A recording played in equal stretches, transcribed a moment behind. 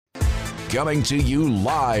Coming to you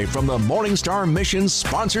live from the Morning Star Mission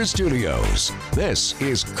sponsored studios. This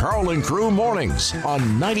is Carl and Crew Mornings on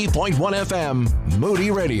 90.1 FM Moody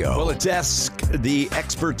Radio. Well, it's Ask the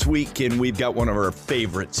Experts Week, and we've got one of our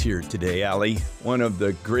favorites here today, Allie. One of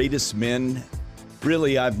the greatest men,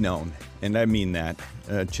 really, I've known, and I mean that.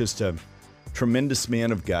 Just a tremendous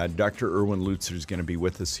man of God. Dr. Erwin Lutzer is going to be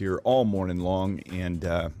with us here all morning long, and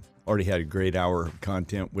already had a great hour of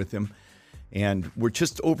content with him. And we're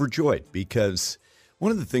just overjoyed because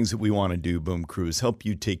one of the things that we want to do, Boom Crew, is help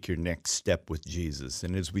you take your next step with Jesus.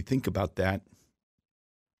 And as we think about that,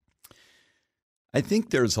 I think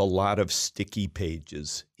there's a lot of sticky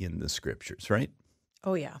pages in the scriptures, right?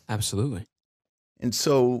 Oh, yeah. Absolutely. And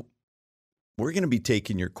so we're going to be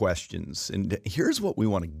taking your questions, and here's what we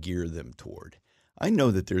want to gear them toward. I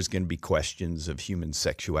know that there's going to be questions of human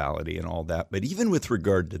sexuality and all that, but even with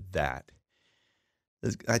regard to that,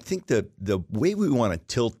 I think the way we want to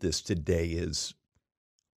tilt this today is,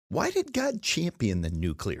 why did God champion the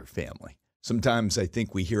nuclear family? Sometimes I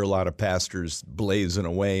think we hear a lot of pastors blazing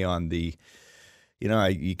away on the,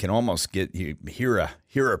 you can almost hear a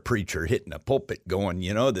preacher hitting a pulpit going,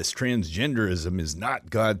 this transgenderism is not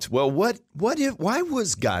God's. Well, why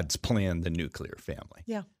was God's plan the nuclear family?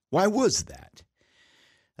 Yeah. Why was that?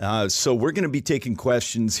 So we're going to be taking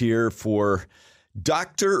questions here for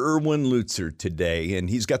Dr. Erwin Lutzer today, and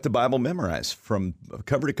he's got the Bible memorized from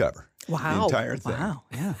cover to cover. Wow. The entire thing. Wow.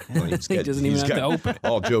 Yeah. Well, He doesn't even have to open.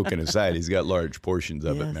 All joking aside, he's got large portions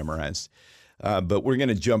of it Yes. memorized. But we're going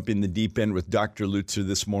to jump in the deep end with Dr. Lutzer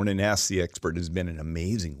this morning. Ask the Expert has been an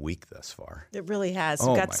amazing week thus far. It really has. Oh,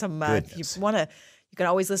 We've got my some, goodness. if you want to, you can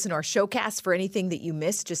always listen to our showcast for anything that you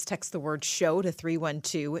missed. Just text the word show to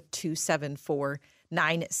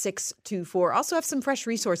 312-274-9624. Also have some fresh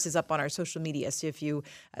resources up on our social media. So if you,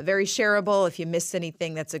 very shareable, if you missed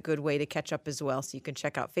anything, that's a good way to catch up as well. So you can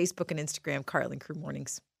check out Facebook and Instagram, Carl and Crew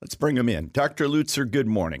Mornings. Let's bring him in. Dr. Lutzer, good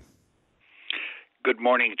morning. Good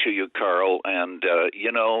morning to you, Carl. And,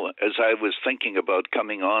 as I was thinking about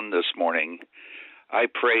coming on this morning, I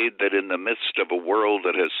prayed that in the midst of a world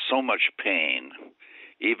that has so much pain,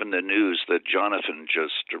 even the news that Jonathan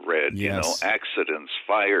just read, Yes. accidents,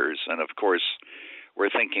 fires, and of course, we're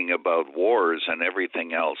thinking about wars and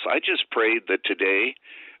everything else. I just prayed that today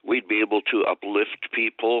we'd be able to uplift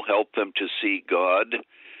people, help them to see God,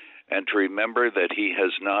 and to remember that He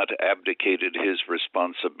has not abdicated His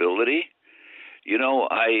responsibility.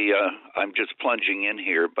 I'm just plunging in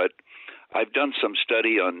here, but I've done some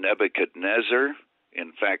study on Nebuchadnezzar.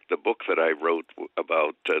 In fact, the book that I wrote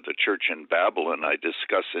about the church in Babylon, I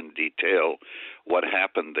discuss in detail what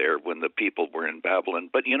happened there when the people were in Babylon.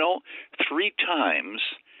 But 3 times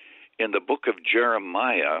in the book of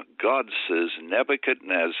Jeremiah, God says,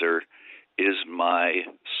 Nebuchadnezzar is my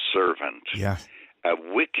servant, Yeah. a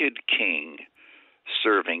wicked king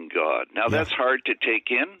serving God. Now, that's hard to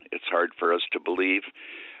take in. It's hard for us to believe.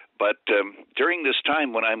 But during this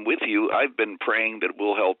time when I'm with you, I've been praying that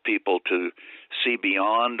we'll help people to see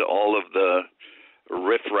beyond all of the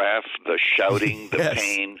riffraff, the shouting, the Yes.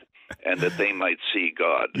 pain, and that they might see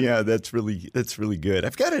God. Yeah, that's really good.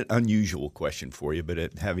 I've got an unusual question for you, but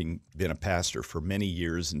having been a pastor for many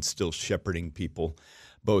years and still shepherding people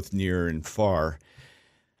both near and far,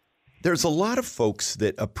 there's a lot of folks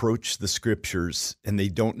that approach the scriptures and they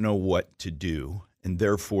don't know what to do, and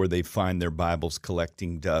therefore they find their Bibles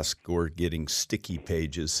collecting dust or getting sticky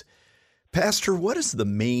pages. Pastor, what is the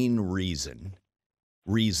main reasons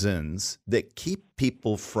that keep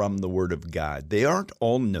people from the Word of God? They aren't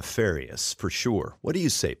all nefarious, for sure. What do you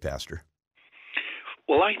say, Pastor?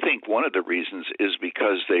 Well, I think one of the reasons is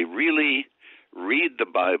because they really read the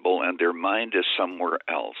Bible and their mind is somewhere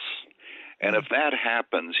else. And if that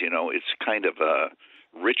happens, it's kind of a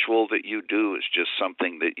ritual that you do. It's just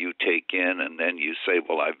something that you take in and then you say,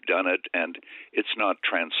 well, I've done it, and it's not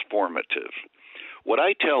transformative. What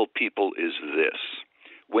I tell people is this.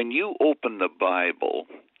 When you open the Bible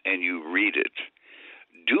and you read it,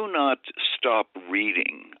 do not stop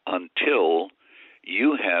reading until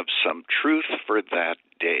you have some truth for that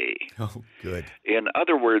day. Oh, good. In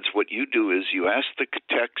other words, what you do is you ask the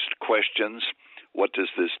text questions. What does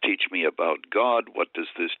this teach me about God? What does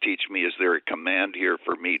this teach me? Is there a command here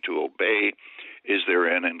for me to obey? Is there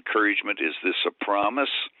an encouragement? Is this a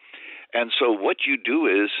promise? And so what you do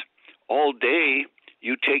is all day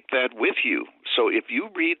you take that with you. So if you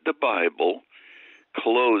read the Bible,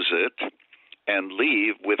 close it, and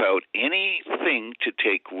leave without anything to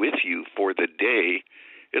take with you for the day,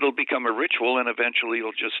 it'll become a ritual, and eventually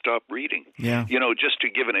you'll just stop reading. Yeah. Just to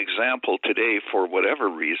give an example today, for whatever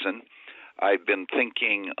reason, I've been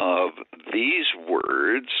thinking of these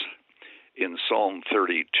words in Psalm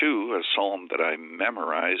 32, a psalm that I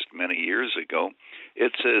memorized many years ago.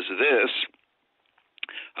 It says this,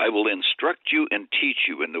 I will instruct you and teach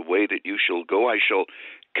you in the way that you shall go. I shall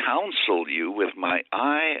counsel you with my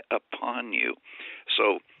eye upon you.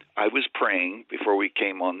 So I was praying before we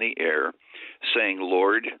came on the air, saying,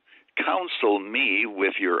 Lord, counsel me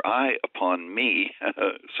with your eye upon me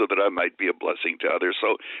so that I might be a blessing to others.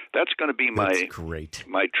 So that's going to be my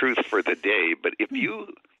truth for the day. But if you,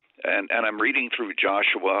 and I'm reading through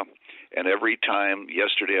Joshua, and every time,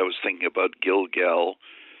 yesterday I was thinking about Gilgal,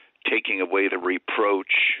 taking away the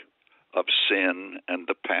reproach of sin and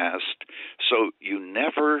the past. So you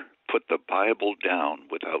never put the Bible down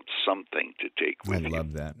without something to take with you.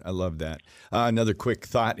 I love that. Another quick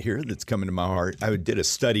thought here that's coming to my heart. I did a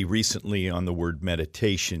study recently on the word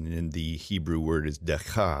meditation, and the Hebrew word is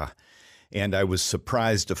dechah. And I was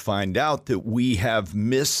surprised to find out that we have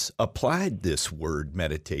misapplied this word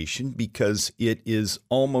meditation because it is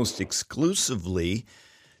almost exclusively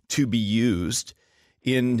to be used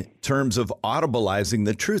in terms of audibilizing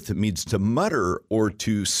the truth. It means to mutter or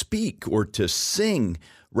to speak or to sing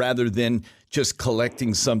rather than just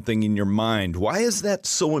collecting something in your mind. Why is that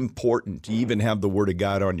so important to even have the Word of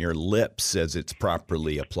God on your lips as it's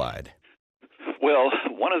properly applied? Well,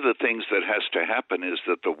 one of the things that has to happen is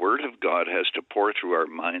that the Word of God has to pour through our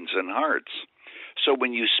minds and hearts. So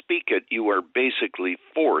when you speak it, you are basically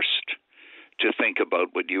forced to think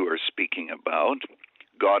about what you are speaking about.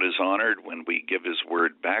 God is honored when we give His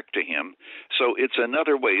Word back to Him. So it's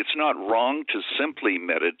another way. It's not wrong to simply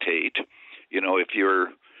meditate. You know, if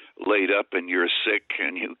you're laid up and you're sick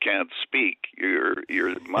and you can't speak, your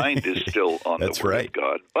mind is still on the Word of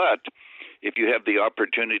God. But if you have the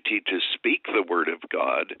opportunity to speak the Word of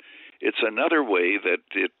God, it's another way that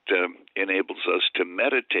it enables us to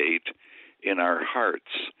meditate in our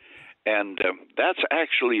hearts. And that's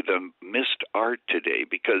actually the missed art today,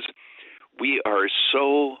 because we are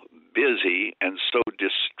so busy and so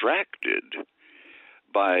distracted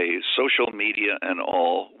by social media and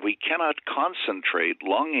all, we cannot concentrate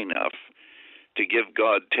long enough to give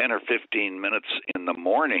God 10 or 15 minutes in the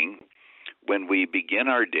morning when we begin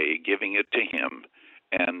our day, giving it to Him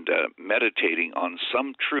and meditating on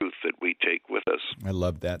some truth that we take with us. I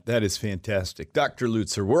love that. That is fantastic. Dr.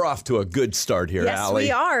 Lutzer, we're off to a good start here, Yes, Allie.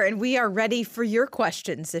 we are, and we are ready for your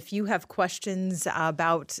questions. If you have questions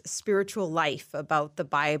about spiritual life, about the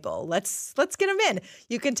Bible, let's get them in.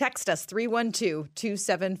 You can text us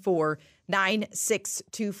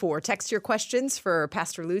 312-274-9624. Text your questions for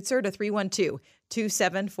Pastor Lutzer to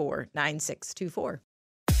 312-274-9624.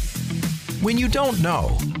 When you don't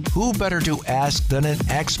know, who better to ask than an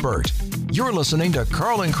expert? You're listening to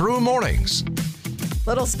Karl and Crew Mornings.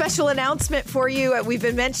 Little special announcement for you. We've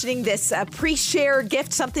been mentioning this pre-share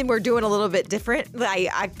gift, something we're doing a little bit different.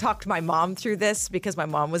 I talked my mom through this because my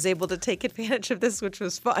mom was able to take advantage of this, which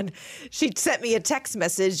was fun. She sent me a text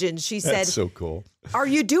message and she said, That's so cool. Are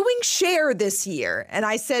you doing share this year? And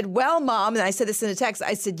I said, well, Mom, and I said this in a text,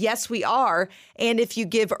 I said, yes, we are. And if you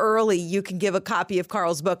give early, you can give a copy of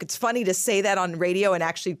Karl's book. It's funny to say that on radio and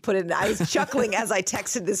actually put it in. I was chuckling as I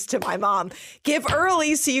texted this to my mom. Give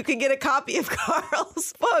early so you can get a copy of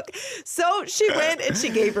Karl's book. So she went and she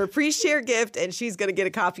gave her pre-share gift, and she's going to get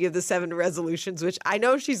a copy of the 7 resolutions, which I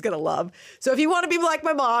know she's going to love. So if you want to be like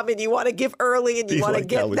my mom and you want to give early and you want to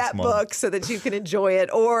get that book so that you can enjoy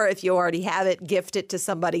it, or if you already have it, gift it to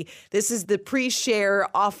somebody. This is the pre-share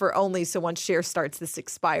offer only. So once share starts, this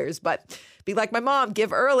expires. But be like my mom,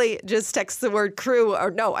 give early. Just text the word crew,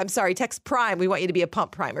 or no, I'm sorry, text prime. We want you to be a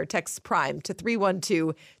pump primer. Text prime to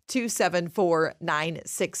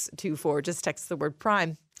 312-274-9624. Just text the word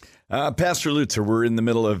prime. Pastor Lutzer, we're in the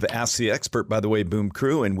middle of Ask the Expert, by the way, Boom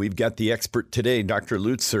Crew, and we've got the expert today, Dr.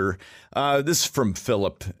 Lutzer. This is from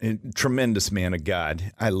Philip, a tremendous man of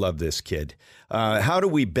God. I love this kid. How do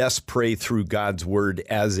we best pray through God's word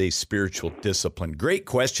as a spiritual discipline? Great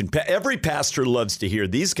question. Every pastor loves to hear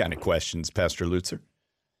these kind of questions, Pastor Lutzer.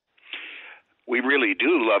 We really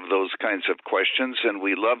do love those kinds of questions, and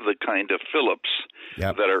we love the kind of Philips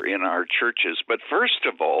that are in our churches. But first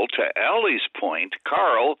of all, to Allie's point,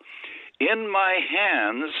 Karl, in my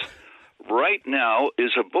hands right now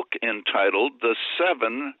is a book entitled The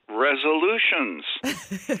 7 Resolutions.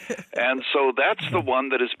 And so that's the one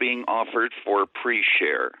that is being offered for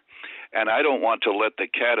pre-share. And I don't want to let the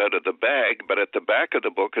cat out of the bag, but at the back of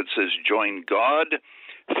the book it says, join God,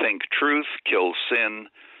 think truth, kill sin,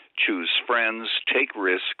 choose friends, take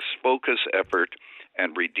risks, focus effort,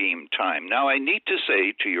 and redeem time. Now, I need to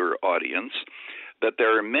say to your audience that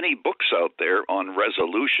there are many books out there on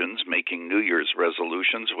resolutions, making New Year's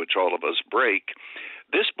resolutions, which all of us break.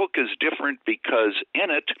 This book is different because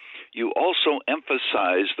in it you also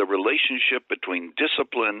emphasize the relationship between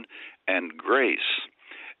discipline and grace.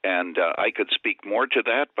 And I could speak more to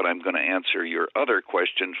that, but I'm going to answer your other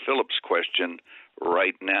question, Philip's question,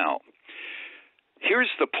 right now.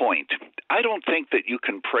 Here's the point. I don't think that you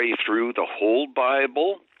can pray through the whole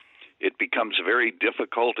Bible. It becomes very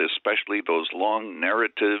difficult, especially those long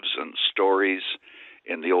narratives and stories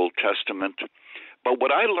in the Old Testament. But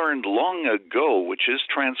what I learned long ago, which is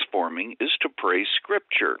transforming, is to pray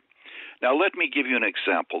Scripture. Now, let me give you an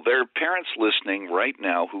example. There are parents listening right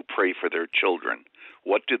now who pray for their children.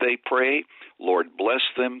 What do they pray? Lord, bless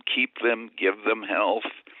them, keep them, give them health,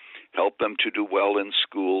 help them to do well in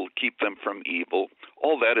school, keep them from evil.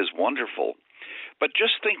 All that is wonderful. But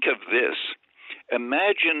just think of this.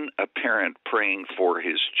 Imagine a parent praying for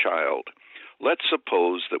his child. Let's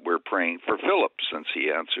suppose that we're praying for Philip, since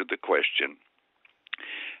he answered the question.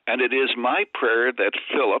 And it is my prayer that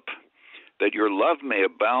Philip, that your love may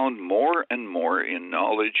abound more and more in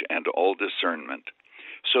knowledge and all discernment,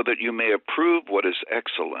 so that you may approve what is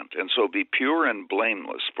excellent, and so be pure and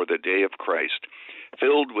blameless for the day of Christ,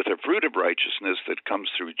 filled with the fruit of righteousness that comes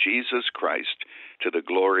through Jesus Christ to the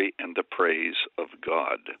glory and the praise of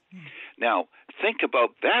God. Now, think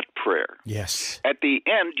about that prayer. Yes. At the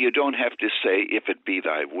end, you don't have to say, if it be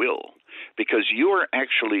thy will, because you are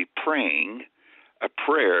actually praying a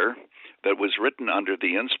prayer that was written under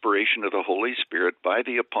the inspiration of the Holy Spirit by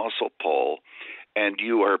the Apostle Paul, and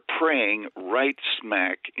you are praying right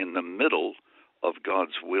smack in the middle of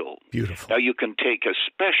God's will. Beautiful. Now, you can take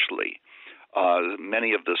especially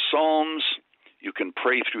many of the Psalms. You can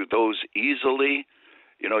pray through those easily.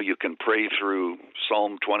 You know, you can pray through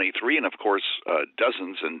Psalm 23 and, of course,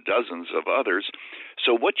 dozens and dozens of others.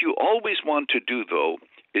 So what you always want to do, though,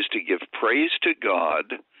 is to give praise to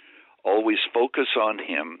God, always focus on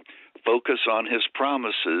Him, focus on His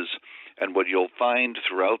promises, and what you'll find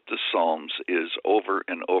throughout the Psalms is over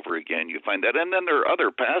and over again. You find that. And then there are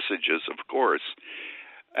other passages, of course.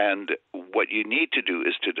 And what you need to do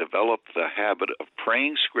is to develop the habit of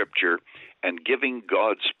praying Scripture and giving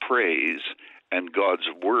God's praise and God's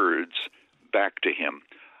words back to Him.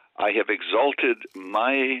 I have exalted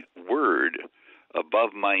my word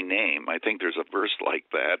above my name. I think there's a verse like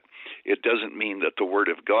that. It doesn't mean that the word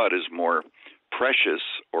of God is more precious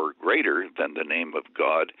or greater than the name of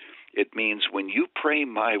God. It means when you pray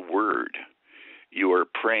my word, you are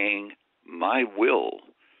praying my will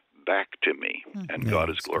back to me, and God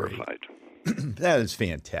is glorified. That is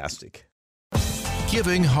fantastic.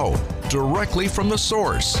 Giving hope directly from the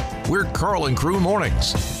source. We're Carl and Crew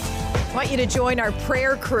Mornings. I want you to join our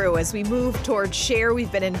prayer crew as we move towards Share.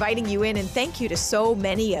 We've been inviting you in, and thank you to so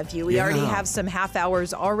many of you. We already have some half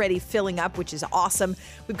hours already filling up, which is awesome.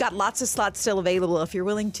 We've got lots of slots still available if you're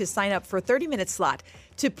willing to sign up for a 30-minute slot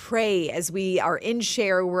to pray as we are in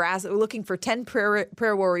Share. We're looking for 10 prayer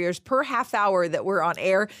warriors per half hour that we're on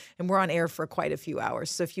air, and we're on air for quite a few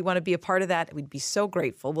hours. So if you want to be a part of that, we'd be so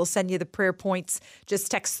grateful. We'll send you the prayer points.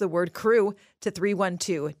 Just text the word CREW to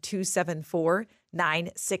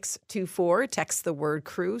 312-274-9624. Text the word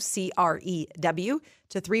CREW, CREW,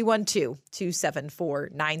 to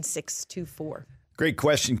 312-274-9624. Great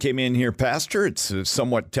question came in here, Pastor. It's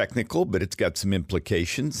somewhat technical, but it's got some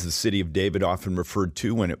implications. The city of David, often referred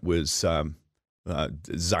to when it was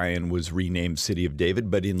Zion was renamed City of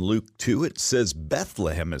David. But in Luke 2, it says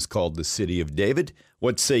Bethlehem is called the City of David.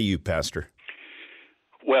 What say you, Pastor?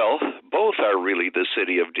 Well, both are really the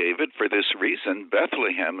City of David for this reason.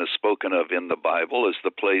 Bethlehem is spoken of in the Bible as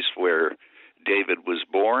the place where David was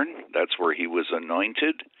born. That's where he was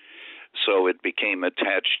anointed. So it became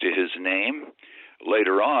attached to his name.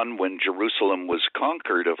 Later on, when Jerusalem was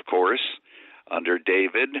conquered, of course, under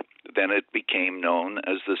David, then it became known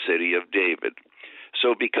as the City of David.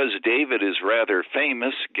 So because David is rather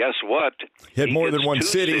famous, guess what? He had more than one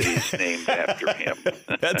city cities named after him.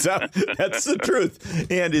 That's the truth.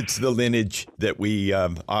 And it's the lineage that we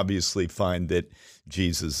obviously find that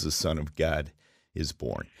Jesus, the Son of God, is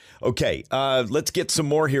born. Okay, let's get some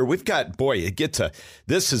more here. We've got,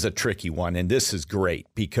 this is a tricky one, and this is great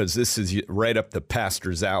because this is right up the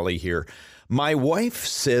pastor's alley here. My wife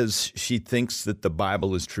says she thinks that the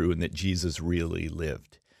Bible is true and that Jesus really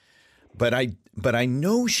lived. But I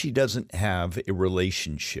know she doesn't have a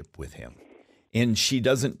relationship with him, and she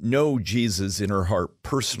doesn't know Jesus in her heart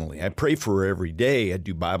personally. I pray for her every day. I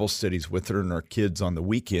do Bible studies with her and our kids on the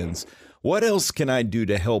weekends. What else can I do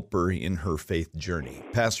to help her in her faith journey?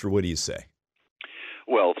 Pastor, what do you say?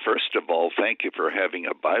 Well, first of all, thank you for having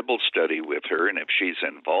a Bible study with her, and if she's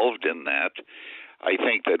involved in that, I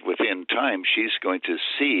think that within time she's going to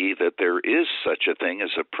see that there is such a thing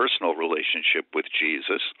as a personal relationship with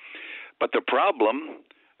Jesus. But the problem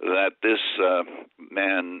that this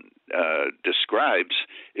man describes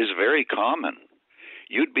is very common.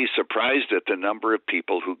 You'd be surprised at the number of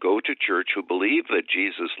people who go to church who believe that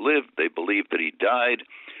Jesus lived, they believe that he died,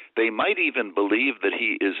 they might even believe that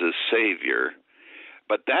he is a savior,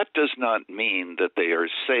 but that does not mean that they are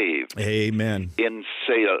saved. Amen. In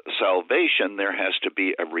salvation, there has to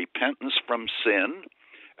be a repentance from sin,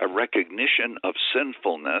 a recognition of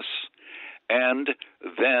sinfulness, and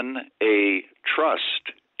then a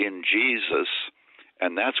trust in Jesus,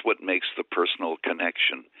 and that's what makes the personal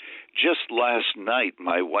connection. Just last night,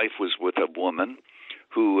 my wife was with a woman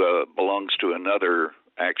who belongs to another,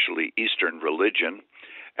 actually, Eastern religion,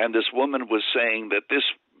 and this woman was saying that this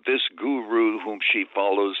guru whom she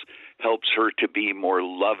follows helps her to be more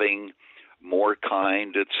loving, more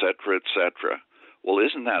kind, etc., etc. Well,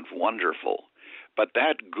 isn't that wonderful? But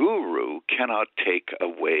that guru cannot take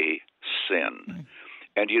away sin.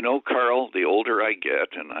 And you know, Carl, the older I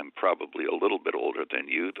get, and I'm probably a little bit older than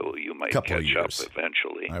you, though you might catch up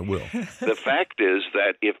eventually. I will. The fact is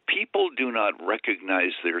that if people do not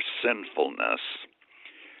recognize their sinfulness,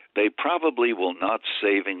 they probably will not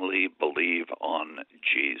savingly believe on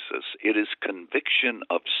Jesus. It is conviction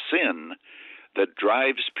of sin that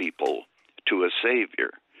drives people to a Savior.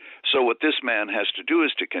 So what this man has to do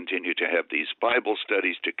is to continue to have these Bible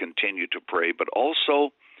studies, to continue to pray, but also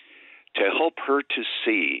to help her to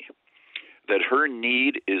see that her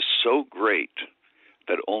need is so great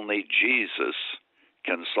that only Jesus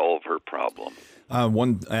can solve her problem.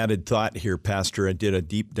 One added thought here, Pastor. I did a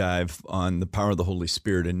deep dive on the power of the Holy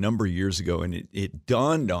Spirit a number of years ago, and it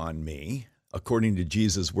dawned on me, according to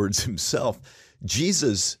Jesus' words himself,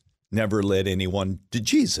 Jesus never led anyone to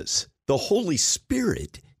Jesus. The Holy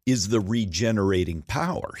Spirit is the regenerating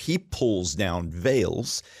power. He pulls down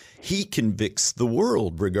veils. He convicts the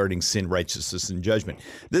world regarding sin, righteousness, and judgment.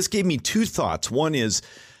 This gave me two thoughts. One is,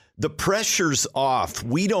 the pressure's off.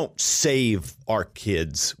 We don't save our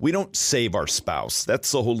kids. We don't save our spouse.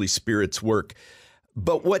 That's the Holy Spirit's work.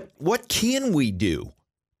 But what can we do,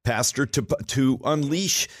 Pastor, to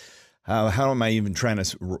unleash? How am I even trying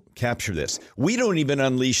to capture this? We don't even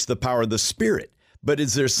unleash the power of the Spirit. But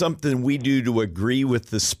is there something we do to agree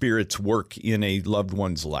with the Spirit's work in a loved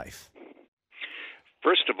one's life?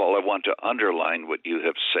 First of all, I want to underline what you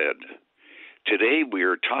have said. Today we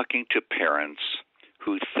are talking to parents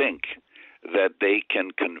who think that they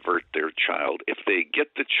can convert their child if they get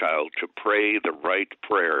the child to pray the right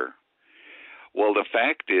prayer. Well, the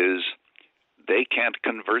fact is, they can't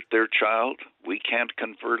convert their child. We can't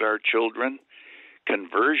convert our children.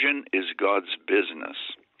 Conversion is God's business.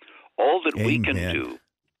 All that we can do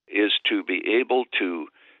is to be able to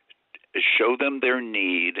show them their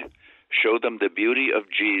need, show them the beauty of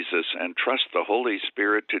Jesus, and trust the Holy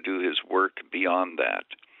Spirit to do his work beyond that.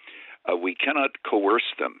 We cannot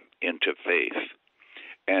coerce them into faith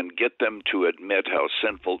and get them to admit how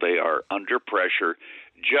sinful they are under pressure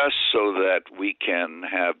just so that we can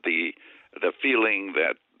have the feeling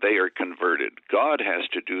that they are converted. God has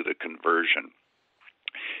to do the conversion.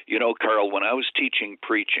 You know, Carl, when I was teaching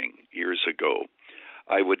preaching years ago,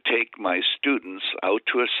 I would take my students out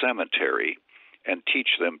to a cemetery and teach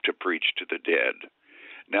them to preach to the dead.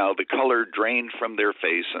 Now, the color drained from their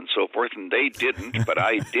face and so forth, and they didn't, but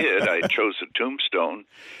I did. I chose a tombstone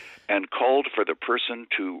and called for the person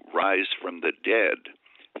to rise from the dead.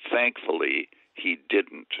 Thankfully, he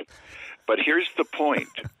didn't. But here's the point.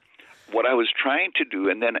 What I was trying to do,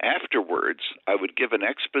 and then afterwards, I would give an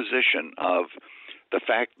exposition of the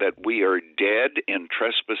fact that we are dead in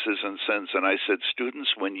trespasses and sins. And I said,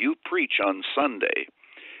 students, when you preach on Sunday,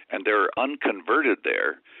 and there are unconverted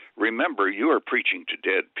there, remember, you are preaching to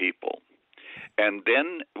dead people. And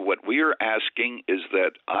then what we are asking is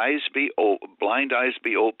that blind eyes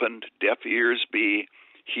be opened, deaf ears be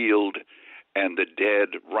healed, and the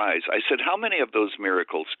dead rise. I said, how many of those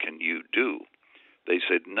miracles can you do? They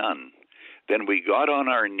said, none. Then we got on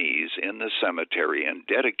our knees in the cemetery and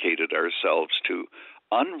dedicated ourselves to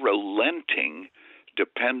unrelenting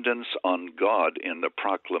dependence on God in the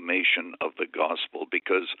proclamation of the gospel,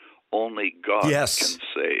 because only God can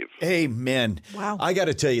save. Amen. Wow. I got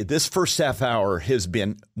to tell you, this first half hour has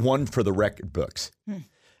been one for the record books.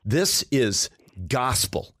 This is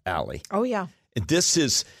gospel, Allie. Oh, yeah. This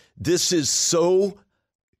is so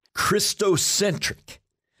Christocentric.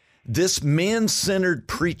 This man-centered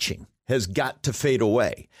preaching has got to fade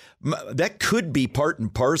away. That could be part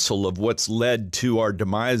and parcel of what's led to our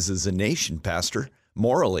demise as a nation, Pastor,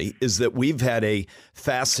 morally, is that we've had a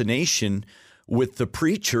fascination with the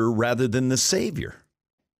preacher rather than the Savior?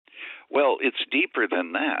 Well, it's deeper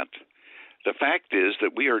than that. The fact is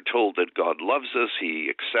that we are told that God loves us, He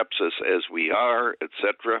accepts us as we are,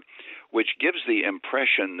 etc., which gives the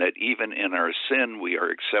impression that even in our sin we are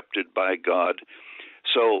accepted by God.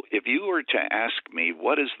 So if you were to ask me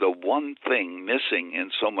what is the one thing missing in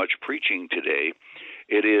so much preaching today,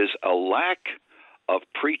 it is a lack of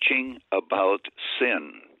preaching about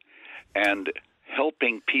sin and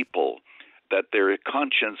helping people that their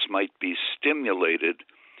conscience might be stimulated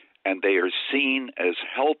and they are seen as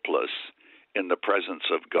helpless in the presence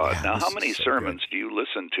of God. Yeah, now, how many sermons do you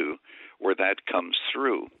listen to where that comes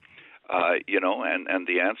through? And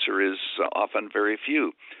the answer is often very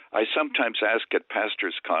few. I sometimes ask at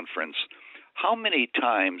pastors' conference, how many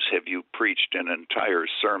times have you preached an entire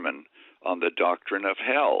sermon on the doctrine of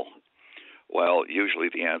hell? Well, usually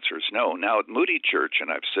the answer is no. Now, at Moody Church,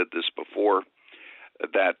 and I've said this before,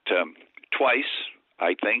 that twice,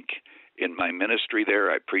 I think, in my ministry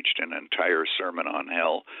there, I preached an entire sermon on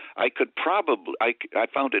hell. I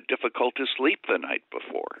found it difficult to sleep the night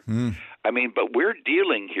before. But we're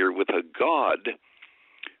dealing here with a God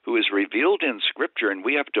who is revealed in Scripture, and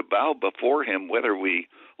we have to bow before Him whether we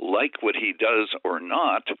like what He does or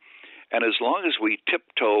not. And as long as we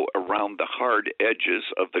tiptoe around the hard edges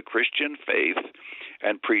of the Christian faith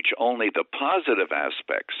and preach only the positive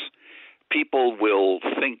aspects, people will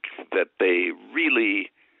think that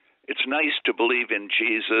it's nice to believe in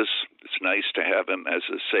Jesus, it's nice to have Him as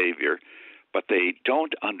a Savior, but they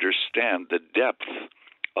don't understand the depth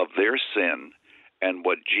of their sin and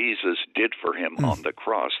what Jesus did for him on the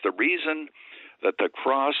cross. The reason that the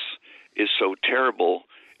cross is so terrible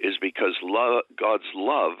is because God's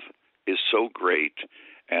love is so great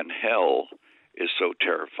and hell is so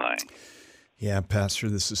terrifying. Yeah, Pastor,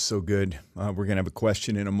 this is so good. We're going to have a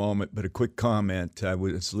question in a moment, but a quick comment. I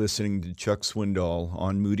was listening to Chuck Swindoll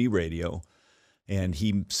on Moody Radio, and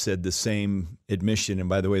he said the same admission. And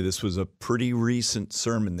by the way, this was a pretty recent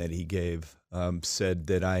sermon that he gave. Said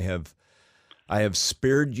that I have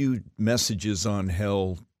spared you messages on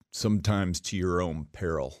hell sometimes to your own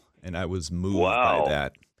peril, and I was moved by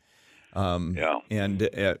that. And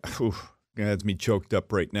it has me choked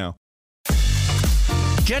up right now.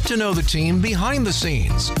 Get to know the team behind the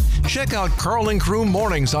scenes. Check out Carl and Crew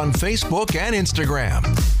Mornings on Facebook and Instagram.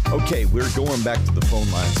 Okay, we're going back to the phone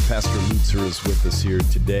lines. Pastor Lutzer is with us here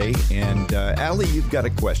today. And Allie, you've got a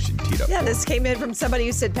question teed up. Yeah, this came in from somebody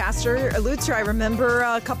who said, Pastor Lutzer, I remember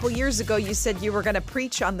a couple years ago you said you were going to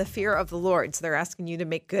preach on the fear of the Lord. So they're asking you to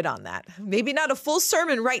make good on that. Maybe not a full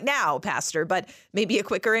sermon right now, Pastor, but maybe a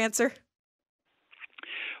quicker answer.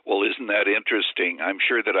 Well, isn't that interesting? I'm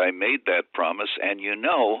sure that I made that promise. And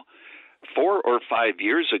 4 or 5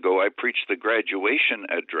 years ago, I preached the graduation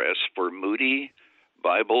address for Moody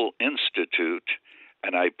Bible Institute,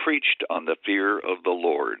 and I preached on the fear of the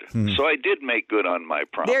Lord. So I did make good on my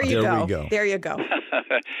promise. There you go. There you go.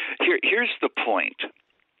 Here's the point.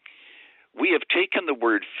 We have taken the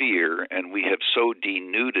word fear and we have so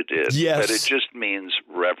denuded it that it just means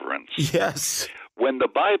reverence. Yes. When the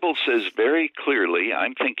Bible says very clearly,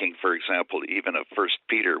 I'm thinking, for example, even of 1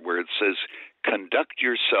 Peter, where it says, conduct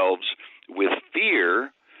yourselves with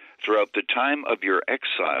fear throughout the time of your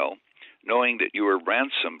exile, knowing that you are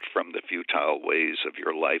ransomed from the futile ways of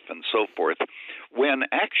your life and so forth. When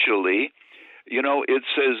actually, it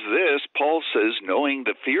says this, Paul says, knowing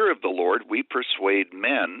the fear of the Lord, we persuade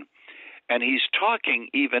men. And he's talking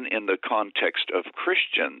even in the context of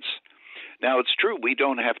Christians. Now, it's true, we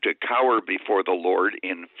don't have to cower before the Lord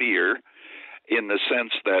in fear, in the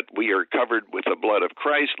sense that we are covered with the blood of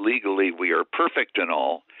Christ. Legally, we are perfect and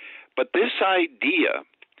all. But this idea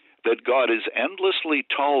that God is endlessly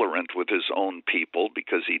tolerant with his own people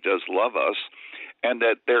because he does love us, and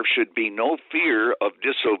that there should be no fear of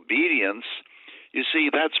disobedience, you see,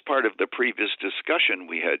 that's part of the previous discussion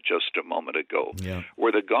we had just a moment ago,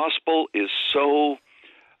 where the gospel is so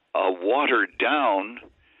watered down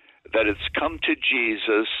that it's come to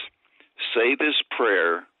Jesus, say this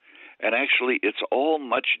prayer, and actually it's all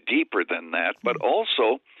much deeper than that, but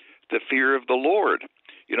also the fear of the Lord.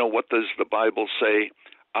 What does the Bible say?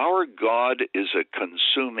 Our God is a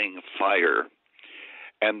consuming fire.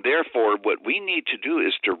 And therefore, what we need to do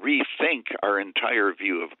is to rethink our entire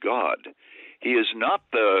view of God. He is not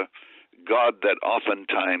the God that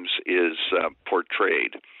oftentimes is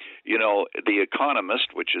portrayed. The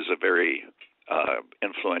Economist, which is a very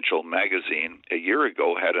influential magazine, a year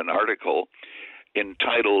ago had an article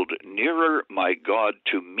entitled, Nearer My God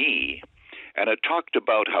to Me, and it talked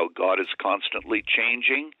about how God is constantly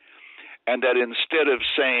changing, and that instead of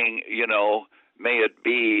saying, may it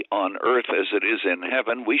be on earth as it is in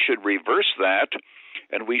heaven. We should reverse that,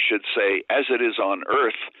 and we should say, as it is on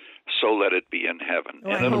earth, so let it be in heaven.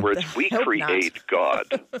 Well, in other words, we create God.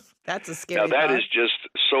 That's a scary Now, that thought. is just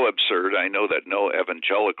so absurd. I know that no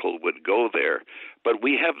evangelical would go there, but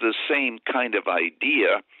we have the same kind of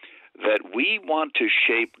idea that we want to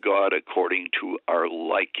shape God according to our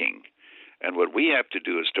liking. And what we have to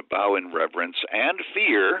do is to bow in reverence and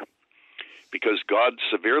fear, because God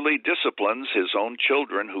severely disciplines his own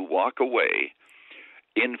children who walk away.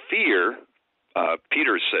 In fear,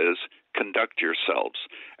 Peter says, conduct yourselves.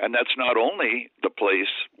 And that's not only the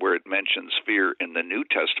place where it mentions fear in the New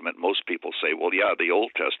Testament. Most people say, well, yeah, the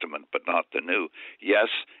Old Testament, but not the New. Yes,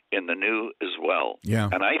 in the New as well. Yeah.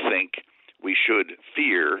 And I think we should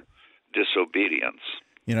fear disobedience.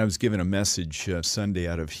 You know, I was given a message Sunday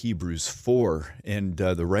out of Hebrews 4, and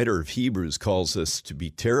the writer of Hebrews calls us to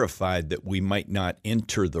be terrified that we might not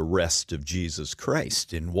enter the rest of Jesus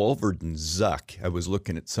Christ. In Walvoord and Zuck, I was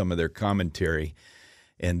looking at some of their commentary,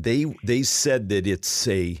 and they said that it's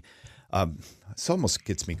it almost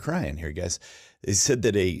gets me crying here, guys. They said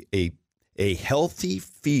that a healthy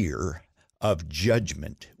fear of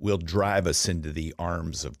judgment will drive us into the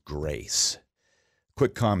arms of grace.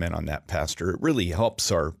 Quick comment on that, Pastor. It really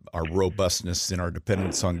helps our robustness and our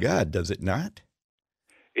dependence on God, does it not?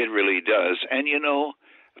 It really does. And, you know,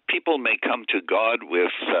 people may come to God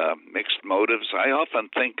with mixed motives. I often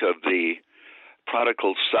think of the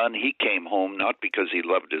prodigal son. He came home not because he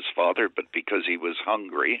loved his father, but because he was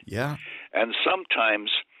hungry. Yeah. And sometimes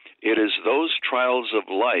it is those trials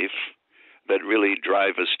of life that really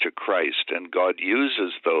drive us to Christ, and God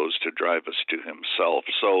uses those to drive us to himself.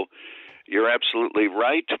 So you're absolutely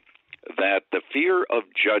right that the fear of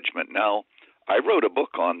judgment. Now, I wrote a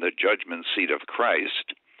book on the judgment seat of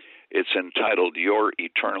Christ. It's entitled Your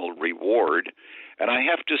Eternal Reward. And I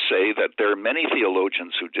have to say that there are many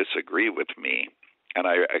theologians who disagree with me, and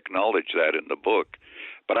I acknowledge that in the book.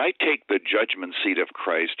 But I take the judgment seat of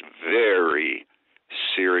Christ very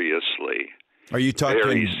seriously. Are you talking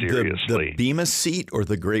the Bema seat or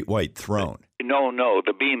the Great White Throne? No,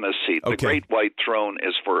 the Bema seat. Okay. The Great White Throne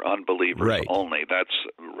is for unbelievers Right. only. That's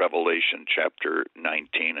Revelation chapter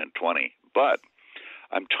 19 and 20. But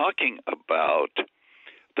I'm talking about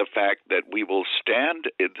the fact that we will stand.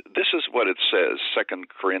 This is what it says, 2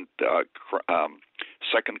 Corinthians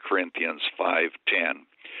 5:10.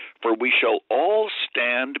 For we shall all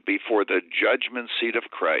stand before the judgment seat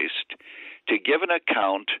of Christ to give an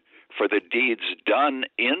account for the deeds done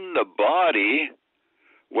in the body,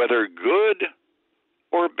 whether good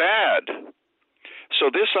or bad. So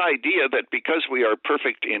this idea that because we are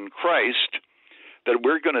perfect in Christ, that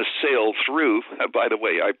we're going to sail through, by the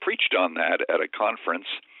way, I preached on that at a conference,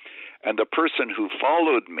 and the person who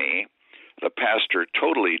followed me, the pastor,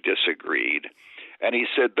 totally disagreed. And he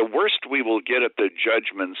said, the worst we will get at the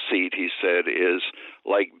judgment seat, he said, is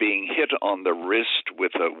like being hit on the wrist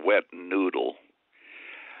with a wet noodle.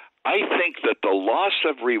 I think that the loss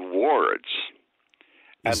of rewards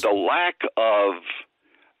and the lack of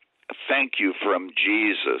thank you from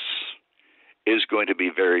Jesus is going to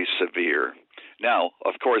be very severe. Now,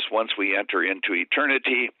 of course, once we enter into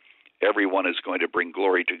eternity, everyone is going to bring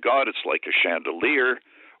glory to God. It's like a chandelier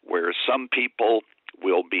where some people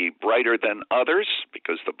will be brighter than others,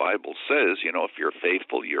 because the Bible says, you know, if you're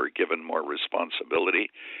faithful, you're given more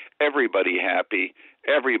responsibility. Everybody happy,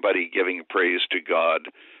 everybody giving praise to God.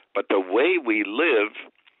 But the way we live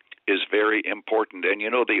is very important. And, you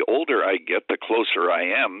know, the older I get, the closer I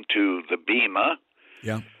am to the Bema,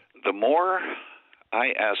 the more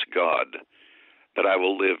I ask God that I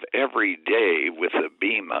will live every day with the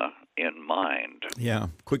Bema in mind. Yeah.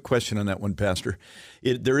 Quick question on that one, Pastor.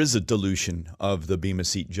 There is a dilution of the Bema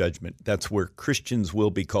Seat judgment. That's where Christians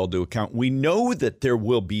will be called to account. We know that there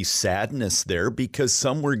will be sadness there because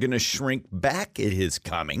some were going to shrink back at his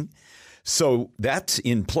coming. So that's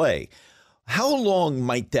in play. How long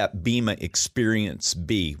might that Bema experience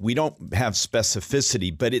be? We don't have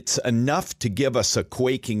specificity, but it's enough to give us a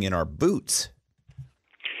quaking in our boots.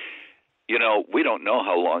 You know, we don't know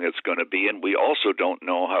how long it's going to be, and we also don't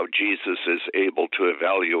know how Jesus is able to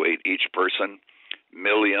evaluate each person,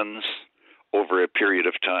 millions, over a period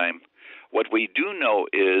of time. What we do know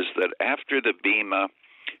is that after the Bema,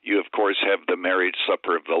 you, of course, have the marriage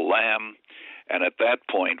supper of the Lamb, and at that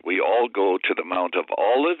point, we all go to the Mount of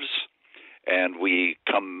Olives, and we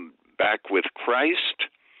come back with Christ.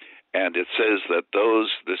 And it says that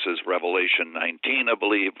this is Revelation 19, I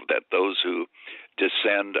believe, that those who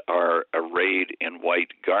descend are arrayed in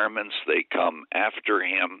white garments. They come after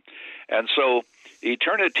him. And so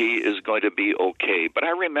eternity is going to be okay. But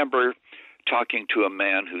I remember talking to a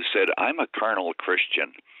man who said, I'm a carnal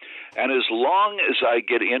Christian. And as long as I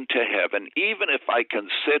get into heaven, even if I can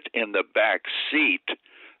sit in the back seat,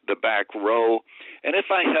 the back row, and if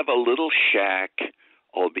I have a little shack,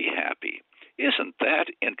 I'll be happy. Isn't that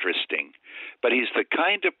interesting? But he's the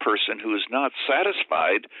kind of person who is not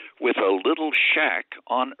satisfied with a little shack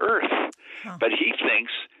on earth. But he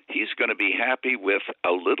thinks he's going to be happy with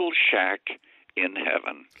a little shack in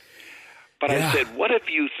heaven. But I said, what if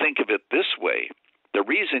you think of it this way? The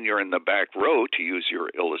reason you're in the back row, to use your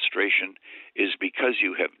illustration, is because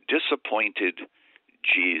you have disappointed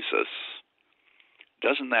Jesus.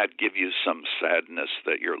 Doesn't that give you some sadness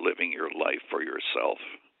that you're living your life for yourself?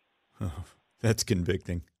 Oh, that's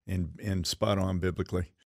convicting and spot on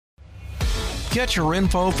biblically. Get your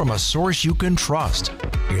info from a source you can trust.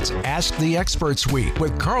 It's Ask the Experts Week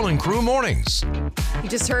with Carl and Crew Mornings. You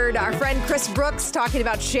just heard our friend Chris Brooks talking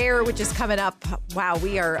about Share, which is coming up. Wow,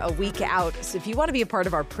 we are a week out. So if you want to be a part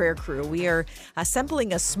of our prayer crew, we are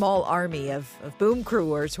assembling a small army of boom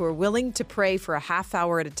crewers who are willing to pray for a half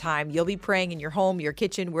hour at a time. You'll be praying in your home, your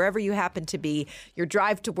kitchen, wherever you happen to be, your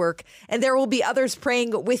drive to work. And there will be others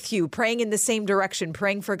praying with you, praying in the same direction,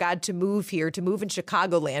 praying for God to move here, to move in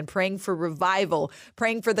Chicagoland, praying for revival,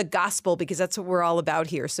 praying for the gospel, because that's what we're all about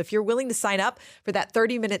here. So if you're willing to sign up for that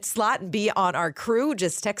 30-minute slot and be on our crew,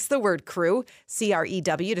 just text the word crew,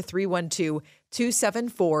 C-R-E-W, to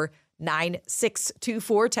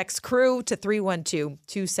 312-274-9624. Text crew to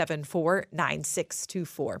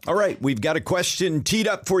 312-274-9624. All right, we've got a question teed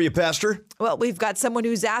up for you, Pastor. Well, we've got someone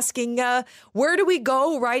who's asking, where do we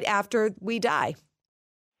go right after we die?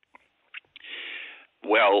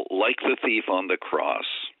 Well, like the thief on the cross.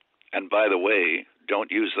 And by the way,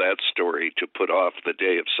 don't use that story to put off the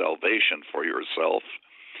day of salvation for yourself.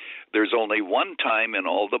 There's only one time in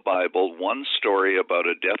all the Bible, one story about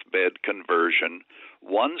a deathbed conversion,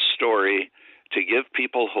 one story to give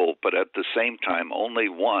people hope, but at the same time only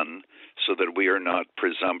one, so that we are not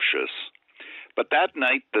presumptuous. But that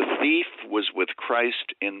night the thief was with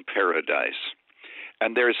Christ in paradise.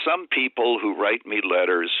 And there are some people who write me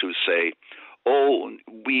letters who say, oh,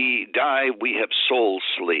 we die, we have soul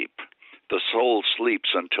sleep. The soul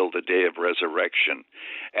sleeps until the day of resurrection.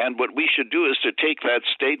 And what we should do is to take that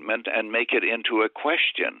statement and make it into a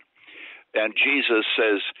question. And Jesus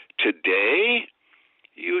says, today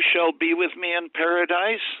you shall be with me in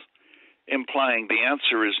paradise? Implying the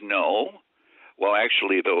answer is no. Well,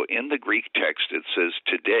 actually, though, in the Greek text it says,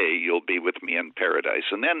 today you'll be with me in paradise.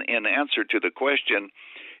 And then in answer to the question,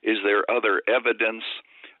 is there other evidence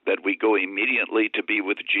that we go immediately to be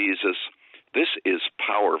with Jesus? This is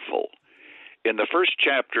powerful. In the first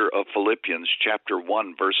chapter of Philippians, chapter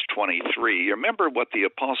 1, verse 23, you remember what the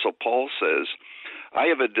Apostle Paul says, I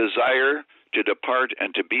have a desire to depart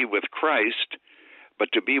and to be with Christ,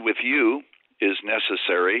 but to be with you is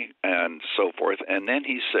necessary, and so forth. And then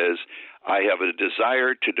he says, I have a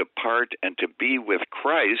desire to depart and to be with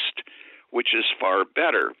Christ, which is far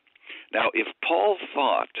better. Now, if Paul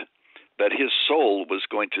thought that his soul was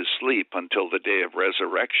going to sleep until the day of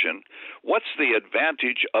resurrection, what's the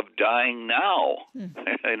advantage of dying now?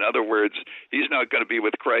 In other words, he's not going to be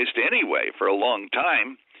with Christ anyway for a long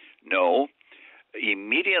time. No,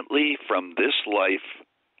 immediately from this life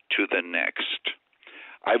to the next.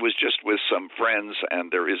 I was just with some friends,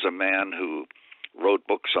 and there is a man who wrote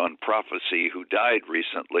books on prophecy who died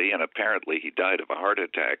recently, and apparently he died of a heart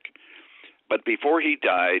attack. But before he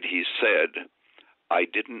died, he said, I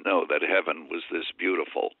didn't know that heaven was this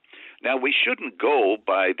beautiful. Now, we shouldn't go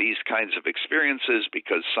by these kinds of experiences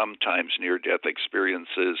because sometimes near-death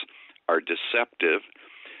experiences are deceptive.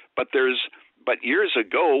 But years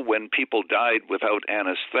ago, when people died without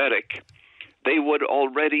anesthetic, they would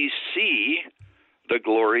already see the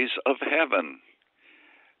glories of heaven.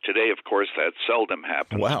 Today, of course, that seldom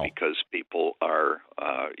happens because people are,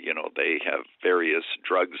 they have various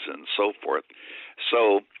drugs and so forth.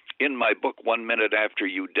 So in my book, 1 Minute After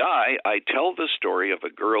You Die, I tell the story of a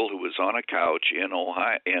girl who was on a couch in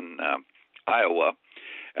Iowa,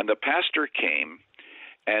 and the pastor came,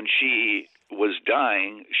 and she was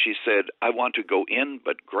dying. She said, I want to go in,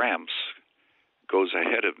 but Gramps goes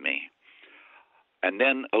ahead of me. And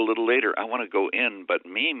then a little later, I want to go in, but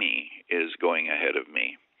Mimi is going ahead of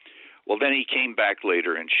me. Well, then he came back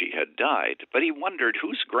later, and she had died. But he wondered,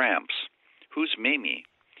 who's Gramps? Who's Mimi?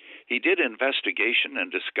 He did investigation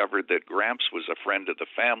and discovered that Gramps was a friend of the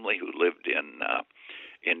family who lived in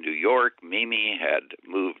New York. Mimi had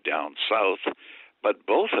moved down south, but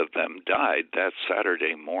both of them died that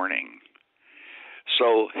Saturday morning.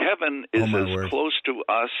 So heaven is as close to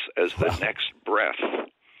us as the next breath,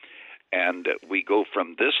 and we go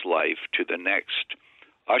from this life to the next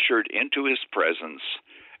ushered into his presence,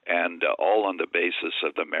 and all on the basis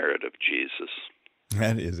of the merit of Jesus.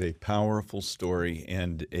 That is a powerful story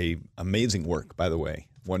and a amazing work, by the way.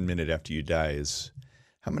 1 Minute After You Die is,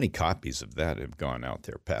 how many copies of that have gone out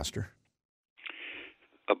there, Pastor?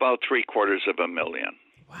 About 750,000.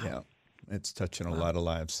 Wow. Yeah, it's touching a lot of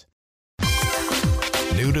lives.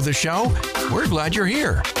 New to the show? We're glad you're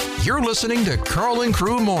here. You're listening to Carl and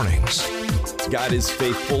Crew Mornings. God is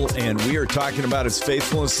faithful, and we are talking about his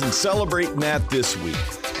faithfulness and celebrating that this week.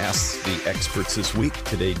 Ask the Experts this week.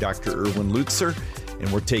 Today, Dr. Erwin Lutzer,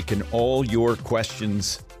 and we're taking all your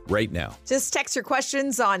questions right now. Just text your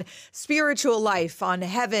questions on spiritual life, on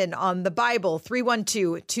heaven, on the Bible,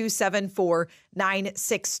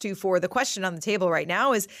 312-274-9624. The question on the table right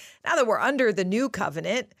now is, now that we're under the new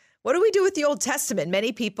covenant, what do we do with the Old Testament?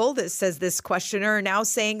 Many people, that says this questioner, are now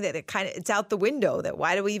saying that it's out the window, that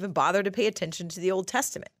why do we even bother to pay attention to the Old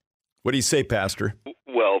Testament? What do you say, Pastor?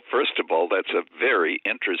 Well, first of all, that's a very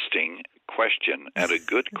interesting question and a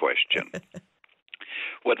good question.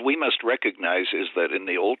 What we must recognize is that in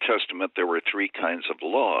the Old Testament, there were three kinds of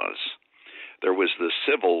laws. There was the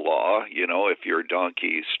civil law, if your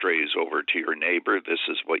donkey strays over to your neighbor, this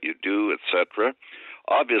is what you do, etc.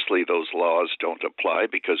 Obviously, those laws don't apply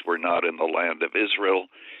because we're not in the land of Israel.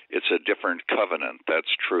 It's a different covenant.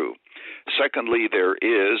 That's true. Secondly, there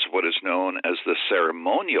is what is known as the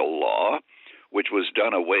ceremonial law, which was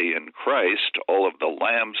done away in Christ, all of the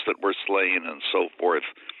lambs that were slain and so forth.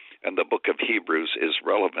 And the book of Hebrews is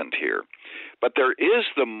relevant here. But there is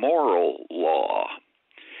the moral law,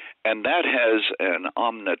 and that has an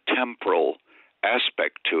omnitemporal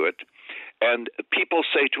aspect to it. And people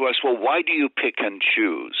say to us, well, why do you pick and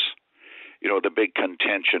choose? The big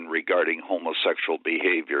contention regarding homosexual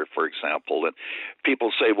behavior, for example. And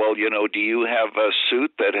people say, well, do you have a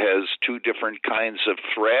suit that has two different kinds of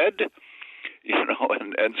thread?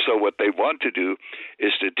 And so what they want to do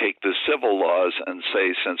is to take the civil laws and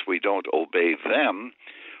say, since we don't obey them,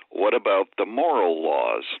 what about the moral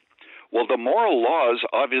laws? Well, the moral laws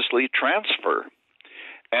obviously transfer.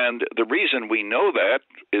 And the reason we know that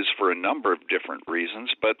is for a number of different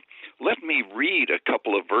reasons, but let me read a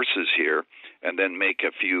couple of verses here and then make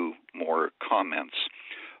a few more comments.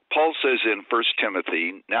 Paul says in 1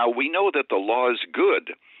 Timothy, now we know that the law is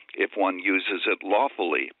good if one uses it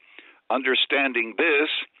lawfully, understanding this,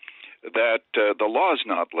 that the law is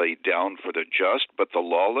not laid down for the just, but the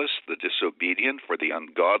lawless, the disobedient, for the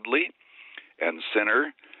ungodly and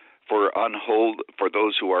sinner, for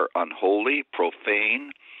those who are unholy,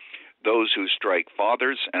 profane, those who strike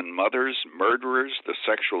fathers and mothers, murderers, the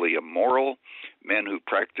sexually immoral, men who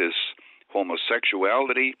practice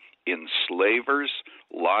homosexuality, enslavers,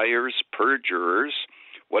 liars, perjurers,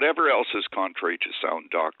 whatever else is contrary to sound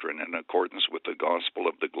doctrine in accordance with the gospel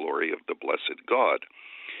of the glory of the blessed God.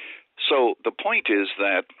 So the point is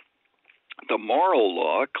that the moral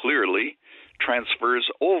law clearly transfers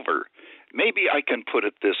over. Maybe I can put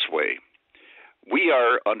it this way. We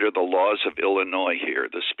are under the laws of Illinois here,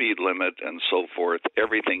 the speed limit and so forth.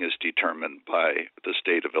 Everything is determined by the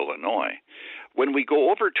state of Illinois. When we go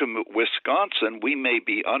over to Wisconsin, we may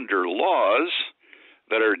be under laws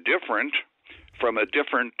that are different from a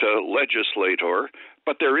different legislator,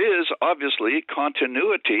 but there is obviously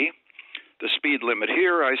continuity. The speed limit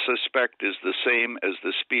here, I suspect, is the same as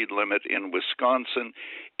the speed limit in Wisconsin.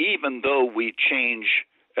 Even though we change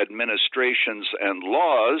administrations and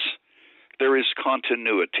laws, there is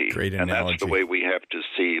continuity. Great analogy. And that's the way we have to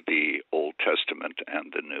see the Old Testament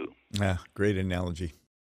and the New. Yeah, great analogy.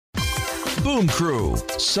 Boom Crew,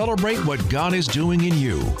 celebrate what God is doing in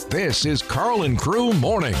you. This is Carl and Crew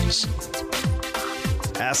Mornings.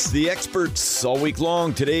 Ask the Experts all week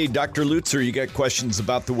long. Today, Dr. Lutzer, you got questions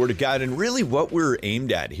about the Word of God. And really what we're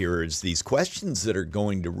aimed at here is these questions that are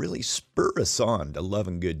going to really spur us on to love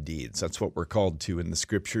and good deeds. That's what we're called to in the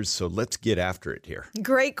Scriptures. So let's get after it here.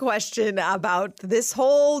 Great question about this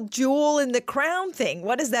whole jewel in the crown thing.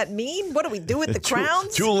 What does that mean? What do we do with the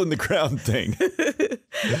crowns? Jewel in the crown thing.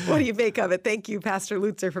 What do you make of it? Thank you, Pastor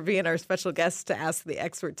Lutzer, for being our special guest to Ask the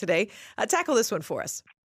Expert today. Tackle this one for us.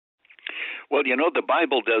 Well, the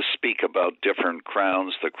Bible does speak about different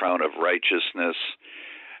crowns, the crown of righteousness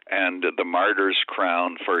and the martyr's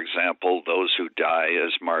crown, for example. Those who die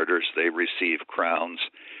as martyrs, they receive crowns.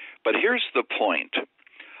 But here's the point.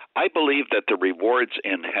 I believe that the rewards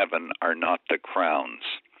in heaven are not the crowns,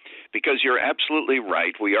 because you're absolutely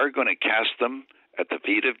right. We are going to cast them at the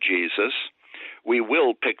feet of Jesus. We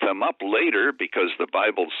will pick them up later because the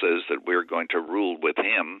Bible says that we're going to rule with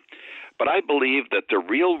him. But I believe that the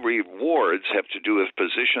real rewards have to do with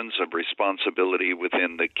positions of responsibility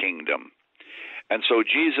within the kingdom. And so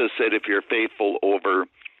Jesus said, if you're faithful over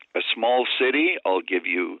a small city, I'll give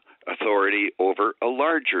you authority over a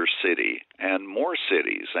larger city and more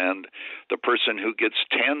cities, and the person who gets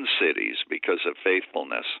 10 cities because of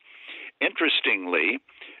faithfulness. Interestingly,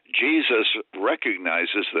 Jesus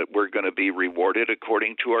recognizes that we're going to be rewarded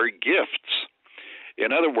according to our gifts.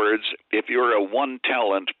 In other words, if you're a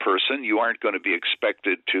one-talent person, you aren't going to be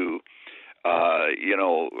expected to,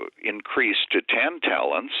 increase to 10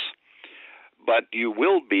 talents, but you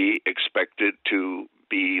will be expected to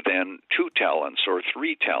be then 2 talents or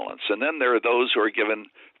 3 talents. And then there are those who are given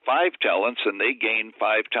 5 talents and they gain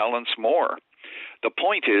 5 talents more. The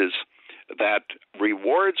point is that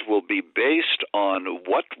rewards will be based on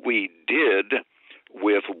what we did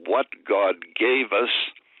with what God gave us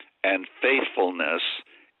and faithfulness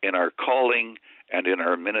in our calling and in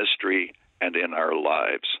our ministry and in our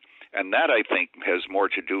lives. And that, I think, has more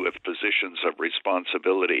to do with positions of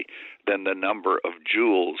responsibility than the number of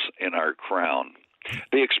jewels in our crown.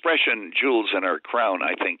 The expression jewels in our crown,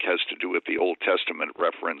 I think, has to do with the Old Testament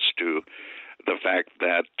reference to the fact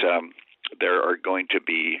that there are going to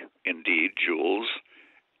be, indeed, jewels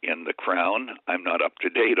in the crown. I'm not up to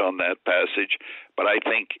date on that passage, but I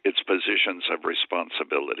think it's positions of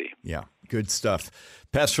responsibility. Yeah, good stuff.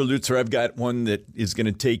 Pastor Lutzer, I've got one that is going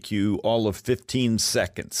to take you all of 15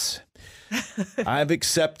 seconds. I've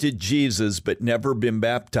accepted Jesus but never been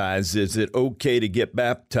baptized. Is it okay to get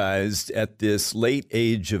baptized at this late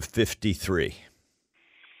age of 53?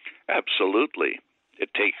 Absolutely. It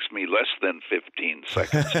takes me less than 15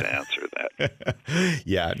 seconds to answer that.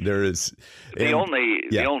 Yeah, there is. The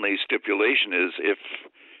only stipulation is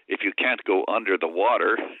if you can't go under the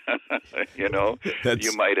water,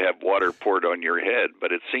 you might have water poured on your head.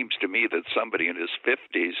 But it seems to me that somebody in his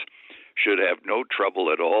 50s should have no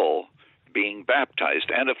trouble at all being baptized.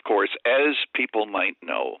 And of course, as people might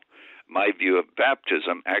know, my view of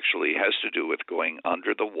baptism actually has to do with going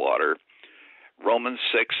under the water. Romans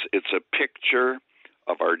 6, it's a picture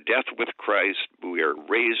of our death with Christ. We are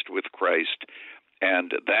raised with Christ,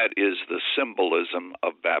 and that is the symbolism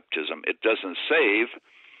of baptism. It doesn't save,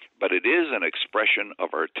 but it is an expression of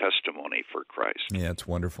our testimony for Christ. Yeah, it's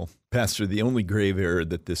wonderful. Pastor, the only grave error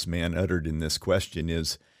that this man uttered in this question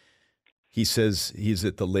is he says he's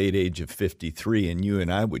at the late age of 53, and you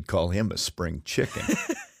and I would call him a spring chicken.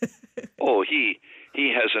 Oh, he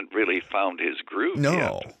hasn't really found his groove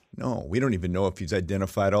yet. No, we don't even know if he's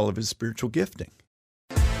identified all of his spiritual gifting.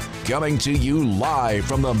 Coming to you live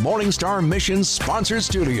from the Morning Star Mission sponsored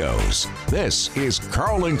studios. This is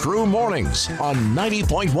Carl and Crew Mornings on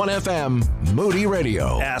 90.1 FM Moody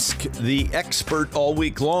Radio. Ask the expert all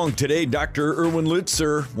week long. Today, Dr. Erwin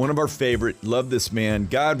Lutzer, one of our favorite. Love this man,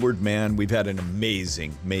 Godward man. We've had an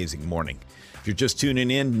amazing, amazing morning. If you're just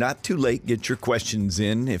tuning in, not too late. Get your questions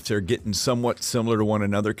in if they're getting somewhat similar to one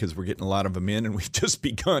another, because we're getting a lot of them in, and we've just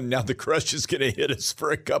begun. Now the crush is going to hit us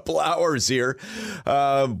for a couple hours here.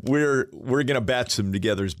 We're going to batch them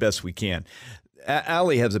together as best we can.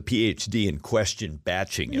 Allie has a PhD in question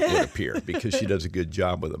batching, it would appear, because she does a good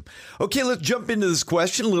job with them. Okay, let's jump into this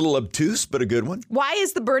question. A little obtuse, but a good one. Why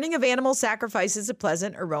is the burning of animal sacrifices a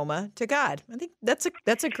pleasant aroma to God? I think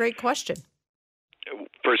that's a great question.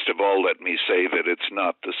 First of all, let me say that it's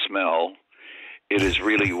not the smell. It is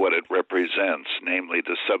really what it represents, namely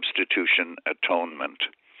the substitution atonement.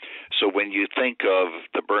 So when you think of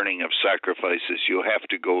the burning of sacrifices, you have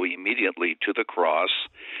to go immediately to the cross,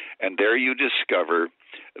 and there you discover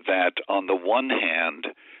that on the one hand,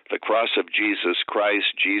 the cross of Jesus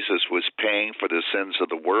Christ, Jesus was paying for the sins of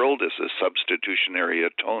the world as a substitutionary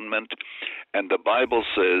atonement, and the Bible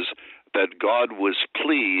says that God was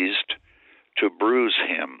pleased to bruise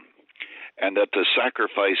him, and that the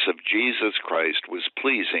sacrifice of Jesus Christ was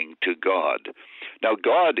pleasing to God. Now,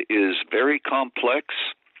 God is very complex,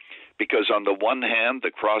 because on the one hand,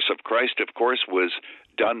 the cross of Christ, of course, was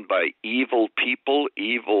done by evil people,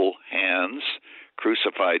 evil hands,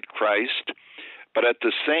 crucified Christ. But at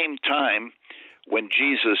the same time, when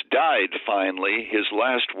Jesus died finally, his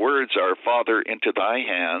last words are, Father, into thy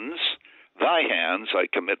hands I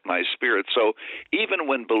commit my spirit. So even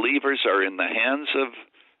when believers are in the hands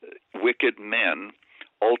of wicked men,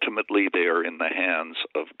 ultimately they are in the hands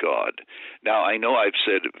of God. Now, I know I've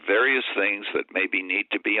said various things that maybe need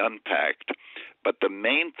to be unpacked, but the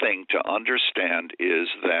main thing to understand is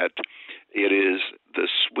that it is the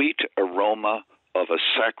sweet aroma of a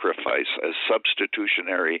sacrifice, a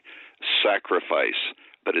substitutionary sacrifice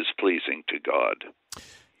that is pleasing to God.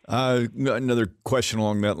 Another question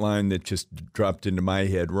along that line that just dropped into my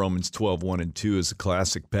head. Romans 12:1-2 is a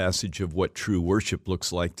classic passage of what true worship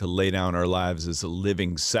looks like, to lay down our lives as a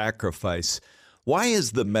living sacrifice. Why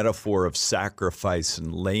is the metaphor of sacrifice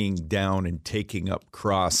and laying down and taking up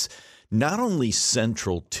cross not only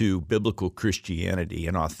central to biblical Christianity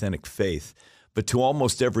and authentic faith, but to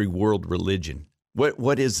almost every world religion?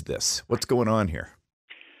 What is this? What's going on here?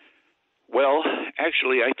 Well,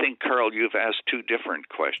 actually, I think, Carl, you've asked two different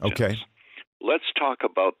questions. Okay. Let's talk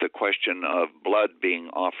about the question of blood being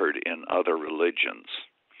offered in other religions.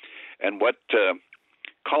 And what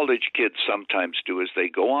college kids sometimes do is they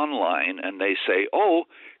go online and they say, oh,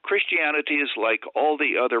 Christianity is like all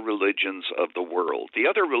the other religions of the world. The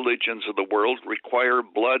other religions of the world require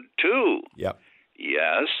blood too. Yep.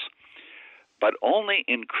 Yes, but only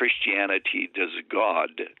in Christianity does God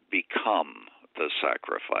become the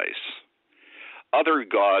sacrifice. Other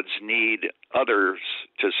gods need others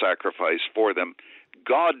to sacrifice for them.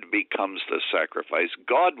 God becomes the sacrifice.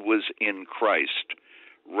 God was in Christ,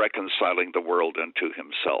 reconciling the world unto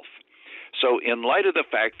himself. So in light of the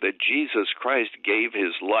fact that Jesus Christ gave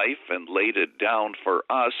his life and laid it down for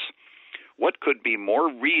us, what could be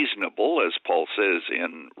more reasonable, as Paul says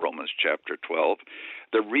in Romans chapter 12,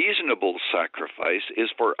 the reasonable sacrifice is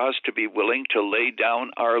for us to be willing to lay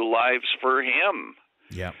down our lives for him.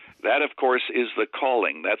 Yeah. That, of course, is the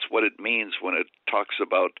calling. That's what it means when it talks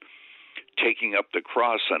about taking up the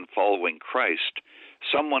cross and following Christ.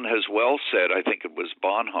 Someone has well said, I think it was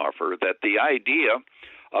Bonhoeffer, that the idea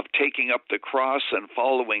of taking up the cross and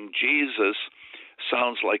following Jesus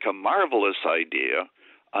sounds like a marvelous idea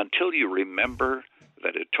until you remember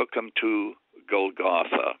that it took him to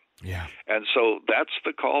Golgotha. Yeah. And so that's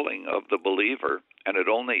the calling of the believer, and it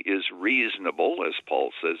only is reasonable, as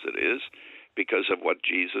Paul says it is, because of what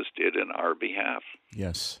Jesus did in our behalf.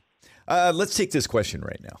 Yes. Let's take this question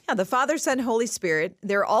right now. Yeah, the Father, Son, Holy Spirit,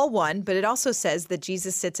 they're all one, but it also says that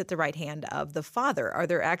Jesus sits at the right hand of the Father. Are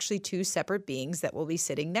there actually two separate beings that will be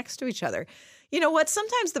sitting next to each other? You know what?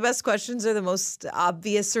 Sometimes the best questions are the most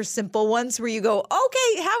obvious or simple ones where you go,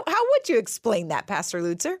 okay, how would you explain that, Pastor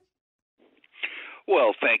Lutzer?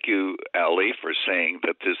 Well, thank you, Ali, for saying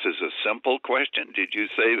that this is a simple question. Did you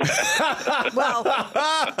say that? Well,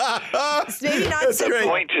 it's maybe not simple.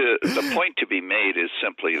 The point to be made is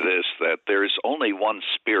simply this, that there's only one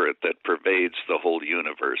spirit that pervades the whole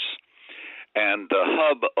universe. And the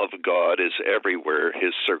hub of God is everywhere.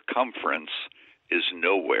 His circumference is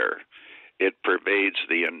nowhere. It pervades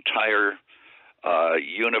the entire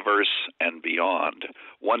universe and beyond.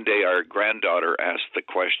 One day our granddaughter asked the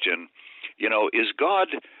question, you know, is God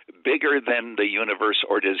bigger than the universe,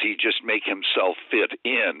 or does he just make himself fit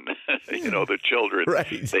in? You know, the children, right.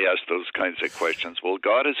 They ask those kinds of questions. Well,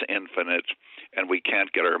 God is infinite, and we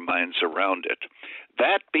can't get our minds around it.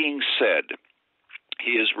 That being said,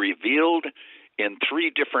 he is revealed in three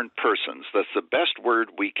different persons. That's the best word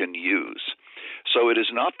we can use. So it is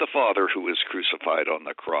not the Father who was crucified on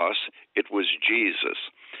the cross. It was Jesus.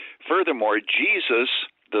 Furthermore, Jesus,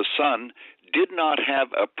 the Son, did not have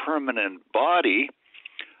a permanent body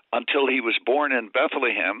until he was born in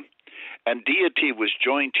Bethlehem, and deity was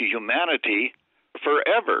joined to humanity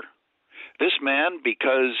forever. This man,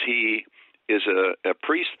 because he is a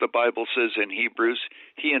priest, the Bible says in Hebrews,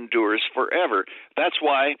 he endures forever. That's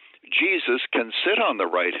why Jesus can sit on the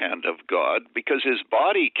right hand of God, because his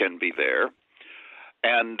body can be there,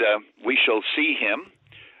 and we shall see him.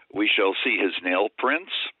 We shall see his nail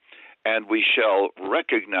prints, and we shall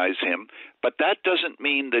recognize him. But that doesn't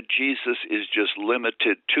mean that Jesus is just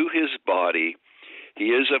limited to his body. He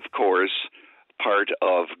is, of course, part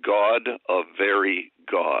of God, of very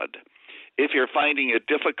God. If you're finding it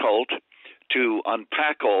difficult to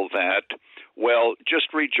unpack all that, well,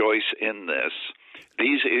 just rejoice in this.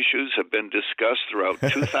 These issues have been discussed throughout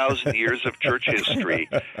 2,000 years of church history,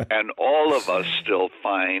 and all of us still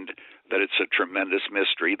find that it's a tremendous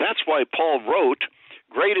mystery. That's why Paul wrote,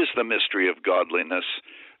 "Great is the mystery of godliness.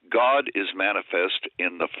 God is manifest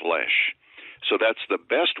in the flesh." So that's the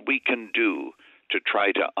best we can do to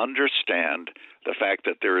try to understand the fact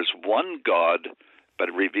that there is one God,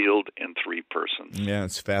 but revealed in three persons. Yeah,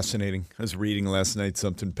 it's fascinating. I was reading last night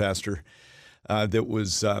something, Pastor, that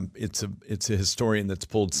was it's a historian that's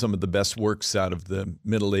pulled some of the best works out of the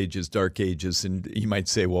Middle Ages, Dark Ages, and you might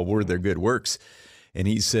say, well, were there good works? And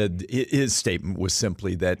he said his statement was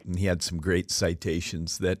simply that, and he had some great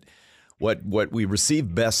citations, that what we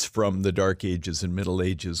received best from the Dark Ages and Middle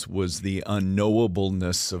Ages was the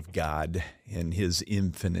unknowableness of God and his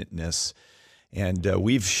infiniteness. And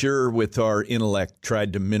we've sure, with our intellect,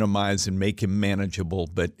 tried to minimize and make him manageable,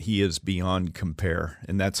 but he is beyond compare,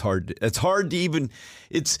 and that's hard. It's hard to even.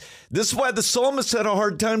 This is why the psalmist had a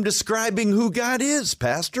hard time describing who God is,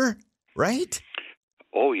 Pastor. Right?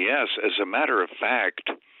 Oh yes. As a matter of fact,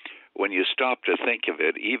 when you stop to think of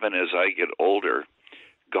it, even as I get older,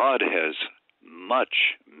 God has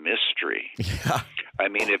much mystery. Yeah. I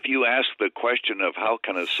mean, if you ask the question of how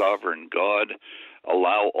can a sovereign God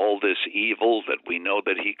allow all this evil that we know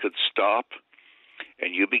that he could stop,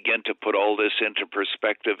 and you begin to put all this into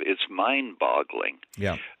perspective, it's mind-boggling.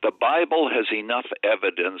 Yeah. The Bible has enough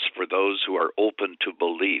evidence for those who are open to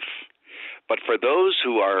belief. But for those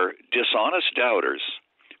who are dishonest doubters,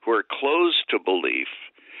 who are closed to belief,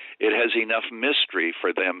 it has enough mystery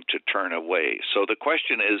for them to turn away. So the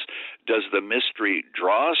question is, does the mystery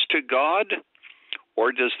draw us to God,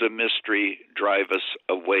 or does the mystery drive us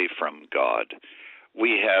away from God?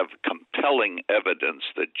 We have compelling evidence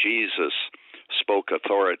that Jesus spoke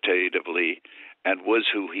authoritatively and was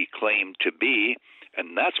who he claimed to be,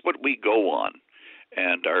 and that's what we go on.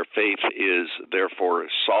 And our faith is therefore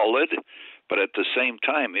solid, but at the same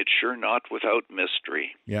time, it's sure not without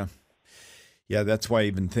mystery. Yeah. Yeah, that's why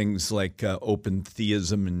even things like open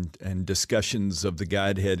theism and discussions of the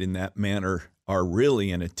Godhead in that manner are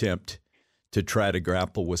really an attempt to try to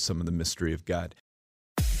grapple with some of the mystery of God.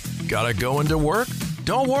 Gotta go into work?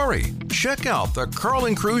 Don't worry. Check out the Carl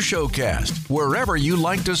and Crew Showcast wherever you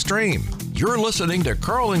like to stream. You're listening to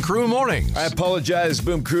Carl and Crew Mornings. I apologize,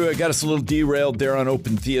 Boom Crew. I got us a little derailed there on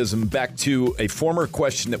open theism. Back to a former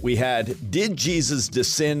question that we had. Did Jesus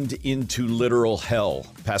descend into literal hell?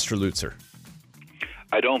 Pastor Lutzer.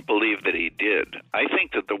 I don't believe that he did. I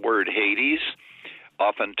think that the word Hades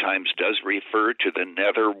oftentimes does refer to the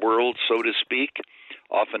netherworld, so to speak.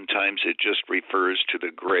 Oftentimes it just refers to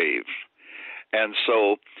the grave. And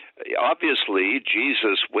so, obviously,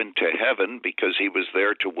 Jesus went to heaven because he was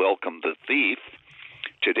there to welcome the thief.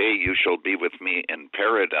 Today you shall be with me in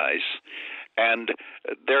paradise. And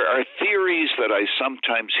there are theories that I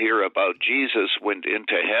sometimes hear about Jesus went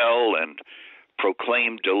into hell and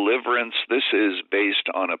proclaimed deliverance. This is based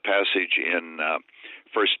on a passage in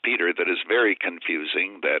 1 Peter that is very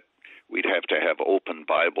confusing, that we'd have to have open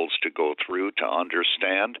Bibles to go through to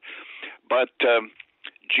understand. But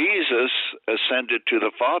Jesus ascended to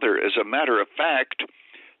the Father. As a matter of fact,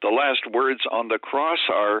 the last words on the cross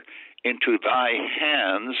are, "Into thy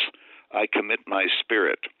hands I commit my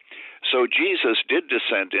spirit." So Jesus did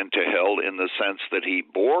descend into hell in the sense that he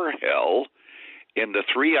bore hell in the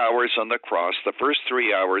 3 hours on the cross. The first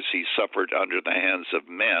 3 hours he suffered under the hands of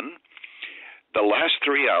men. The last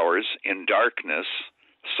 3 hours in darkness,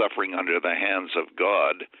 suffering under the hands of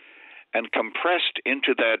God. And compressed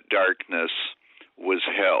into that darkness was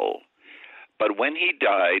hell. But when he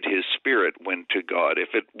died, his spirit went to God.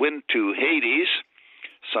 If it went to Hades,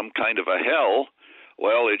 some kind of a hell,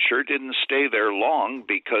 well, it sure didn't stay there long,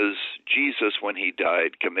 because Jesus, when he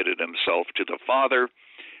died, committed himself to the Father,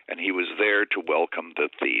 and he was there to welcome the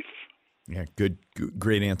thief. Yeah, good,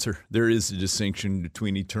 great answer. There is a distinction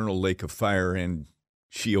between eternal lake of fire and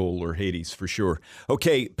Sheol or Hades, for sure.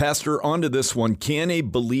 Okay, Pastor, on to this one. Can a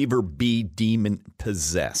believer be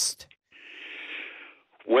demon-possessed?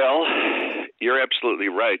 Well, you're absolutely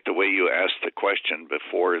right the way you asked the question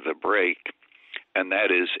before the break, and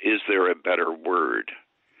that is there a better word?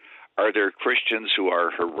 Are there Christians who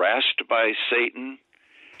are harassed by Satan,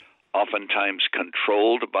 oftentimes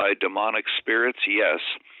controlled by demonic spirits? Yes.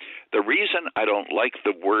 The reason I don't like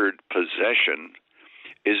the word possession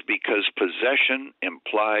is because possession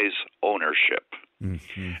implies ownership.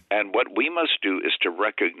 Mm-hmm. And what we must do is to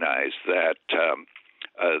recognize that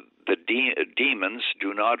the demons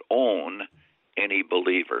do not own any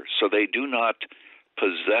believer, so they do not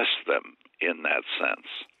possess them in that sense.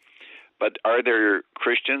 But are there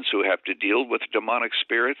Christians who have to deal with demonic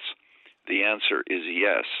spirits? The answer is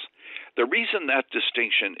yes. The reason that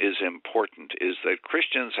distinction is important is that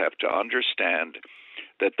Christians have to understand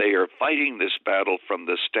that they are fighting this battle from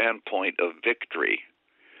the standpoint of victory.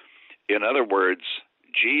 In other words,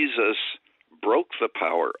 Jesus broke the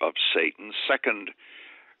power of Satan.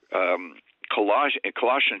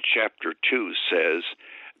 Colossians chapter 2 says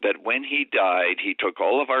that when he died, he took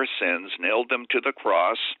all of our sins, nailed them to the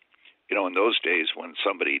cross. You know, in those days when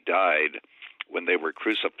somebody died, when they were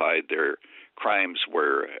crucified, their crimes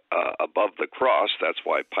were above the cross. That's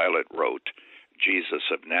why Pilate wrote, Jesus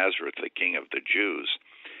of Nazareth, the King of the Jews.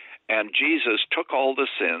 And Jesus took all the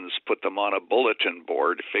sins, put them on a bulletin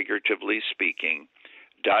board, figuratively speaking,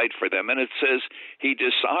 died for them. And it says he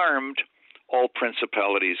disarmed all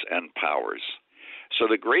principalities and powers. So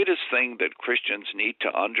the greatest thing that Christians need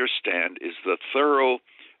to understand is the thorough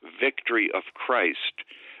victory of Christ.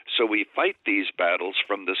 So we fight these battles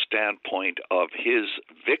from the standpoint of his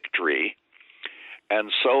victory.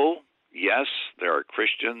 And so, yes, there are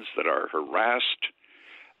Christians that are harassed,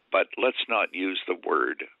 but let's not use the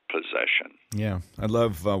word possession. Yeah, I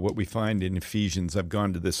love what we find in Ephesians. I've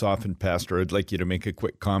gone to this often, Pastor. I'd like you to make a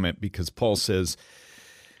quick comment because Paul says,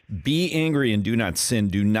 be angry and do not sin.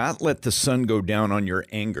 Do not let the sun go down on your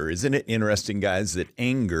anger. Isn't it interesting, guys, that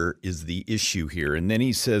anger is the issue here? And then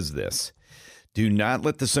he says this, do not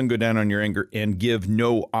let the sun go down on your anger and give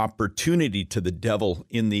no opportunity to the devil.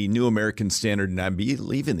 In the New American Standard, and I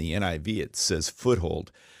believe in the NIV, it says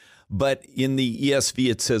foothold. But in the ESV,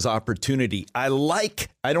 it says opportunity. I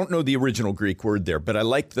don't know the original Greek word there, but I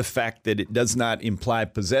like the fact that it does not imply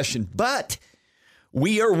possession. But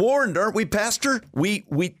we are warned, aren't we, Pastor? We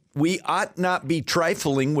ought not be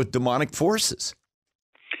trifling with demonic forces.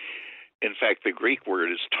 In fact, the Greek word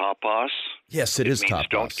is topos. Yes, it is topos.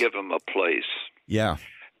 Don't give them a place. Yeah.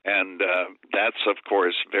 And that's, of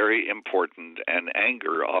course, very important. And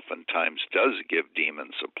anger oftentimes does give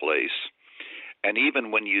demons a place. And even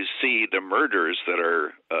when you see the murders that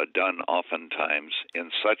are done oftentimes in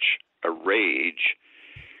such a rage,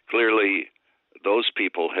 clearly those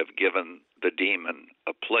people have given the demon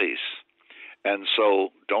a place. And so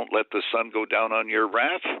don't let the sun go down on your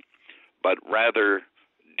wrath, but rather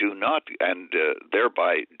do not, and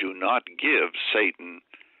thereby do not give Satan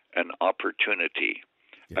an opportunity,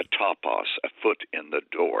 a topos, a foot in the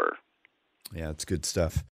door. Yeah, it's good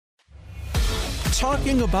stuff.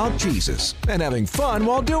 Talking about Jesus and having fun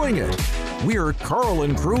while doing it. We're Carl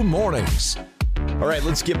and Crew Mornings. All right,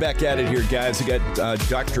 let's get back at it here, guys. I got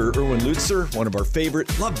Dr. Erwin Lutzer, one of our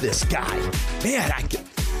favorite. Love this guy. Man, I could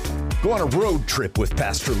go on a road trip with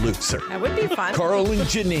Pastor Lutzer. That would be fun. Carl and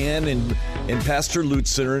Janan and Pastor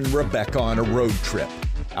Lutzer and Rebecca on a road trip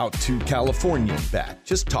out to California and back.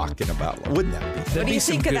 Just talking about, wouldn't that be fun? What do you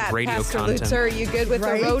think of that, Pastor Lutzer? Are you good with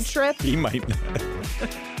a road trip? He might not.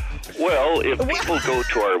 Well, if people go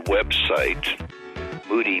to our website,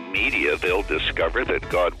 Moody Media, they'll discover that,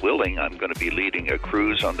 God willing, I'm going to be leading a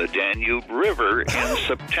cruise on the Danube River in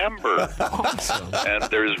September. Awesome. And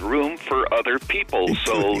there's room for other people.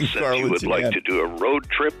 So since you would like to do a road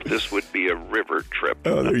trip, this would be a river trip.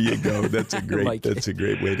 Oh, there you go. That's a great that's a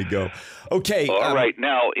great way to go. Okay. All right.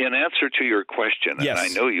 Now, in answer to your question, yes. and I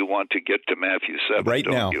know you want to get to Matthew 7,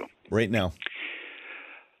 don't you? Right now.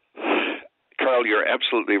 Carl, you're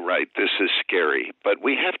absolutely right. This is scary, but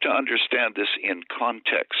we have to understand this in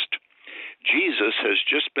context. Jesus has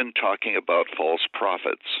just been talking about false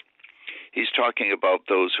prophets. He's talking about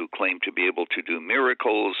those who claim to be able to do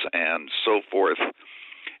miracles and so forth,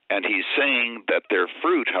 and he's saying that their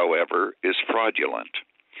fruit, however, is fraudulent.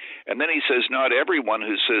 And then he says, not everyone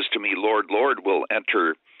who says to me, Lord, Lord, will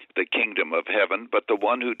enter the kingdom of heaven, but the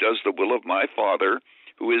one who does the will of my Father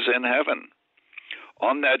who is in heaven.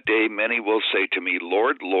 On that day, many will say to me,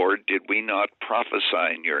 Lord, Lord, did we not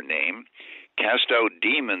prophesy in your name, cast out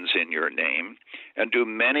demons in your name, and do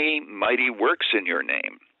many mighty works in your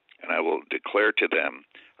name? And I will declare to them,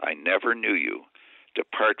 I never knew you.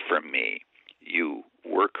 Depart from me, you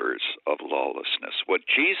workers of lawlessness. What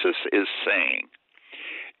Jesus is saying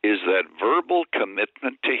is that verbal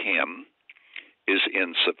commitment to him is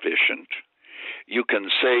insufficient. You can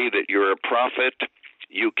say that you're a prophet.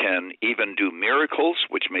 You can even do miracles,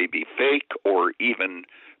 which may be fake, or even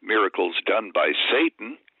miracles done by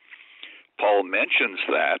Satan. Paul mentions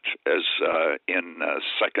that as in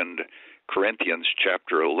 2 Corinthians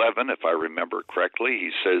chapter 11, if I remember correctly.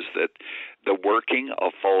 He says that the working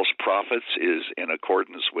of false prophets is in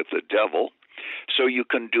accordance with the devil. So you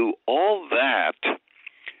can do all that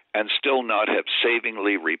and still not have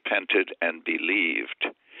savingly repented and believed.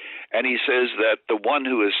 And he says that the one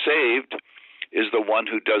who is saved is the one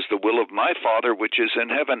who does the will of my Father which is in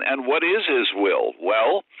heaven. And what is his will?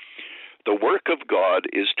 Well, the work of God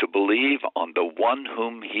is to believe on the one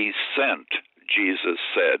whom he sent, Jesus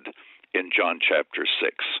said in John chapter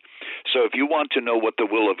 6. So if you want to know what the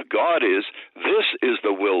will of God is, this is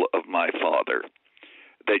the will of my Father,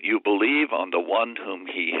 that you believe on the one whom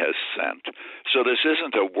he has sent. So this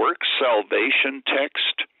isn't a work salvation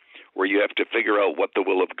text where you have to figure out what the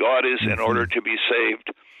will of God is in order to be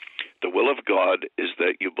saved. The will of God is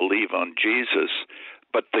that you believe on Jesus,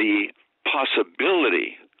 but the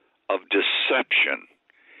possibility of deception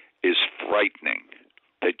is frightening,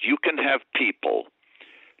 that you can have people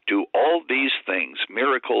do all these things,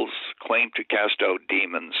 miracles, claim to cast out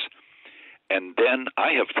demons, and then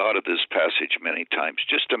I have thought of this passage many times.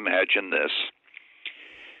 Just imagine this.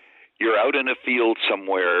 You're out in a field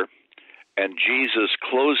somewhere, and Jesus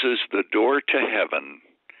closes the door to heaven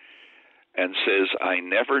and says, I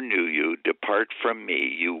never knew you. Depart from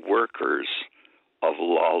me, you workers of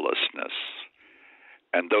lawlessness.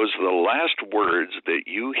 And those are the last words that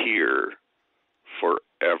you hear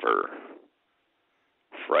forever.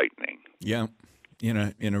 frightening. Yeah,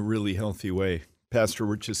 in a really healthy way. Pastor,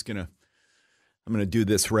 I'm going to do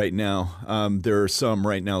this right now. There are some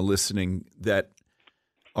right now listening that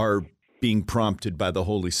are being prompted by the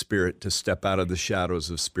Holy Spirit to step out of the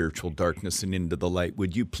shadows of spiritual darkness and into the light.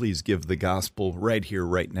 Would you please give the gospel right here,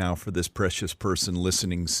 right now, for this precious person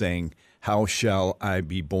listening, saying, how shall I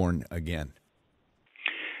be born again?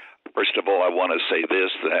 First of all, I want to say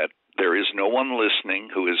this, that there is no one listening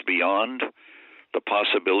who is beyond the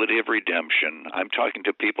possibility of redemption. I'm talking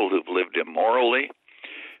to people who've lived immorally,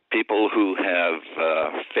 people who have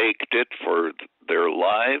faked it for their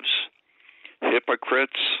lives,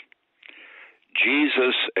 hypocrites.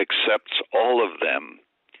 Jesus accepts all of them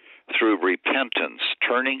through repentance,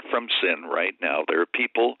 turning from sin right now. There are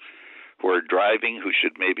people who are driving who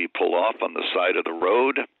should maybe pull off on the side of the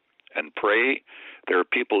road and pray. There are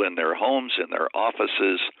people in their homes, in their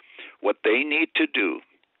offices. What they need to do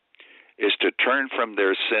is to turn from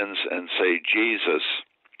their sins and say, Jesus,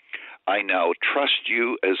 I now trust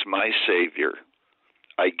you as my Savior.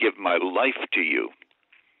 I give my life to you.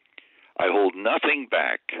 I hold nothing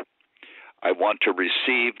back. I want to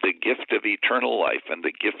receive the gift of eternal life and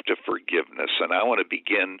the gift of forgiveness, and I want to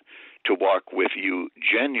begin to walk with you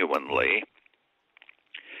genuinely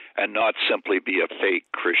and not simply be a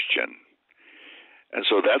fake Christian. And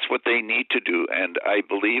so that's what they need to do, and I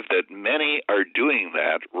believe that many are doing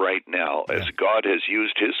that right now as God has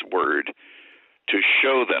used His Word to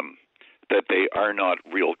show them that they are not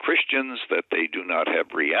real Christians, that they do not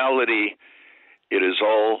have reality. It is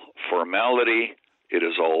all formality. It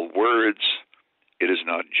is all words. It is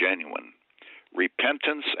not genuine.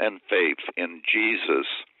 Repentance and faith in Jesus,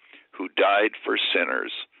 who died for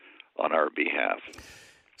sinners on our behalf.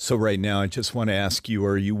 So right now, I just want to ask you,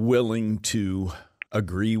 are you willing to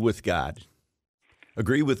agree with God?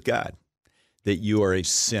 Agree with God that you are a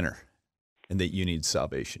sinner and that you need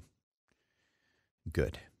salvation.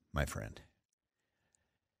 Good, my friend.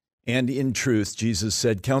 And in truth, Jesus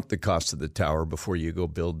said, count the cost of the tower before you go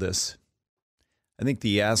build this. I think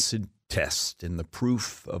the acid test and the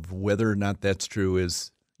proof of whether or not that's true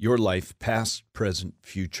is your life, past, present,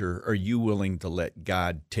 future. Are you willing to let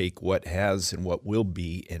God take what has and what will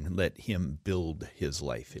be and let Him build His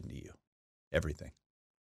life into you? Everything.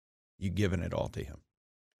 You've given it all to Him.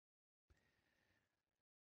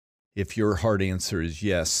 If your hard answer is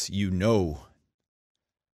yes, you know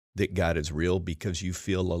that God is real because you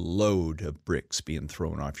feel a load of bricks being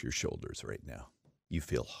thrown off your shoulders right now. You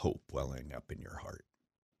feel hope welling up in your heart.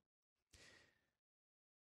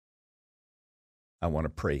 I want to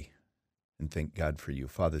pray and thank God for you.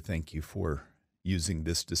 Father, thank you for using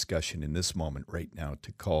this discussion in this moment right now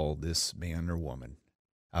to call this man or woman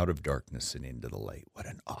out of darkness and into the light. What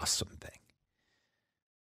an awesome thing.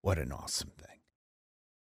 What an awesome thing.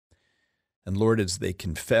 And Lord, as they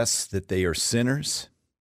confess that they are sinners,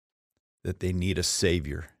 that they need a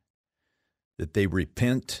Savior, that they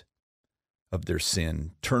repent of their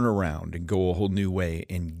sin, turn around and go a whole new way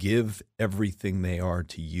and give everything they are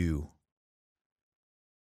to you.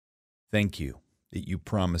 Thank you that you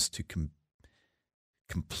promise to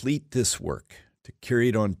complete this work, to carry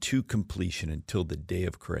it on to completion until the day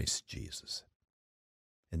of Christ Jesus.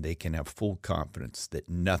 And they can have full confidence that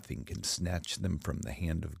nothing can snatch them from the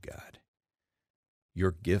hand of God.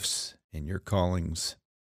 Your gifts and your callings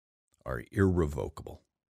are irrevocable.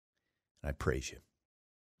 And I praise you.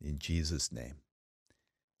 In Jesus' name,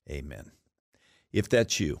 amen. If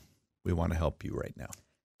that's you, we want to help you right now.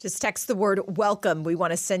 Just text the word welcome. We want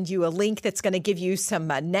to send you a link that's going to give you some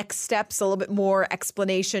next steps, a little bit more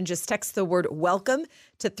explanation. Just text the word welcome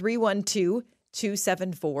to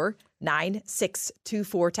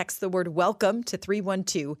 312-274-9624. Text the word welcome to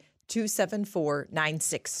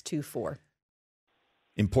 312-274-9624.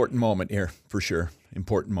 Important moment here, for sure.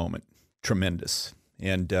 Important moment. Tremendous.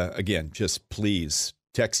 And again, just please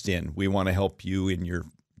text in. We want to help you in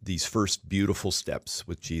these first beautiful steps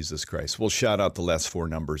with Jesus Christ. We'll shout out the last four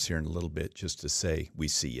numbers here in a little bit just to say we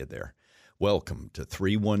see you there. Welcome to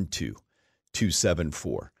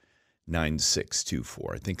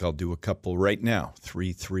 312-274-9624. I think I'll do a couple right now.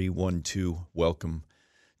 3312, welcome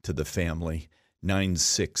to the family.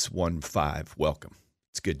 9615, welcome.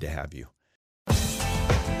 It's good to have you.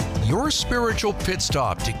 Your spiritual pit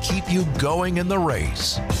stop to keep you going in the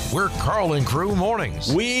race. We're Carl and Crew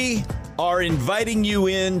Mornings. We are inviting you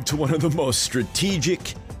into one of the most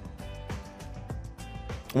strategic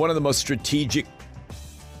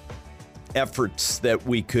efforts that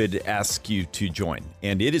we could ask you to join,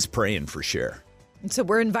 and it is Praying for Share. So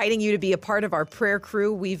we're inviting you to be a part of our prayer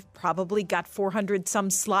crew. We've probably got 400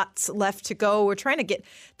 some slots left to go. We're trying to get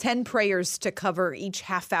 10 prayers to cover each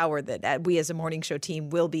half hour that we as a morning show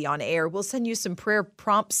team will be on air. We'll send you some prayer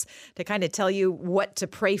prompts to kind of tell you what to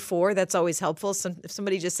pray for. That's always helpful. If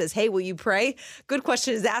somebody just says, hey, will you pray? Good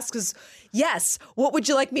question is asked is, yes, what would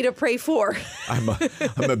you like me to pray for? I'm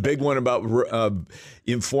a big one about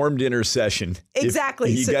informed intercession.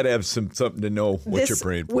 Exactly. You got to have something to know what you're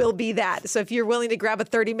praying for. This will be that. So if you're willing to grab a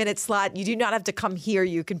 30-minute slot, you do not have to come here.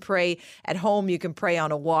 You can pray at home. You can pray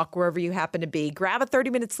on a walk, wherever you happen to be. Grab a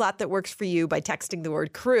 30-minute slot that works for you by texting the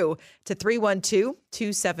word crew to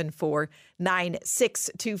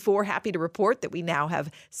 312-274-9624. Happy to report that we now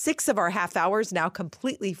have 6 of our half hours now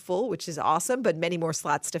completely full, which is awesome, but many more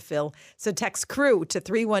slots to fill. So text crew to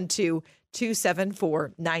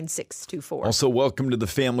 312-274-9624. Also, welcome to the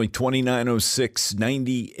family,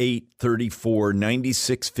 2906-9834,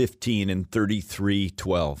 9615, and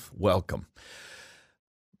 3312. Welcome.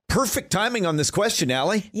 Perfect timing on this question,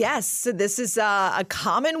 Allie. Yes, so this is a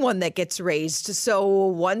common one that gets raised. So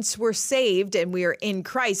once we're saved and we are in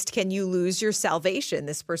Christ, can you lose your salvation?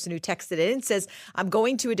 This person who texted in says, I'm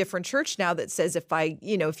going to a different church now that says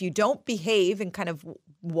if you don't behave and kind of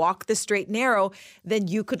walk the straight and narrow, then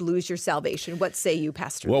you could lose your salvation. What say you,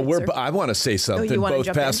 Pastor Lutzer? I want to say something.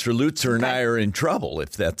 Both Pastor Lutzer and I are in trouble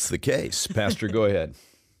if that's the case. Pastor, go ahead.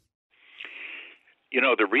 You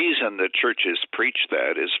know, the reason the churches preach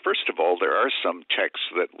that is, first of all, there are some texts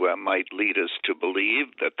that might lead us to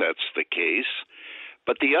believe that that's the case.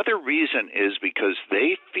 But the other reason is because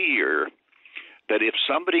they fear that if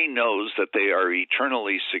somebody knows that they are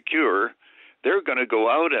eternally secure, they're going to go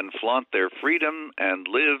out and flaunt their freedom and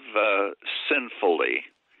live sinfully.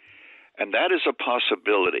 And that is a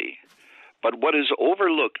possibility. But what is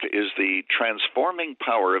overlooked is the transforming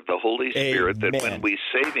power of the Holy Spirit. Amen. That when we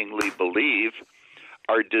savingly believe,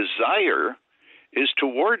 our desire is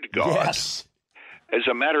toward God. Yes. As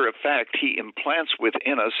a matter of fact, He implants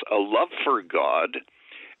within us a love for God,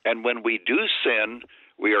 and when we do sin,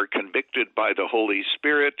 we are convicted by the Holy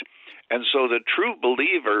Spirit, and so the true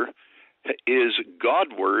believer is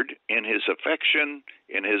Godward in his affection,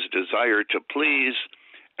 in his desire to please,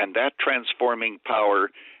 and that transforming power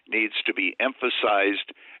needs to be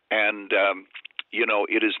emphasized. And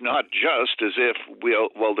it is not just as if,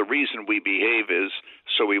 the reason we behave is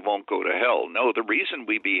so we won't go to hell. No, the reason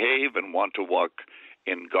we behave and want to walk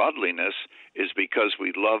in godliness is because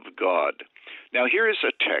we love God. Now, here is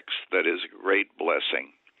a text that is a great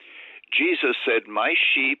blessing. Jesus said, my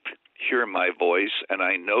sheep hear my voice, and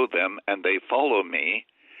I know them, and they follow me.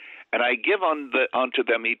 And I give unto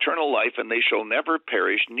them eternal life, and they shall never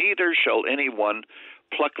perish, neither shall anyone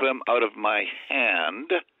pluck them out of my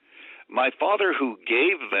hand. My Father who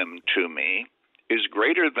gave them to me is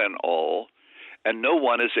greater than all, and no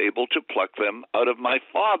one is able to pluck them out of my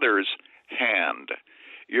Father's hand.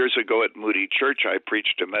 Years ago at Moody Church, I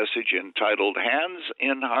preached a message entitled Hands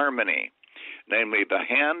in Harmony, namely the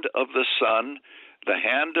hand of the Son, the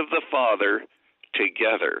hand of the Father,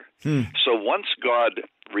 together. So once God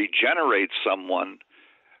regenerates someone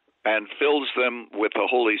and fills them with the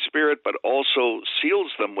Holy Spirit, but also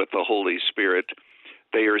seals them with the Holy Spirit,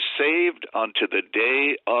 they are saved unto the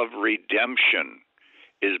day of redemption.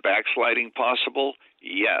 Is backsliding possible?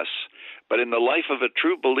 Yes. But in the life of a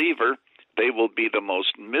true believer, they will be the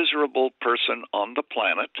most miserable person on the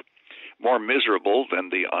planet, more miserable than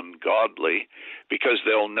the ungodly, because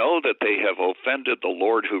they'll know that they have offended the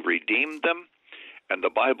Lord who redeemed them. And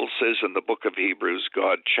the Bible says in the book of Hebrews,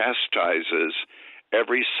 God chastises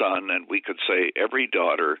every son, and we could say every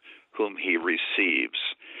daughter, whom he receives.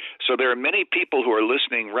 So there are many people who are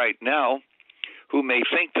listening right now who may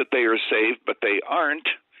think that they are saved, but they aren't.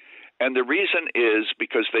 And the reason is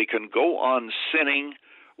because they can go on sinning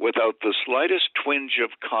without the slightest twinge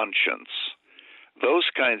of conscience. Those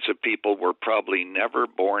kinds of people were probably never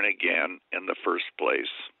born again in the first place.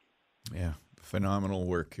 Yeah, phenomenal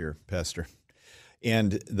work here, Pastor.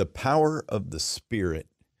 And the power of the Spirit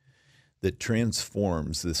that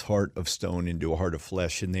transforms this heart of stone into a heart of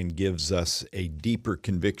flesh and then gives us a deeper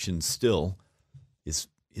conviction still is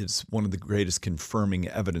one of the greatest confirming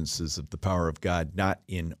evidences of the power of God, not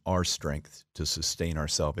in our strength to sustain our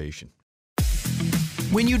salvation.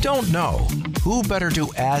 When you don't know, who better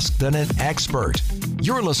to ask than an expert?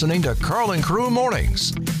 You're listening to Karl and Crew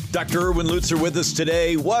Mornings. Dr. Erwin Lutzer with us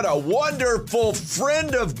today. What a wonderful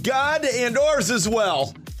friend of God and ours as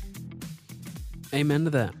well. Amen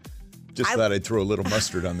to that. Just thought I'd throw a little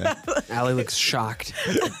mustard on that. Allie looks shocked.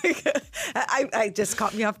 I just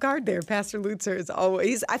caught me off guard there. Pastor Lutzer is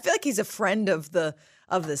always, I feel like he's a friend of the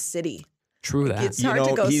city. True that. It's hard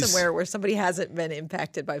to go somewhere where somebody hasn't been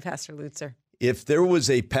impacted by Pastor Lutzer. If there was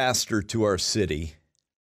a pastor to our city,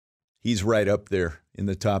 he's right up there in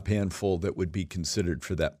the top handful that would be considered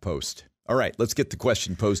for that post. All right, let's get the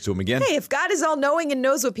question posed to him again. Hey, if God is all-knowing and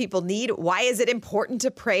knows what people need, why is it important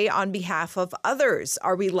to pray on behalf of others?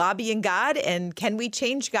 Are we lobbying God, and can we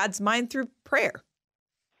change God's mind through prayer?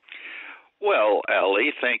 Well,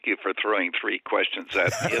 Allie, thank you for throwing three questions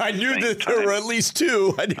at me. I knew that there were at least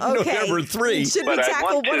two. I didn't know there were three. Should we But I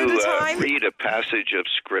tackle want one at a to time? read a passage of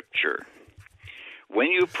Scripture. When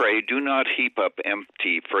you pray, do not heap up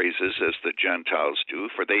empty phrases as the Gentiles do,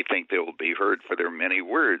 for they think they will be heard for their many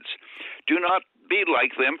words. Do not be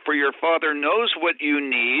like them, for your Father knows what you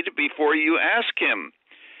need before you ask Him.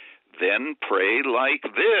 Then pray like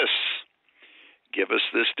this: give us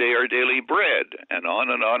this day our daily bread, and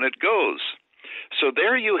on it goes. So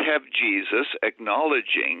there you have Jesus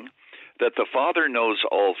acknowledging that the Father knows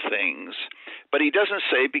all things, but he doesn't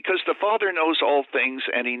say, because the Father knows all things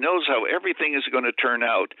and he knows how everything is going to turn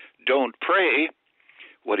out, don't pray.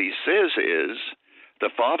 What he says is,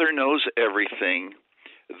 the Father knows everything,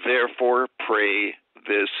 therefore pray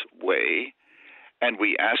this way. And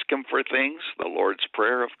we ask him for things, the Lord's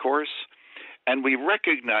Prayer, of course, and we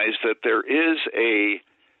recognize that there is a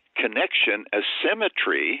connection, a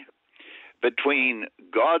symmetry between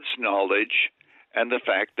God's knowledge and the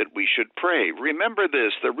fact that we should pray. Remember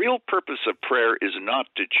this, the real purpose of prayer is not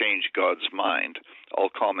to change God's mind. I'll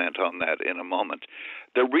comment on that in a moment.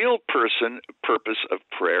 The real purpose of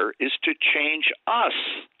prayer is to change us.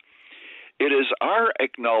 It is our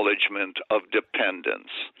acknowledgement of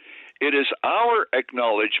dependence. It is our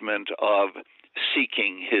acknowledgement of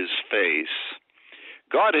seeking his face.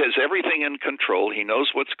 God has everything in control. He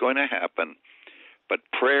knows what's going to happen. But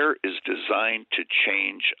prayer is designed to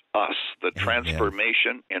change us, the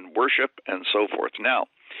transformation in worship and so forth. Now,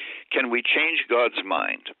 can we change God's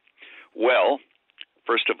mind? Well,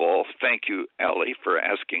 first of all, thank you, Allie, for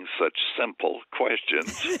asking such simple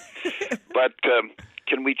questions. But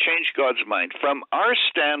can we change God's mind? From our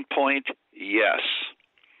standpoint, yes.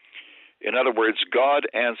 In other words, God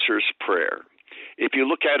answers prayer. If you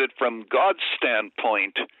look at it from God's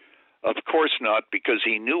standpoint, of course not, because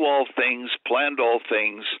he knew all things, planned all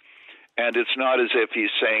things, and it's not as if he's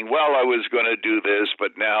saying, well, I was going to do this,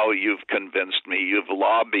 but now you've convinced me, you've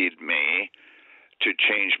lobbied me to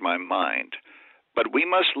change my mind. But we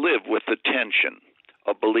must live with the tension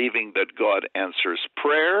of believing that God answers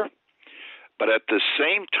prayer, but at the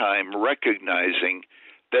same time recognizing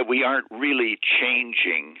that we aren't really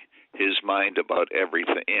changing his mind about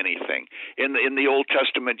anything. In the Old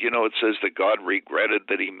Testament, it says that God regretted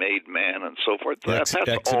that he made man and so forth. That's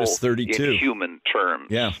Exodus all 32. In human terms.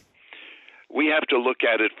 Yeah. We have to look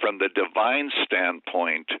at it from the divine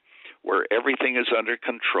standpoint, where everything is under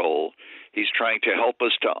control. He's trying to help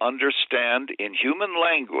us to understand in human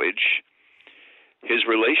language his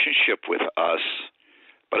relationship with us,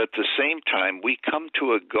 but at the same time, we come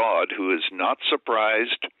to a God who is not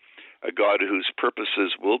surprised, a God whose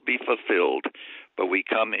purposes will be fulfilled, but we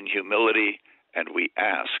come in humility and we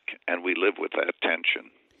ask and we live with that tension.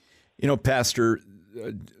 Pastor,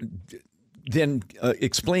 then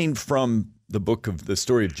explain from the book of the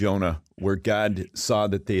story of Jonah, where God saw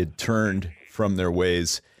that they had turned from their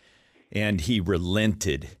ways and he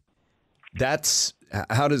relented. Let's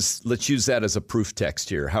use that as a proof text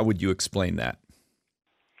here. How would you explain that?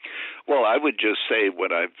 Well, I would just say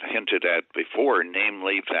what I've hinted at before,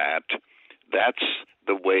 namely that that's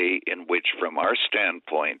the way in which, from our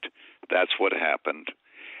standpoint, that's what happened.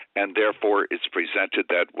 And therefore, it's presented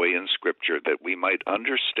that way in Scripture, that we might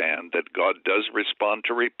understand that God does respond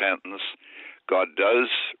to repentance, God does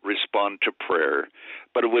respond to prayer,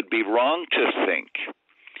 but it would be wrong to think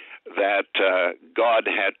that God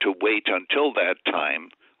had to wait until that time,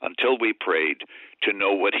 until we prayed, to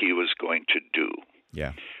know what he was going to do.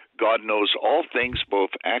 Yeah. God knows all things,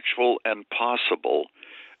 both actual and possible.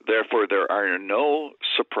 Therefore, there are no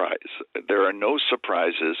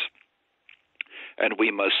surprises, and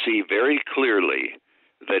we must see very clearly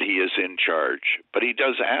that he is in charge. But he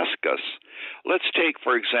does ask us. Let's take,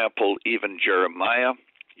 for example, even Jeremiah.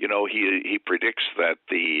 He predicts that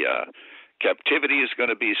the captivity is going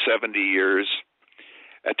to be 70 years.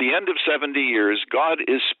 At the end of 70 years, God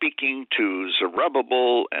is speaking to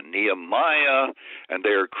Zerubbabel and Nehemiah, and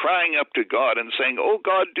they are crying up to God and saying, "Oh,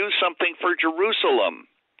 God, do something for Jerusalem."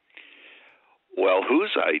 Well,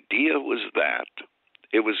 whose idea was that?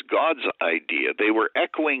 It was God's idea. They were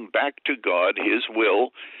echoing back to God his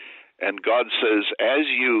will, and God says, as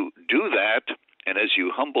you do that, and as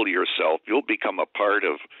you humble yourself, you'll become a part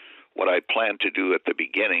of what I planned to do at the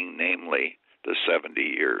beginning, namely the 70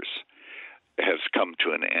 years. has come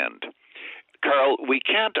to an end. Carl, we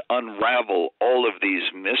can't unravel all of these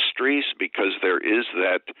mysteries because there is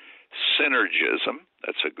that synergism,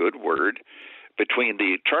 that's a good word, between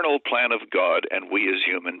the eternal plan of God and we as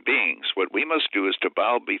human beings. What we must do is to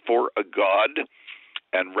bow before a God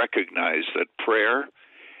and recognize that prayer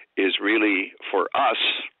is really for us,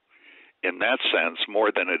 in that sense,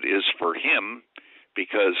 more than it is for him,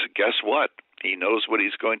 because guess what? He knows what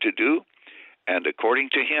he's going to do, and according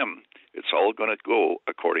to him, it's all going to go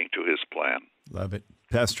according to his plan. Love it.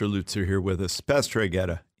 Pastor Lutzer here with us. Pastor, I got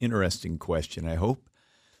an interesting question, I hope.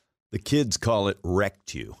 The kids call it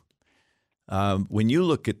wrecked you. When you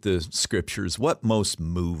look at the scriptures, what most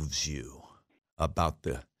moves you about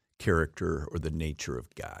the character or the nature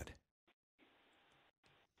of God?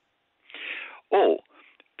 Oh,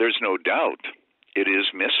 there's no doubt. It is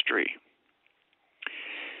mystery.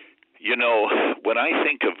 You know, when I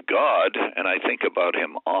think of God, and I think about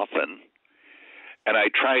him often, and I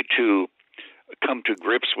try to come to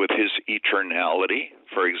grips with his eternality,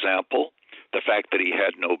 for example, the fact that he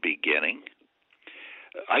had no beginning,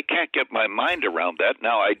 I can't get my mind around that.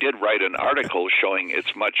 Now, I did write an article showing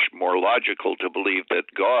it's much more logical to believe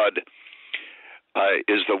that God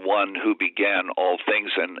is the one who began all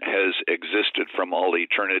things and has existed from all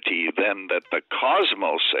eternity, than that the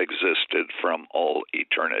cosmos existed from all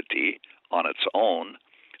eternity on its own.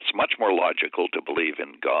 It's much more logical to believe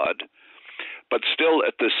in God. But still,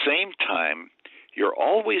 at the same time, you're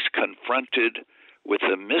always confronted with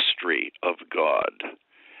the mystery of God.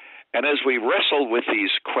 And as we wrestle with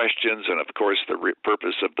these questions, and of course the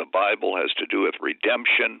purpose of the Bible has to do with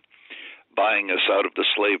redemption, buying us out of the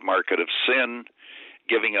slave market of sin,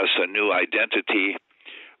 giving us a new identity,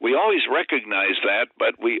 we always recognize that,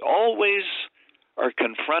 but we always are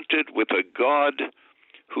confronted with a God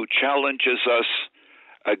who challenges us,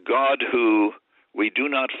 a God who we do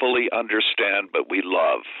not fully understand, but we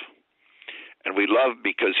love. And we love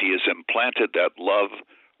because he has implanted that love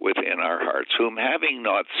within our hearts, whom having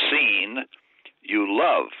not seen, you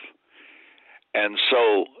love. And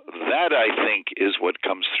so that, I think, is what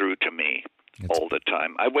comes through to me all the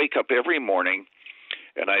time. I wake up every morning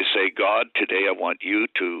and I say, God, today I want you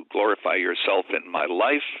to glorify yourself in my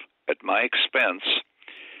life at my expense.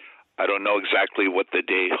 I don't know exactly what the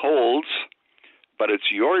day holds, but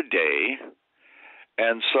it's your day.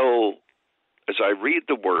 And so as I read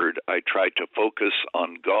the Word, I try to focus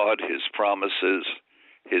on God, his promises,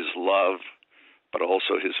 his love, but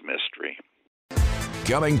also his mystery.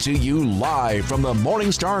 Coming to you live from the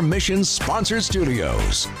Morning Star Mission sponsored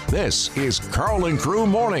studios. This is Carl and Crew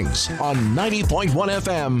Mornings on 90.1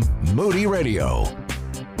 FM Moody Radio.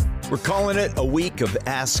 We're calling it a week of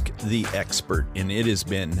Ask the Expert, and it has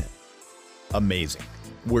been amazing.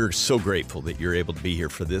 We're so grateful that you're able to be here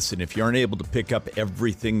for this. And if you aren't able to pick up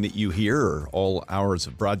everything that you hear or all hours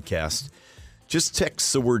of broadcast, just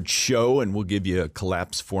text the word show and we'll give you a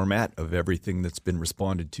collapsed format of everything that's been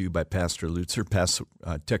responded to by Pastor Lutzer.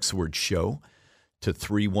 Text the word show to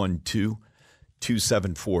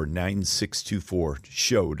 312-274-9624.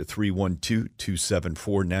 Show to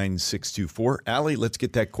 312-274-9624. Allie, let's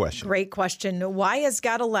get that question. Great question. Why has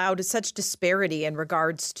God allowed such disparity in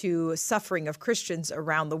regards to suffering of Christians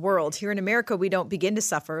around the world? Here in America, we don't begin to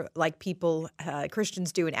suffer like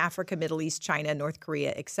Christians do in Africa, Middle East, China, North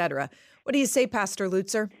Korea, etc. What do you say, Pastor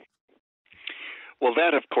Lutzer? Well,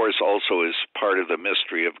 that, of course, also is part of the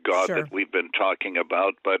mystery of God Sure. that we've been talking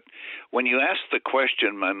about. But when you asked the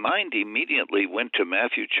question, my mind immediately went to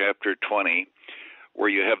Matthew chapter 20, where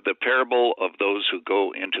you have the parable of those who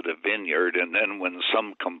go into the vineyard, and then when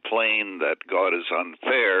some complain that God is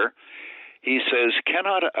unfair, he says,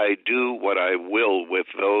 "Cannot I do what I will with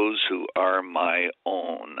those who are my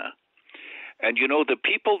own?" And you know, the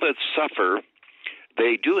people that suffer,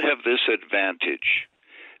 they do have this advantage.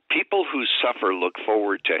 People who suffer look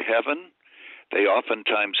forward to heaven. They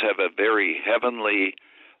oftentimes have a very heavenly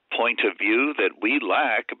point of view that we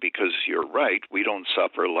lack, because you're right, we don't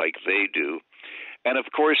suffer like they do. And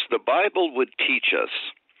of course, the Bible would teach us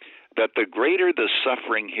that the greater the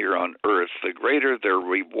suffering here on earth, the greater their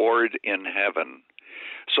reward in heaven.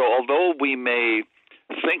 So although we may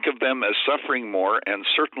think of them as suffering more, and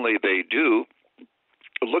certainly they do,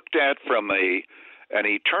 looked at from an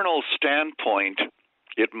eternal standpoint,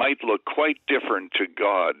 it might look quite different to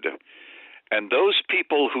God. And those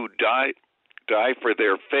people who die for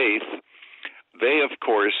their faith, they, of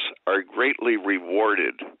course, are greatly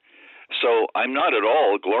rewarded. So I'm not at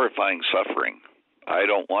all glorifying suffering. I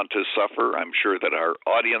don't want to suffer. I'm sure that our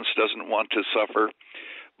audience doesn't want to suffer.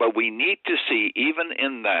 But we need to see, even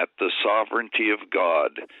in that, the sovereignty of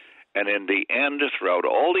God. And in the end, throughout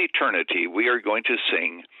all eternity, we are going to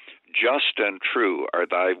sing, just and true are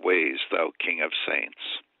thy ways, thou King of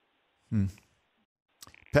saints.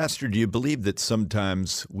 Pastor, do you believe that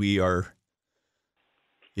sometimes we are,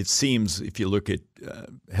 it seems, if you look at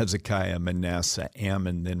Hezekiah, Manasseh,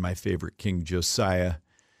 Ammon, then my favorite king, Josiah,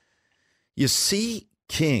 you see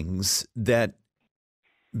kings that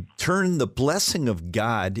turn the blessing of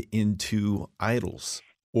God into idols,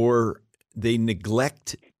 or they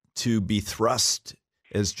neglect to be thrust,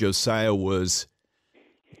 as Josiah was,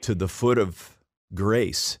 to the foot of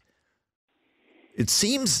grace. It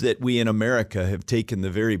seems that we in America have taken the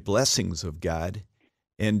very blessings of God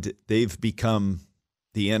and they've become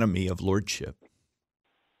the enemy of lordship.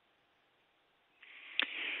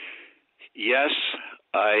 Yes,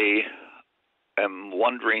 I am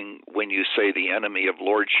wondering, when you say the enemy of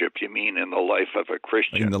lordship, you mean in the life of a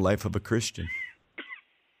Christian? In the life of a Christian.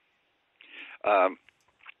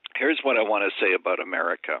 Here's what I want to say about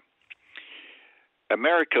America.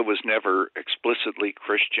 America was never explicitly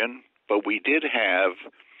Christian, but we did have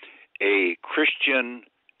a Christian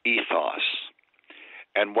ethos.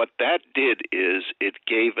 And what that did is it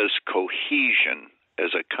gave us cohesion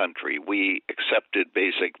as a country. We accepted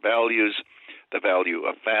basic values, the value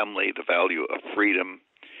of family, the value of freedom,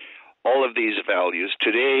 all of these values.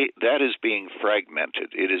 Today, that is being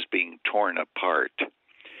fragmented. It is being torn apart.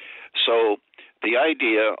 So the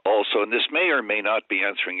idea also, and this may or may not be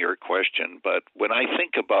answering your question, but when I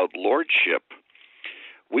think about lordship,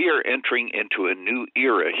 we are entering into a new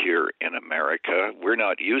era here in America. We're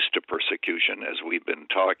not used to persecution, as we've been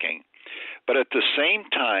talking. But at the same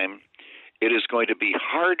time, it is going to be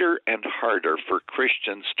harder and harder for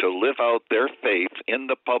Christians to live out their faith in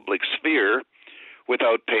the public sphere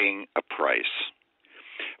without paying a price.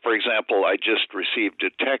 For example, I just received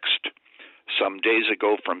a text some days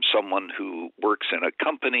ago from someone who works in a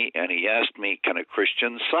company, and he asked me, can a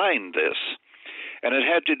Christian sign this? And it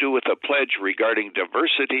had to do with a pledge regarding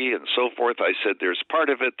diversity and so forth. I said, there's part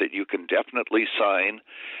of it that you can definitely sign,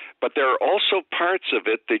 but there are also parts of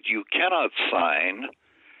it that you cannot sign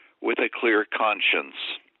with a clear conscience.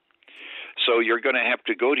 So you're going to have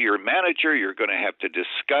to go to your manager. You're going to have to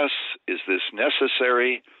discuss, is this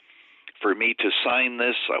necessary for me to sign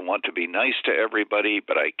this? I want to be nice to everybody,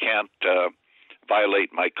 but I can't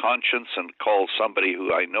violate my conscience and call somebody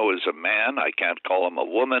who I know is a man. I can't call him a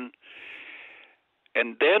woman.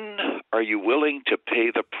 And then, are you willing to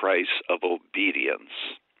pay the price of obedience,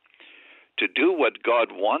 to do what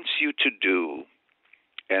God wants you to do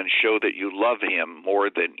and show that you love him more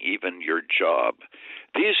than even your job?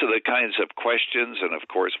 These are the kinds of questions, and of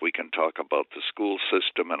course we can talk about the school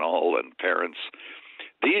system and all, and parents.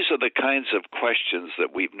 These are the kinds of questions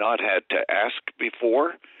that we've not had to ask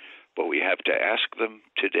before, but we have to ask them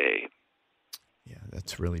today. Yeah,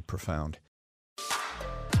 that's really profound.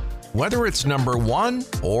 Whether it's number 1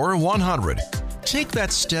 or 100, take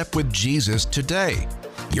that step with Jesus today.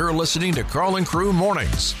 You're listening to Carl and Crew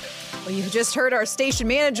Mornings. Well, you just heard our station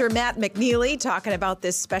manager, Matt McNeely, talking about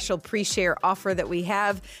this special pre-share offer that we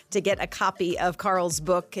have to get a copy of Carl's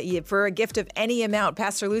book for a gift of any amount.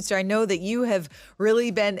 Pastor Lutzer, I know that you have really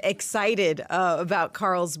been excited about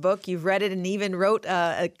Carl's book. You've read it and even wrote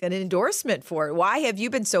an endorsement for it. Why have you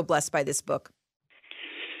been so blessed by this book?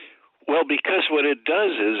 Well, because what it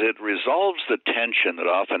does is it resolves the tension that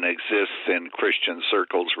often exists in Christian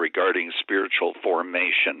circles regarding spiritual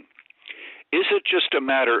formation. Is it just a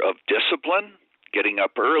matter of discipline, getting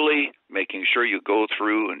up early, making sure you go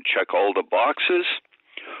through and check all the boxes?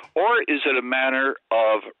 Or is it a matter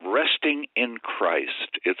of resting in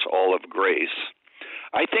Christ? It's all of grace.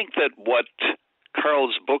 I think that what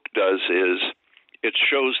Carl's book does is it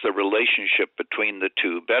shows the relationship between the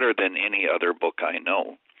two better than any other book I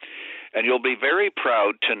know. And you'll be very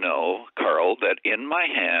proud to know, Carl, that in my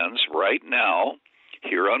hands right now,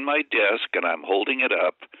 here on my desk, and I'm holding it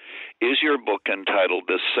up, is your book entitled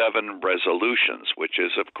The 7 Resolutions, which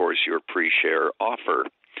is, of course, your pre-share offer.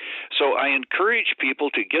 So I encourage people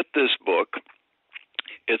to get this book.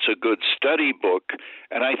 It's a good study book,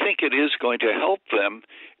 and I think it is going to help them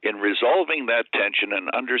in resolving that tension and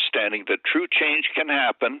understanding that true change can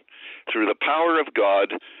happen through the power of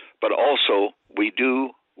God, but also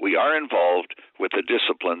we are involved with the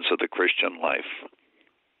disciplines of the Christian life.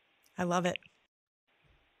 I love it.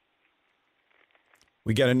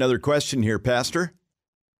 We got another question here, Pastor.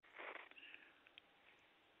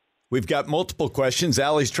 We've got multiple questions.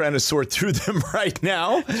 Allie's trying to sort through them right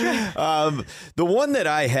now. The one that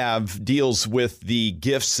I have deals with the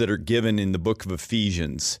gifts that are given in the book of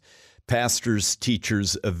Ephesians. Pastors,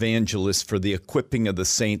 teachers, evangelists for the equipping of the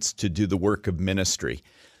saints to do the work of ministry.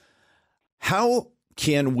 How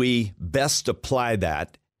can we best apply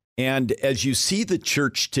that? And as you see the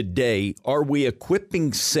church today, are we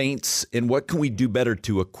equipping saints, and what can we do better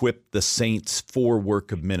to equip the saints for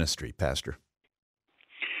work of ministry, Pastor?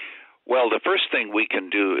 Well, the first thing we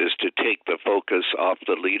can do is to take the focus off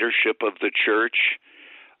the leadership of the church,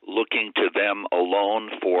 looking to them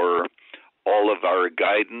alone for all of our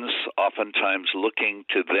guidance, oftentimes looking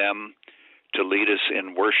to them to lead us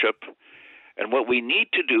in worship. And what we need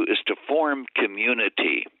to do is to form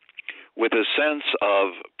community with a sense of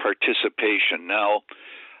participation. Now,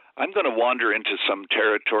 I'm going to wander into some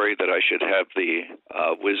territory that I should have the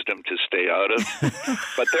wisdom to stay out of.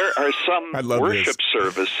 But there are some worship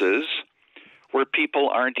services where people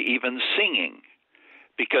aren't even singing,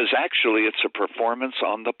 because actually it's a performance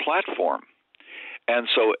on the platform. And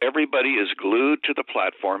so everybody is glued to the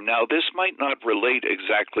platform. Now, this might not relate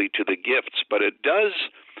exactly to the gifts, but it does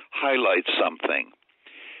highlight something.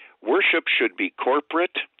 Worship should be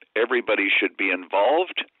corporate. Everybody should be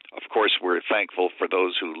involved. Of course, we're thankful for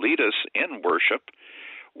those who lead us in worship.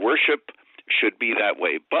 Worship should be that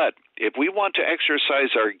way. But if we want to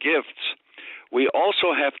exercise our gifts, we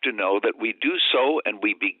also have to know that we do so and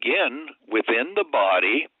we begin within the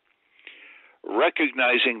body,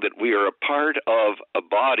 recognizing that we are a part of a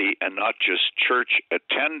body and not just church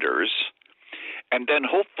attenders. And then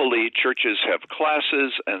hopefully churches have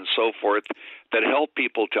classes and so forth that help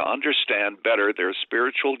people to understand better their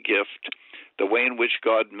spiritual gift, the way in which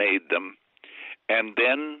God made them, and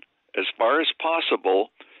then, as far as possible,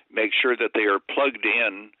 make sure that they are plugged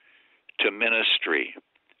in to ministry.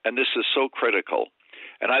 And this is so critical.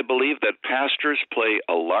 And I believe that pastors play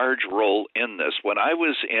a large role in this. When I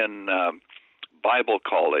was in Bible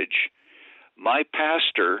college, my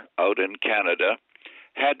pastor out in Canada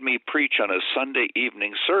had me preach on a Sunday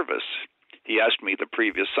evening service. He asked me the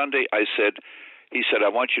previous Sunday. He said, I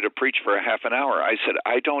want you to preach for a half an hour. I said,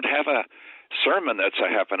 I don't have a sermon that's a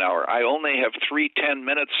half an hour. I only have 3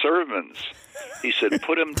 10-minute sermons. He said,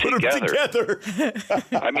 put them together.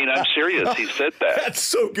 I mean, I'm serious. He said that. That's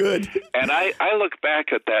so good. And I look back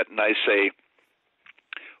at that and I say,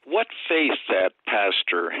 what faith that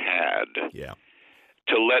pastor had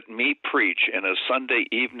to let me preach in a Sunday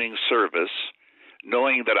evening service,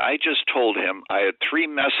 knowing that I just told him I had 3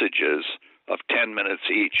 messages of 10 minutes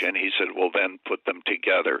each, and he said, well, then put them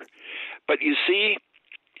together. But you see,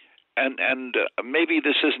 and maybe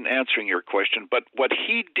this isn't answering your question, but what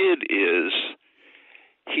he did is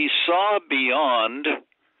he saw beyond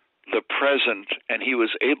the present, and he was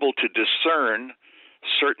able to discern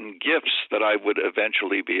certain gifts that I would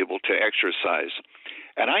eventually be able to exercise.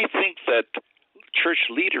 And I think that church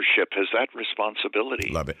leadership has that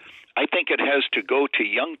responsibility. Love it. I think it has to go to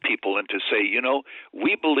young people and to say,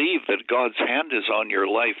 we believe that God's hand is on your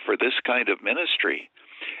life for this kind of ministry.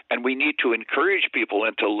 And we need to encourage people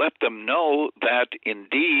and to let them know that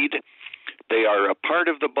indeed they are a part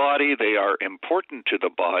of the body, they are important to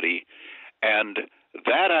the body, and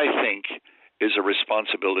that, I think, is a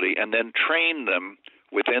responsibility, and then train them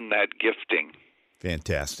within that gifting.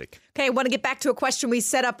 Fantastic. Okay, I want to get back to a question we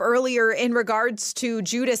set up earlier in regards to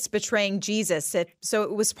Judas betraying Jesus. So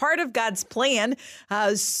it was part of God's plan.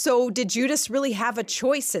 So did Judas really have a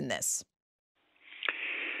choice in this?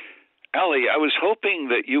 Allie, I was hoping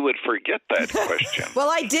that you would forget that question.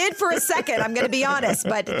 Well, I did for a second, I'm going to be honest,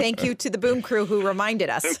 but thank you to the Boom Crew who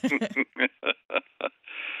reminded us.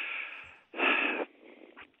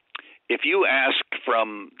 If you ask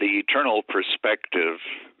from the eternal perspective,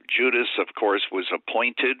 Judas, of course, was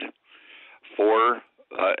appointed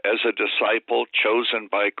as a disciple, chosen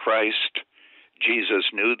by Christ. Jesus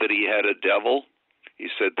knew that he had a devil. He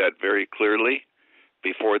said that very clearly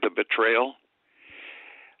before the betrayal.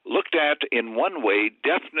 Looked at in one way,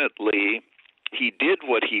 definitely he did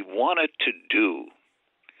what he wanted to do.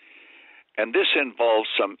 And this involves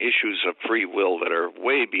some issues of free will that are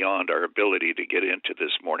way beyond our ability to get into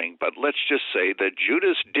this morning. But let's just say that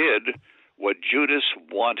Judas did what Judas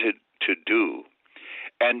wanted to do.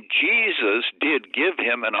 And Jesus did give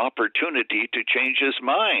him an opportunity to change his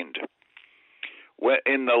mind.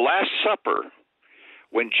 In the Last Supper,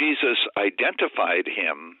 when Jesus identified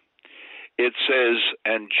him, it says,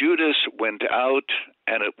 and Judas went out,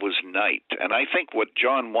 and it was night. And I think what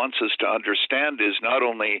John wants us to understand is not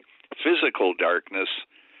only physical darkness,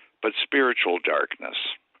 but spiritual darkness.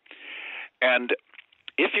 And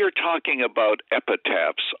if you're talking about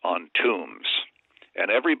epitaphs on tombs, and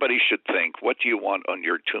everybody should think, what do you want on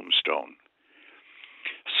your tombstone?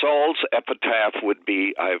 Saul's epitaph would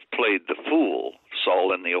be, I've played the fool.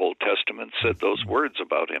 Saul in the Old Testament said those words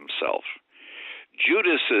about himself.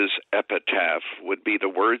 Judas's epitaph would be the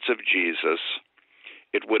words of Jesus.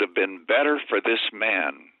 It would have been better for this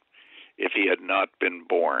man if he had not been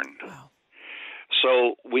born. Wow.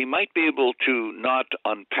 So we might be able to not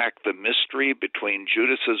unpack the mystery between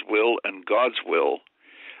Judas's will and God's will,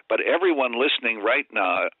 but everyone listening right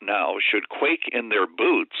now should quake in their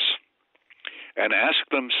boots and ask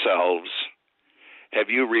themselves, have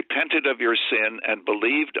you repented of your sin and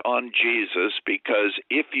believed on Jesus? Because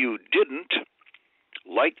if you didn't,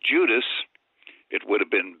 like Judas, it would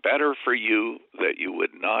have been better for you that you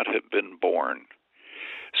would not have been born.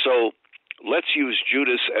 So let's use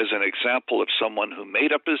Judas as an example of someone who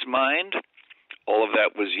made up his mind. All of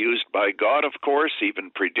that was used by God, of course, even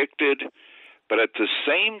predicted. But at the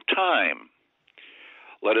same time,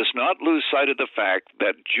 let us not lose sight of the fact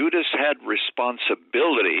that Judas had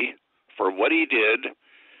responsibility for what he did,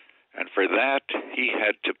 and for that he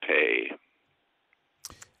had to pay.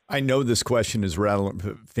 I know this question is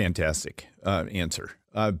fantastic answer,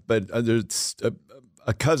 but there's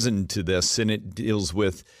a cousin to this, and it deals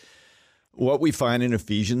with what we find in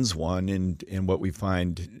Ephesians 1 and what we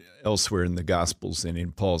find elsewhere in the Gospels and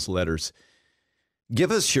in Paul's letters.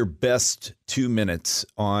 Give us your best 2 minutes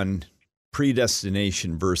on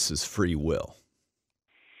predestination versus free will.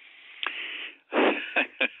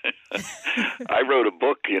 I wrote a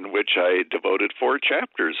book in which I devoted 4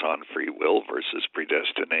 chapters on free will versus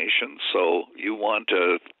predestination. So you want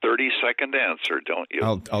a 30-second answer, don't you?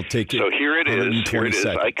 I'll take it. So here it is. Here it is.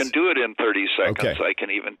 Seconds. I can do it in 30 seconds. Okay. I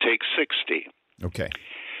can even take 60. Okay.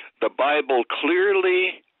 The Bible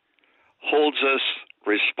clearly holds us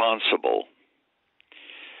responsible.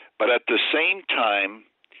 But at the same time,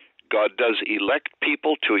 God does elect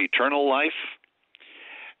people to eternal life.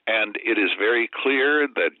 And it is very clear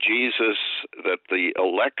that that the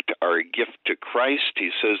elect are a gift to Christ. He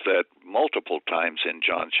says that multiple times in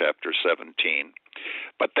John chapter 17.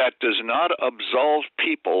 But that does not absolve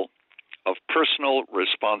people of personal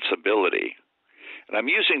responsibility. And I'm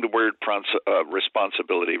using the word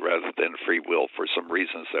responsibility rather than free will for some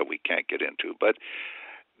reasons that we can't get into. But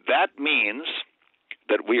that means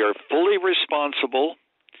that we are fully responsible.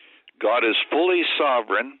 God is fully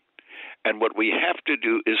sovereign. And what we have to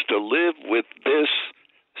do is to live with this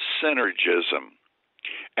synergism.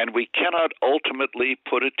 And we cannot ultimately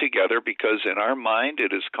put it together because in our mind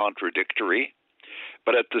it is contradictory.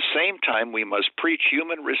 But at the same time, we must preach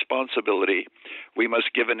human responsibility. We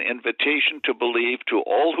must give an invitation to believe to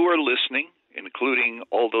all who are listening, including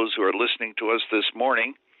all those who are listening to us this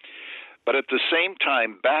morning. But at the same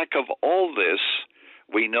time, back of all this,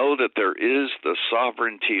 we know that there is the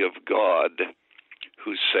sovereignty of God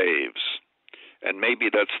who saves. And maybe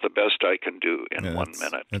that's the best I can do in 1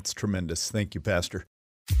 minute. That's tremendous. Thank you, Pastor.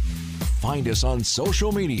 Find us on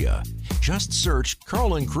social media. Just search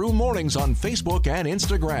Carl and Crew Mornings on Facebook and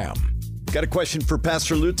Instagram. Got a question for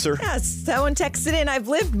Pastor Lutzer? Yes, someone texted in. I've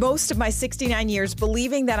lived most of my 69 years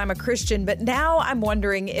believing that I'm a Christian, but now I'm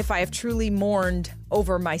wondering if I have truly mourned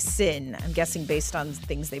over my sin. I'm guessing based on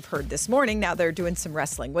things they've heard this morning. Now they're doing some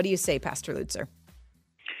wrestling. What do you say, Pastor Lutzer?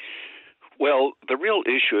 Well, the real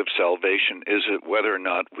issue of salvation isn't whether or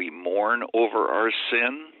not we mourn over our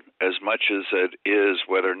sin as much as it is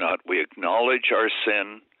whether or not we acknowledge our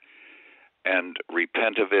sin and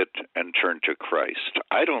repent of it and turn to Christ.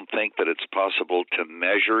 I don't think that it's possible to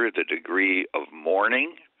measure the degree of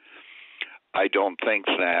mourning. I don't think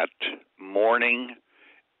that mourning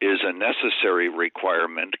is a necessary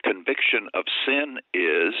requirement. Conviction of sin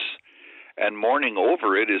is, and mourning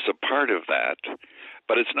over it is a part of that.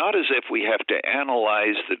 But it's not as if we have to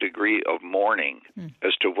analyze the degree of mourning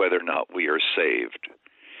as to whether or not we are saved.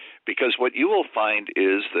 Because what you will find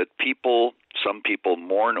is that some people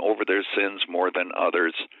mourn over their sins more than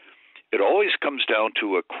others. It always comes down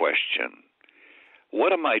to a question.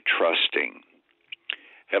 What am I trusting?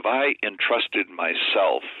 Have I entrusted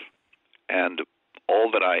myself and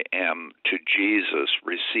all that I am to Jesus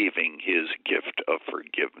receiving his gift of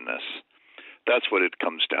forgiveness? That's what it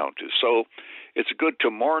comes down to. So it's good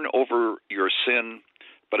to mourn over your sin,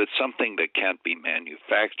 but it's something that can't be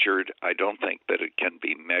manufactured. I don't think that it can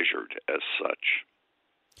be measured as such.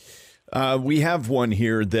 We have one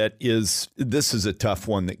here this is a tough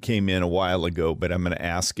one that came in a while ago, but I'm going to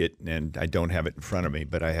ask it, and I don't have it in front of me,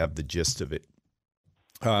 but I have the gist of it.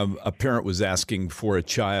 A parent was asking for a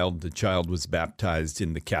child. The child was baptized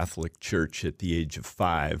in the Catholic Church at the age of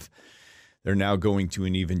 5. They're now going to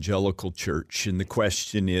an evangelical church. And the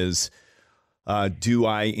question is, do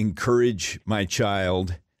I encourage my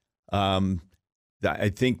child? I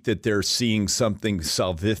think that they're seeing something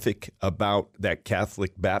salvific about that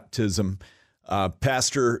Catholic baptism.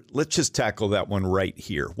 Pastor, let's just tackle that one right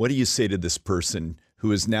here. What do you say to this person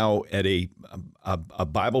who is now at a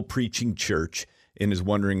Bible-preaching church and is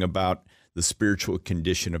wondering about the spiritual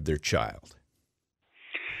condition of their child?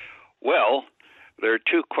 Well, there are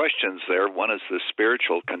two questions there. One is the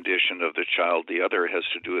spiritual condition of the child. The other has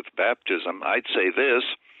to do with baptism. I'd say this: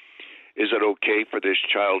 is it okay for this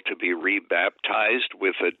child to be rebaptized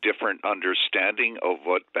with a different understanding of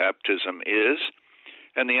what baptism is?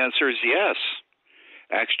 And the answer is yes.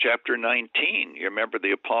 Acts chapter 19. You remember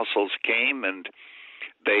the apostles came and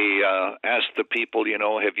they asked the people,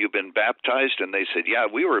 have you been baptized? And they said, yeah,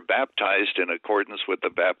 we were baptized in accordance with the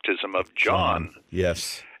baptism of John.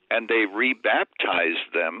 Yes. And they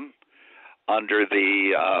rebaptized them under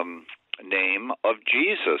the name of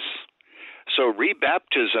Jesus. So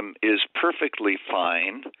rebaptism is perfectly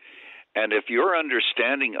fine. And if your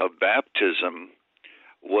understanding of baptism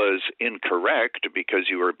was incorrect because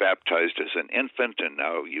you were baptized as an infant and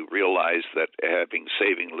now you realize that having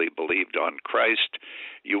savingly believed on Christ,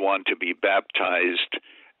 you want to be baptized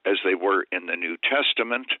as they were in the New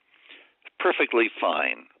Testament, perfectly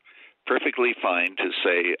fine. Perfectly fine to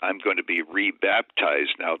say, I'm going to be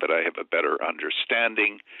rebaptized now that I have a better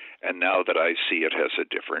understanding and now that I see it has a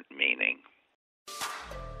different meaning.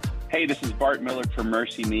 Hey, this is Bart Millard from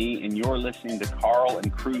Mercy Me, and you're listening to Carl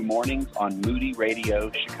and Crew Mornings on Moody Radio,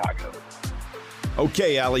 Chicago.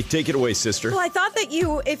 Okay, Allie, take it away, sister. Well, I thought that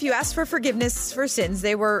if you asked for forgiveness for sins,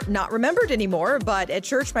 they were not remembered anymore. But at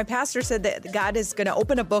church, my pastor said that God is going to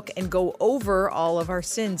open a book and go over all of our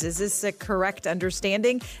sins. Is this a correct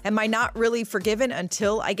understanding? Am I not really forgiven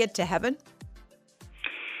until I get to heaven?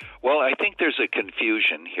 Well, I think there's a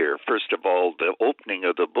confusion here. First of all, the opening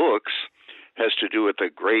of the books has to do with the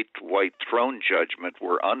great white throne judgment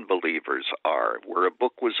where unbelievers are, where a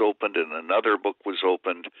book was opened and another book was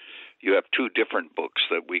opened. You have two different books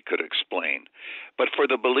that we could explain. But for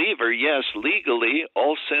the believer, yes, legally,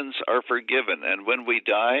 all sins are forgiven. And when we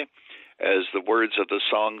die, as the words of the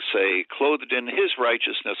song say, clothed in his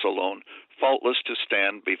righteousness alone, faultless to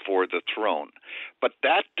stand before the throne. But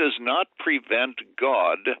that does not prevent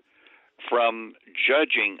God from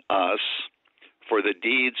judging us for the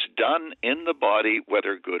deeds done in the body,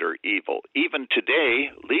 whether good or evil. Even today,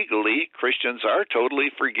 legally, Christians are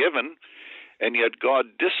totally forgiven, and yet God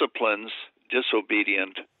disciplines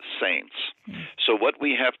disobedient saints. So what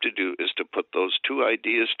we have to do is to put those two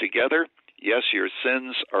ideas together. Yes, your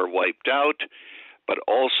sins are wiped out, but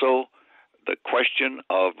also the question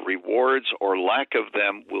of rewards or lack of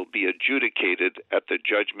them will be adjudicated at the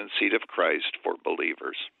judgment seat of Christ for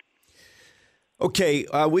believers. Okay,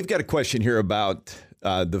 we've got a question here about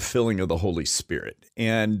the filling of the Holy Spirit.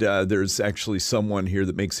 And there's actually someone here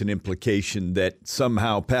that makes an implication that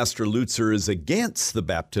somehow Pastor Lutzer is against the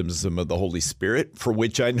baptism of the Holy Spirit, for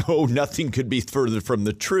which I know nothing could be further from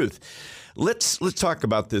the truth. Let's talk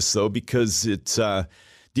about this, though, because it's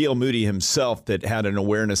D.L. Moody himself that had an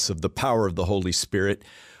awareness of the power of the Holy Spirit.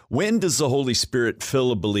 When does the Holy Spirit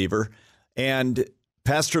fill a believer? And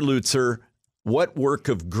Pastor Lutzer, what work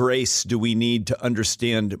of grace do we need to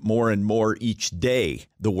understand more and more each day,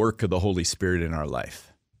 the work of the Holy Spirit in our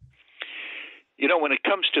life? When it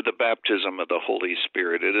comes to the baptism of the Holy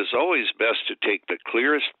Spirit, it is always best to take the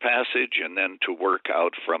clearest passage and then to work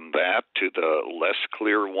out from that to the less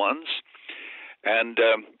clear ones. And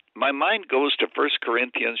my mind goes to 1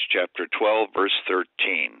 Corinthians chapter 12, verse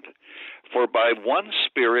 13. For by one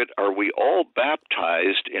Spirit are we all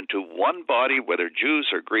baptized into one body, whether Jews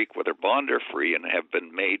or Greek, whether bond or free, and have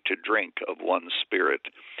been made to drink of one Spirit.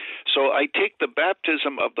 So I take the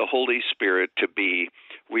baptism of the Holy Spirit to be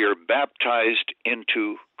we are baptized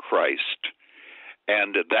into Christ.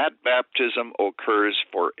 And that baptism occurs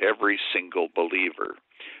for every single believer.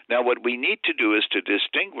 Now, what we need to do is to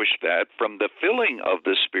distinguish that from the filling of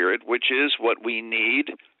the Spirit, which is what we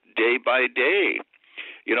need day by day.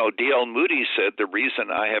 D.L. Moody said the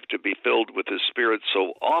reason I have to be filled with the Spirit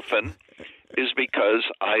so often is because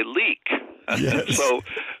I leak. Yes. So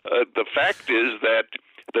the fact is that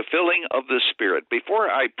the filling of the Spirit, before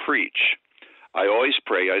I preach, I always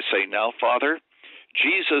pray. I say, now, Father,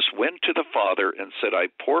 Jesus went to the Father and said, I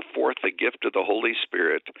pour forth the gift of the Holy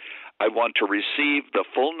Spirit. I want to receive the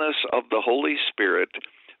fullness of the Holy Spirit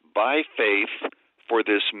by faith for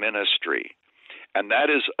this ministry. And that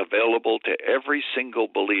is available to every single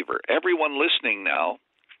believer. Everyone listening now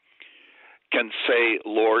can say,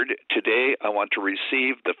 Lord, today I want to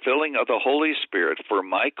receive the filling of the Holy Spirit for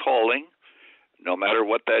my calling, no matter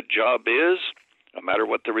what that job is, no matter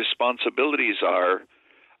what the responsibilities are,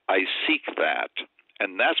 I seek that.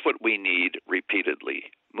 And that's what we need repeatedly.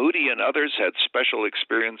 Moody and others had special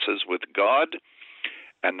experiences with God,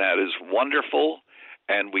 and that is wonderful.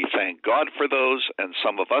 And we thank God for those, and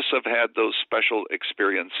some of us have had those special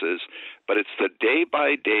experiences. But it's the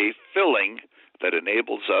day-by-day filling that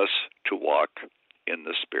enables us to walk in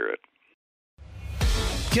the Spirit.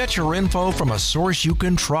 Get your info from a source you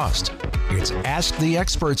can trust. It's Ask the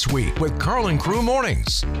Experts Week with Carl and Crew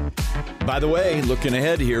Mornings. By the way, looking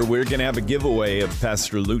ahead here, we're going to have a giveaway of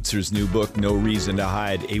Pastor Lutzer's new book, No Reason to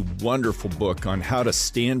Hide, a wonderful book on how to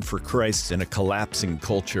stand for Christ in a collapsing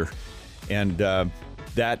culture. And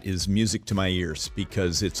that is music to my ears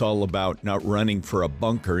because it's all about not running for a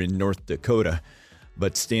bunker in North Dakota,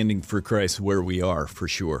 but standing for Christ where we are, for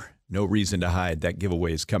sure. No Reason to Hide. That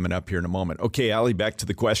giveaway is coming up here in a moment. Okay, Allie, back to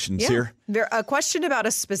the questions here. A question about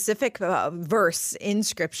a specific verse in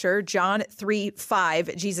Scripture, John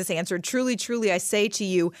 3:5. Jesus answered, "Truly, truly, I say to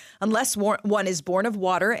you, unless one is born of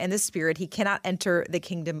water and the Spirit, he cannot enter the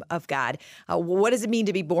kingdom of God." What does it mean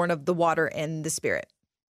to be born of the water and the Spirit?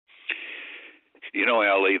 You know,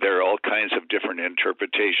 Allie, there are all kinds of different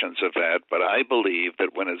interpretations of that, but I believe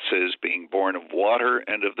that when it says being born of water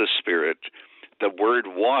and of the Spirit, the word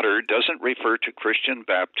water doesn't refer to Christian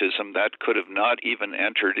baptism. That could have not even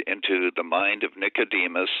entered into the mind of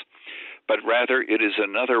Nicodemus, but rather it is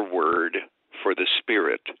another word for the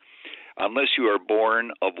Spirit. Unless you are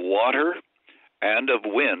born of water and of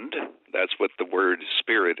wind, that's what the word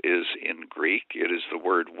Spirit is in Greek, it is the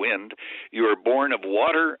word wind, you are born of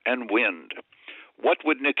water and wind. What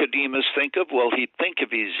would Nicodemus think of? Well, he'd think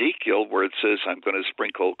of Ezekiel, where it says, I'm going to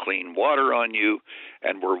sprinkle clean water on you,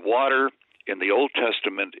 and where water in the Old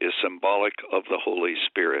Testament is symbolic of the Holy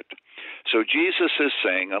Spirit. So Jesus is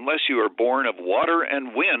saying, unless you are born of water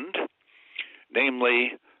and wind,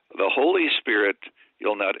 namely the Holy Spirit,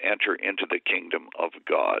 you'll not enter into the kingdom of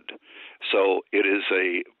God. So it is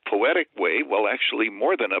a poetic way, well, actually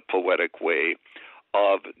more than a poetic way,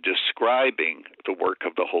 of describing the work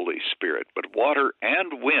of the Holy Spirit. But water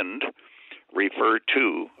and wind refer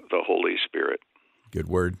to the Holy Spirit. Good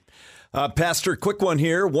word. Pastor, quick one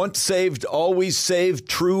here. Once saved, always saved,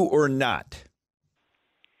 true or not?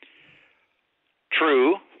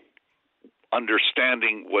 True,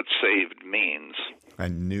 understanding what saved means. I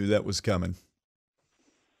knew that was coming.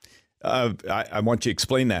 I want you to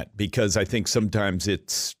explain that because I think sometimes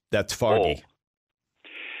that's foggy.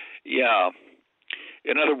 Yeah.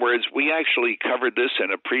 In other words, we actually covered this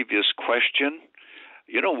in a previous question.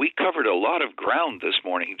 You know, we covered a lot of ground this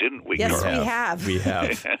morning, didn't we? Yes, Carl? we have. We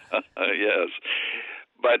have. Yes.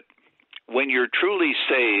 But when you're truly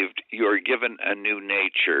saved, you're given a new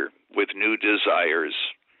nature with new desires,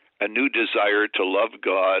 a new desire to love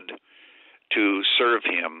God, to serve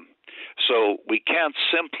Him. So we can't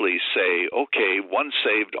simply say, okay, once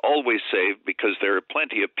saved, always saved, because there are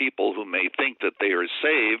plenty of people who may think that they are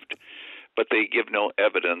saved, but they give no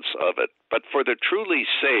evidence of it. But for the truly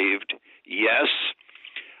saved, yes,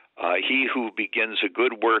 he who begins a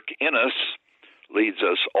good work in us leads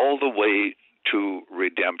us all the way to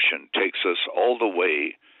redemption, takes us all the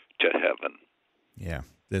way to heaven. Yeah,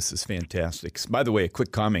 this is fantastic. By the way, a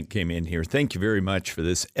quick comment came in here. Thank you very much for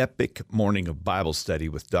this epic morning of Bible study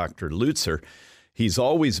with Dr. Lutzer. He's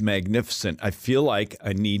always magnificent. I feel like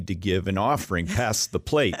I need to give an offering, pass the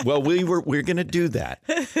plate. Well, we're going to do that.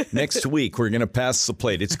 Next week, we're going to pass the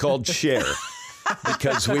plate. It's called Share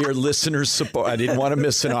because we are listener support. I didn't want to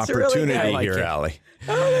miss an opportunity really here, Allie.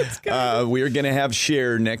 Oh, that's good. We're going to have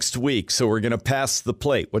Share next week, so we're going to pass the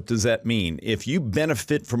plate. What does that mean? If you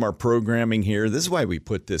benefit from our programming here, this is why we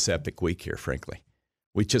put this epic week here, frankly.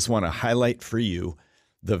 We just want to highlight for you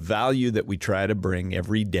the value that we try to bring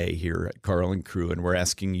every day here at Carl and Crew, and we're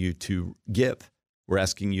asking you to give. We're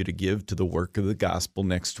asking you to give to the work of the gospel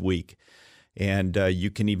next week. And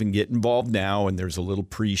you can even get involved now, and there's a little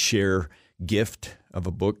pre-share gift of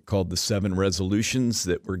a book called The 7 Resolutions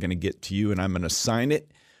that we're going to get to you, and I'm going to sign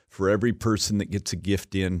it for every person that gets a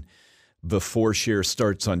gift in before share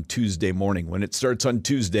starts on Tuesday morning. When it starts on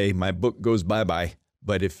Tuesday, my book goes bye-bye.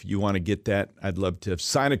 But if you want to get that, I'd love to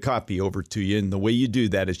sign a copy over to you. And the way you do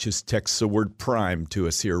that is just text the word PRIME to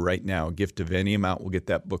us here right now. A gift of any amount, we'll get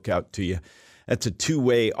that book out to you. That's a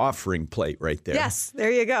two-way offering plate right there. Yes, there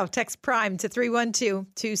you go. Text PRIME to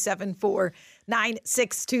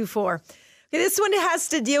 312-274-9624. Okay, this one has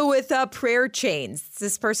to deal with prayer chains.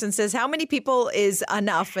 This person says, how many people is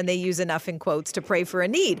enough, and they use enough in quotes, to pray for a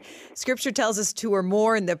need? Scripture tells us 2 or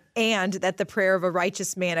more, and that the prayer of a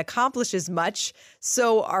righteous man accomplishes much.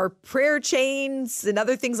 So are prayer chains and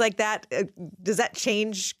other things like that, does that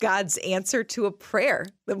change God's answer to a prayer?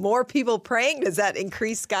 The more people praying, does that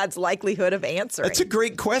increase God's likelihood of answering? That's a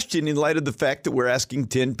great question in light of the fact that we're asking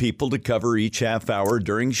 10 people to cover each half hour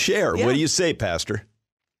during share. Yeah. What do you say, Pastor?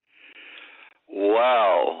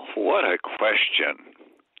 Wow, what a question.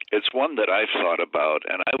 It's one that I've thought about,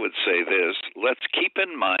 and I would say this. Let's keep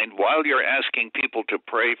in mind, while you're asking people to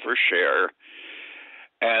pray for share,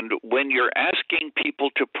 And when you're asking people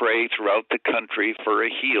to pray throughout the country for a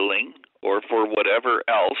healing or for whatever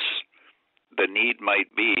else the need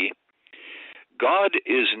might be, God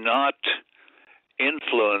is not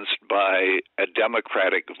influenced by a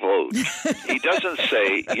Democratic vote. He doesn't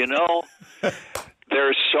say, there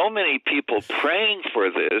are so many people praying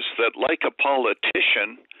for this that, like a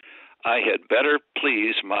politician, I had better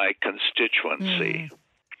please my constituency.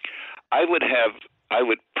 I would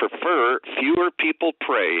prefer fewer people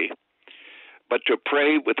pray, but to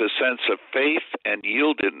pray with a sense of faith and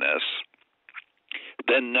yieldedness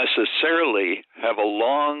than necessarily have a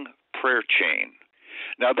long prayer chain.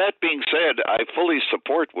 Now, that being said, I fully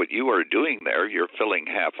support what you are doing there. You're filling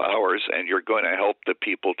half hours, and you're going to help the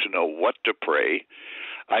people to know what to pray.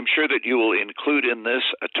 I'm sure that you will include in this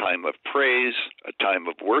a time of praise, a time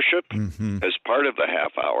of worship as part of the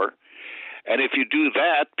half hour. And if you do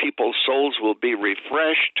that, people's souls will be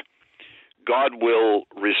refreshed. God will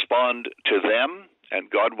respond to them, and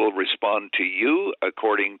God will respond to you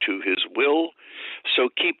according to his will. So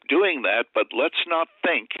keep doing that, but let's not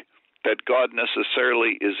think that God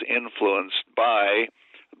necessarily is influenced by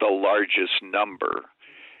the largest number.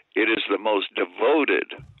 It is the most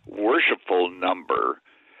devoted, worshipful number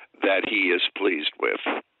that he is pleased with.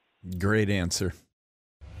 Great answer.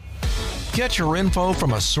 Get your info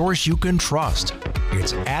from a source you can trust.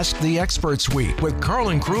 It's Ask the Experts Week with Carl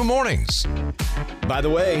and Crew Mornings. By the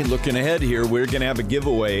way, looking ahead here, we're going to have a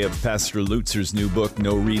giveaway of Pastor Lutzer's new book,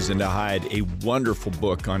 No Reason to Hide, a wonderful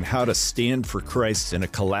book on how to stand for Christ in a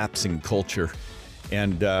collapsing culture.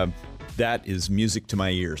 And that is music to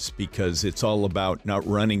my ears because it's all about not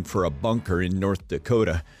running for a bunker in North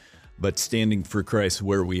Dakota, but standing for Christ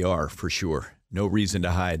where we are, for sure. No Reason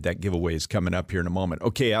to Hide. That giveaway is coming up here in a moment.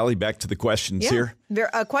 Okay, Allie, back to the questions here.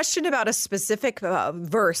 A question about a specific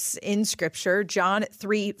verse in Scripture, John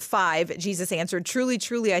 3:5. Jesus answered, "Truly,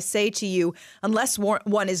 truly, I say to you, unless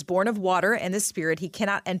one is born of water and the Spirit, he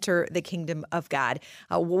cannot enter the kingdom of God."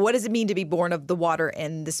 What does it mean to be born of the water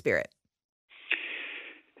and the Spirit?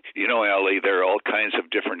 Allie, there are all kinds of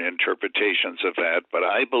different interpretations of that, but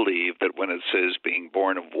I believe that when it says being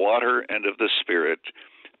born of water and of the Spirit,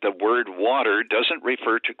 the word water doesn't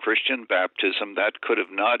refer to Christian baptism. That could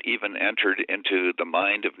have not even entered into the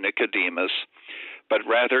mind of Nicodemus, but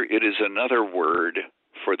rather it is another word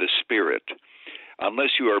for the Spirit.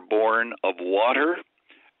 Unless you are born of water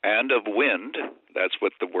and of wind, that's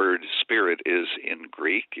what the word Spirit is in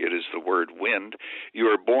Greek. It is the word wind. You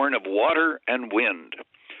are born of water and wind.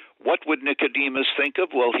 What would Nicodemus think of?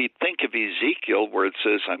 Well, he'd think of Ezekiel, where it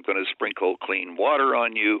says, I'm going to sprinkle clean water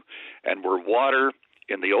on you, and where water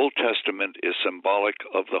in the Old Testament is symbolic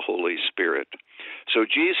of the Holy Spirit. So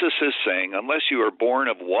Jesus is saying, unless you are born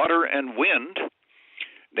of water and wind,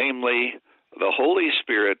 namely the Holy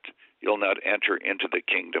Spirit, you'll not enter into the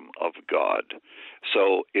kingdom of God.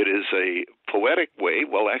 So it is a poetic way,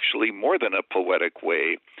 well, actually more than a poetic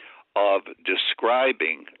way, of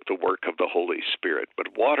describing the work of the Holy Spirit.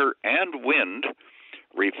 But water and wind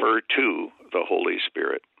refer to the Holy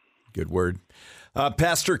Spirit. Good word.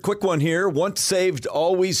 Pastor, quick one here. Once saved,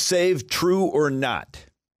 always saved, true or not?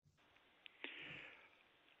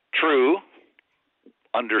 True,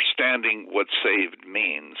 understanding what saved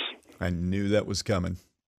means. I knew that was coming.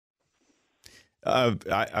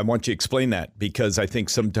 I want you to explain that because I think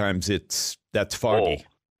sometimes that's foggy.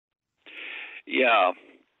 Yeah.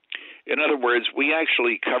 In other words, we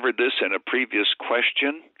actually covered this in a previous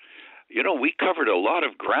question. We covered a lot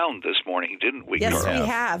of ground this morning, didn't we? Yes, Carl? We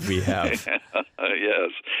have. Yes.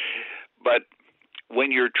 But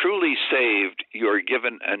when you're truly saved, you're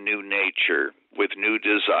given a new nature with new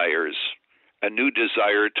desires, a new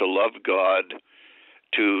desire to love God,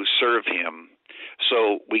 to serve him.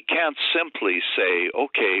 So we can't simply say,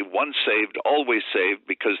 okay, once saved, always saved,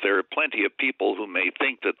 because there are plenty of people who may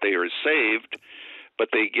think that they are saved, but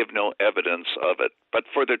they give no evidence of it. But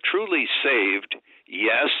for the truly saved,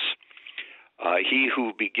 yes, he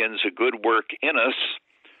who begins a good work in us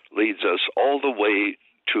leads us all the way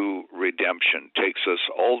to redemption, takes us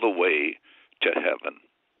all the way to heaven.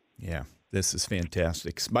 Yeah, this is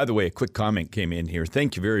fantastic. By the way, a quick comment came in here.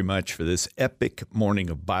 Thank you very much for this epic morning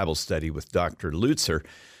of Bible study with Dr. Lutzer.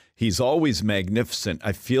 He's always magnificent.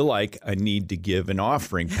 I feel like I need to give an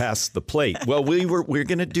offering, pass the plate. Well, we're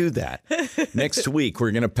going to do that. Next week,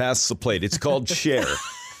 we're going to pass the plate. It's called Share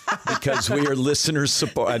because we are listener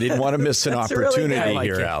support. I didn't want to miss an opportunity really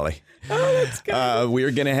here, Allie. Oh, that's good.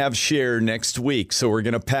 We're going to have Share next week, so we're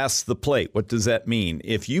going to pass the plate. What does that mean?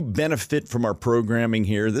 If you benefit from our programming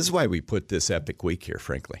here, this is why we put this epic week here,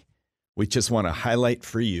 frankly. We just want to highlight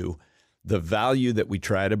for you the value that we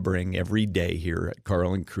try to bring every day here at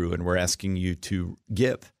Carl and Crew, and we're asking you to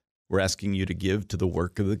give. We're asking you to give to the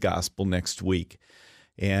work of the gospel next week.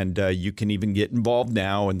 And you can even get involved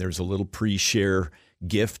now, and there's a little pre-share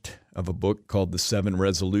gift of a book called The 7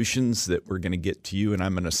 Resolutions that we're going to get to you, and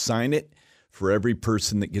I'm going to sign it for every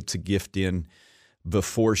person that gets a gift in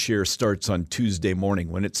before share starts on Tuesday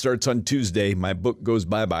morning. When it starts on Tuesday, my book goes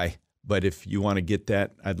bye-bye. But if you want to get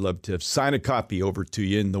that, I'd love to sign a copy over to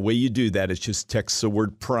you. And the way you do that is just text the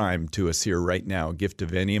word PRIME to us here right now. A gift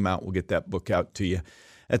of any amount, we'll get that book out to you.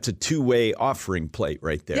 That's a two-way offering plate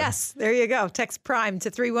right there. Yes, there you go. Text PRIME to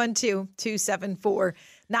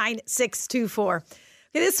 312-274-9624.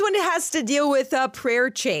 This one has to deal with prayer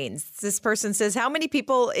chains. This person says, how many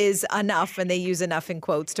people is enough, and they use enough in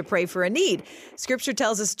quotes, to pray for a need? Scripture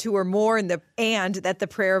tells us 2 or more, and that the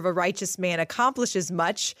prayer of a righteous man accomplishes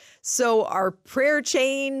much. So are prayer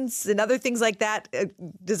chains and other things like that,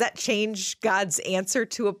 does that change God's answer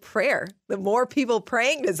to a prayer? The more people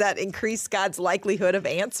praying, does that increase God's likelihood of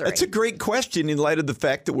answering? That's a great question in light of the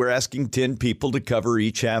fact that we're asking 10 people to cover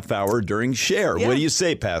each half hour during share. Yeah. What do you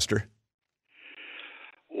say, Pastor?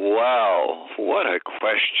 Wow, what a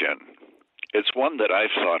question. It's one that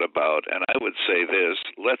I've thought about, and I would say this.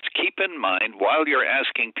 Let's keep in mind, while you're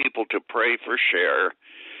asking people to pray for share,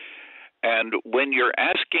 and when you're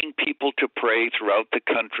asking people to pray throughout the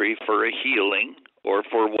country for a healing or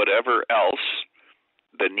for whatever else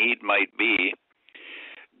the need might be,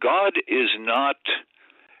 God is not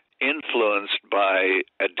influenced by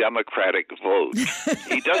a Democratic vote.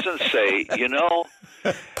 He doesn't say,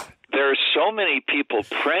 there are so many people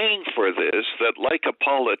praying for this that, like a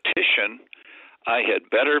politician, I had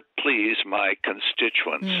better please my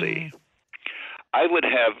constituency. I would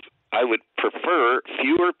prefer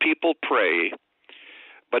fewer people pray,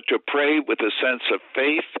 but to pray with a sense of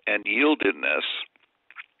faith and yieldedness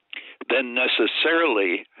than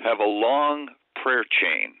necessarily have a long prayer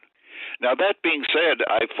chain. Now, that being said,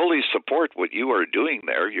 I fully support what you are doing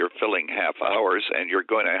there. You're filling half hours, and you're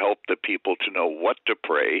going to help the people to know what to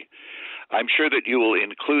pray. I'm sure that you will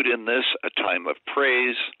include in this a time of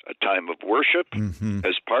praise, a time of worship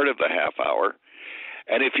as part of the half hour.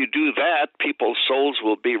 And if you do that, people's souls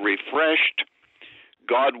will be refreshed.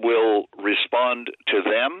 God will respond to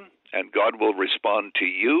them, and God will respond to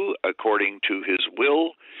you according to his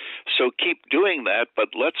will. So keep doing that,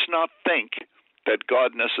 but let's not think that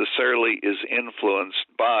God necessarily is influenced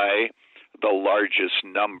by the largest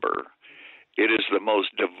number. It is the most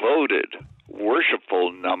devoted,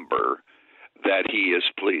 worshipful number that he is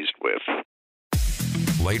pleased with.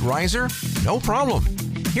 Late riser? No problem.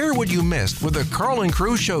 Hear what you missed with the Carl and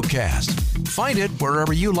Crew Showcast. Find it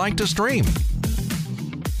wherever you like to stream.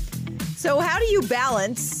 So how do you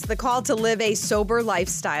balance the call to live a sober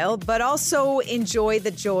lifestyle, but also enjoy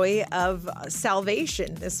the joy of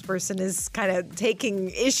salvation? This person is kind of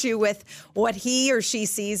taking issue with what he or she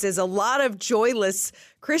sees as a lot of joyless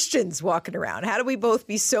Christians walking around. How do we both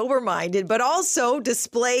be sober-minded, but also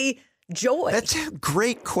display joy? That's a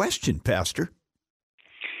great question, Pastor.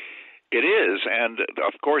 It is, and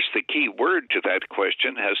of course the key word to that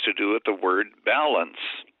question has to do with the word balance.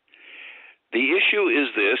 The issue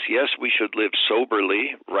is this: yes, we should live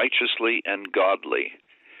soberly, righteously, and godly.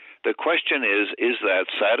 The question is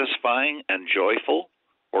that satisfying and joyful,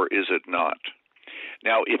 or is it not?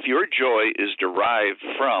 Now, if your joy is derived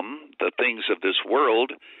from the things of this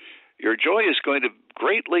world, your joy is going to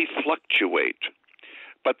greatly fluctuate.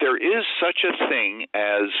 But there is such a thing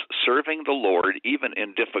as serving the Lord, even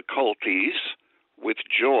in difficulties, with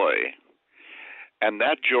joy. And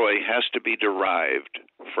that joy has to be derived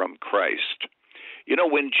from Christ.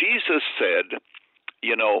 When Jesus said,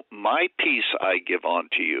 my peace I give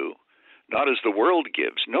unto you, not as the world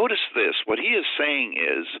gives. Notice this, what he is saying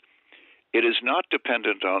is, it is not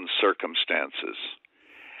dependent on circumstances.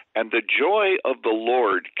 And the joy of the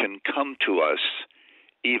Lord can come to us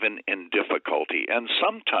even in difficulty. And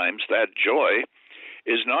sometimes that joy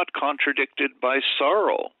is not contradicted by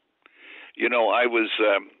sorrow. I was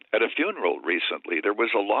at a funeral recently. There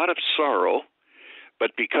was a lot of sorrow,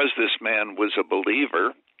 but because this man was a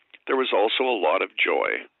believer, there was also a lot of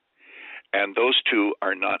joy. And those two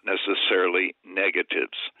are not necessarily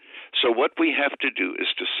negatives. So what we have to do is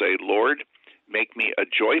to say, Lord, make me a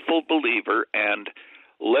joyful believer and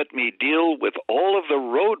let me deal with all of the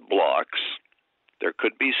roadblocks. There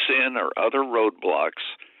could be sin or other roadblocks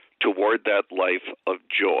toward that life of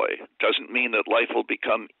joy. Doesn't mean that life will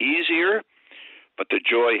become easier, but the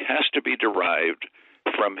joy has to be derived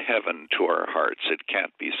from heaven to our hearts. It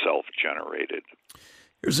can't be self-generated.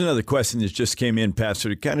 Here's another question that just came in,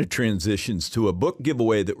 Pastor. It kind of transitions to a book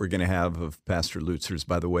giveaway that we're going to have of Pastor Lutzer's,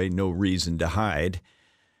 by the way, No Reason to Hide.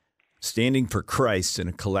 Standing for Christ in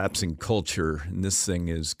a Collapsing Culture. And this thing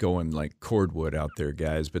is going like cordwood out there,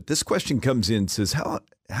 guys. But this question comes in and says,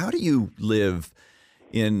 how do you live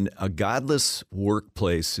in a godless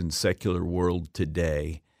workplace in secular world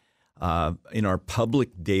today, in our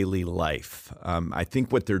public daily life? I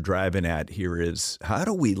think what they're driving at here is, how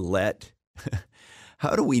do we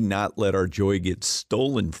not let our joy get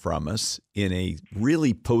stolen from us in a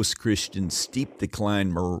really post-Christian, steep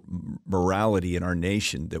decline morality in our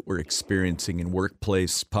nation that we're experiencing in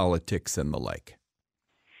workplace, politics, and the like?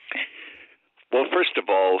 Well, first of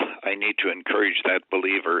all, I need to encourage that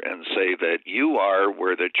believer and say that you are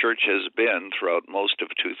where the church has been throughout most of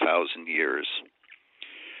 2,000 years.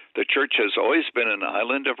 The church has always been an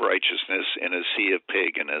island of righteousness in a sea of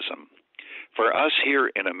paganism. For us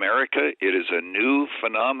here in America, it is a new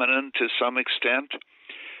phenomenon to some extent.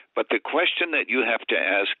 But the question that you have to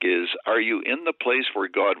ask is, are you in the place where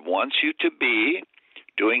God wants you to be,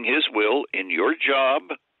 doing His will in your job?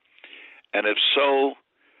 And if so,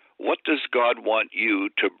 what does God want you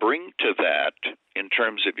to bring to that in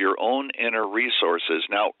terms of your own inner resources?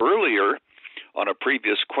 Now, earlier on a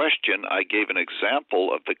previous question, I gave an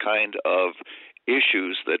example of the kind of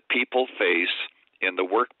issues that people face in the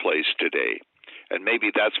workplace today. And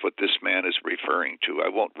maybe that's what this man is referring to. I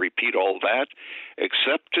won't repeat all that,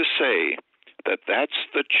 except to say that that's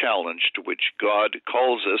the challenge to which God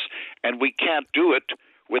calls us, and we can't do it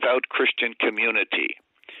without Christian community.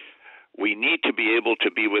 We need to be able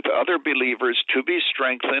to be with other believers, to be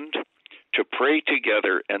strengthened, to pray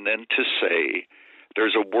together, and then to say,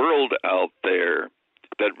 there's a world out there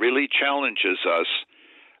that really challenges us,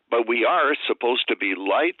 but we are supposed to be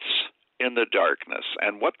lights in the darkness.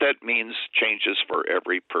 And what that means changes for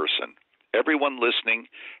every person. Everyone listening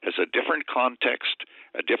has a different context,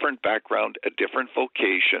 a different background, a different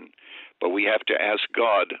vocation, but we have to ask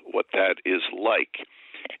God what that is like.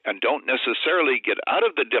 And don't necessarily get out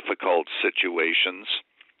of the difficult situations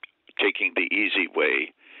taking the easy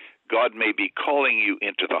way. God may be calling you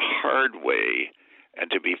into the hard way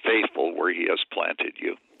and to be faithful where He has planted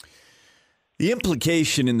you. The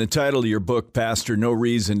implication in the title of your book, Pastor, No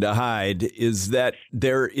Reason to Hide, is that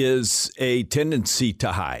there is a tendency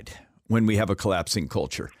to hide when we have a collapsing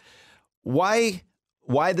culture. Why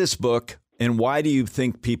this book, and why do you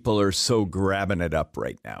think people are so grabbing it up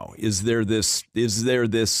right now? Is there this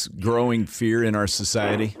growing fear in our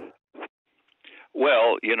society?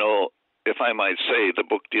 Well, if I might say, the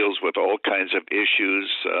book deals with all kinds of issues,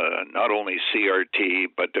 not only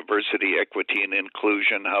CRT, but diversity, equity, and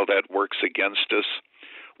inclusion, how that works against us,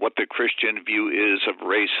 what the Christian view is of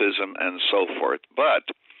racism, and so forth.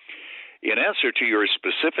 But in answer to your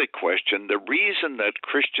specific question, the reason that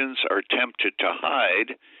Christians are tempted to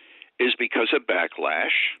hide is because of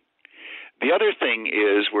backlash. The other thing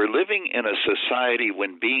is we're living in a society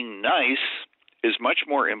when being nice is much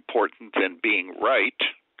more important than being right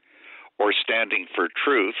or standing for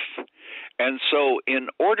truth. And so in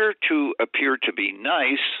order to appear to be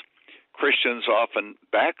nice, Christians often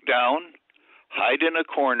back down, hide in a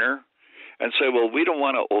corner, and say, well, we don't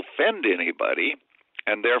want to offend anybody,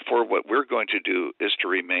 and therefore what we're going to do is to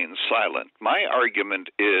remain silent. My argument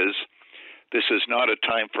is this is not a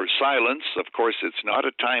time for silence. Of course, it's not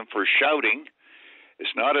a time for shouting.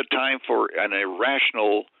 It's not a time for an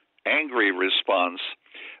irrational, angry response,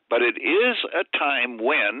 but it is a time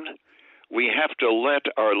when we have to let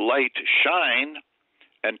our light shine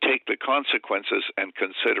and take the consequences and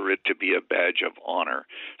consider it to be a badge of honor.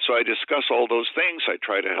 So I discuss all those things. I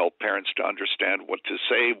try to help parents to understand what to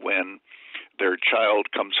say when their child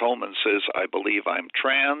comes home and says, I believe I'm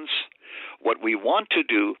trans. What we want to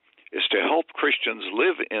do is to help Christians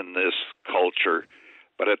live in this culture,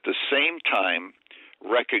 but at the same time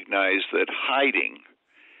recognize that hiding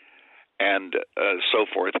and so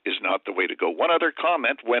forth is not the way to go. One other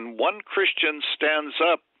comment, when one Christian stands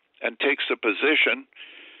up and takes a position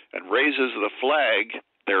and raises the flag,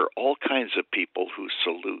 there are all kinds of people who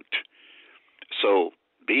salute. So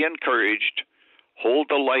be encouraged, hold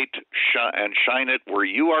the light and shine it where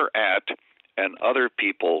you are at, and other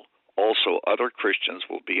people, also other Christians,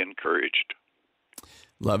 will be encouraged.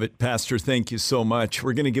 Love it. Pastor, thank you so much.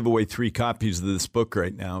 We're going to give away 3 copies of this book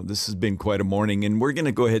right now. This has been quite a morning, and we're going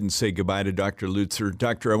to go ahead and say goodbye to Dr. Lutzer.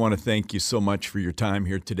 Doctor, I want to thank you so much for your time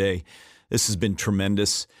here today. This has been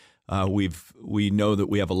tremendous. We know that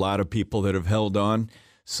we have a lot of people that have held on.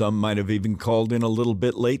 Some might have even called in a little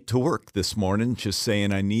bit late to work this morning, just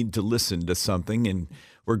saying, I need to listen to something. And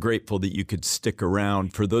we're grateful that you could stick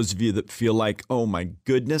around. For those of you that feel like, oh my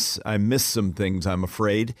goodness, I missed some things, I'm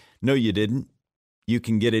afraid. No, you didn't. You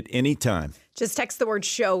can get it anytime. Just text the word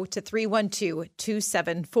show to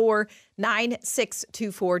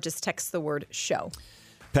 312-274-9624. Just text the word show.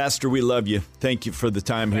 Pastor, we love you. Thank you for the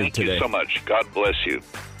time here today. Thank you so much. God bless you.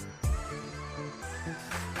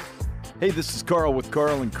 Hey, this is Carl with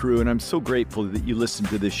Carl and Crew, and I'm so grateful that you listened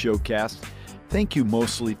to this showcast. Thank you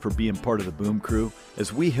mostly for being part of the Boom Crew.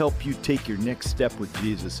 As we help you take your next step with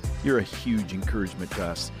Jesus, you're a huge encouragement to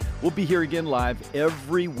us. We'll be here again live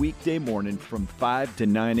every weekday morning from 5 to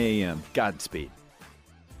 9 a.m. Godspeed.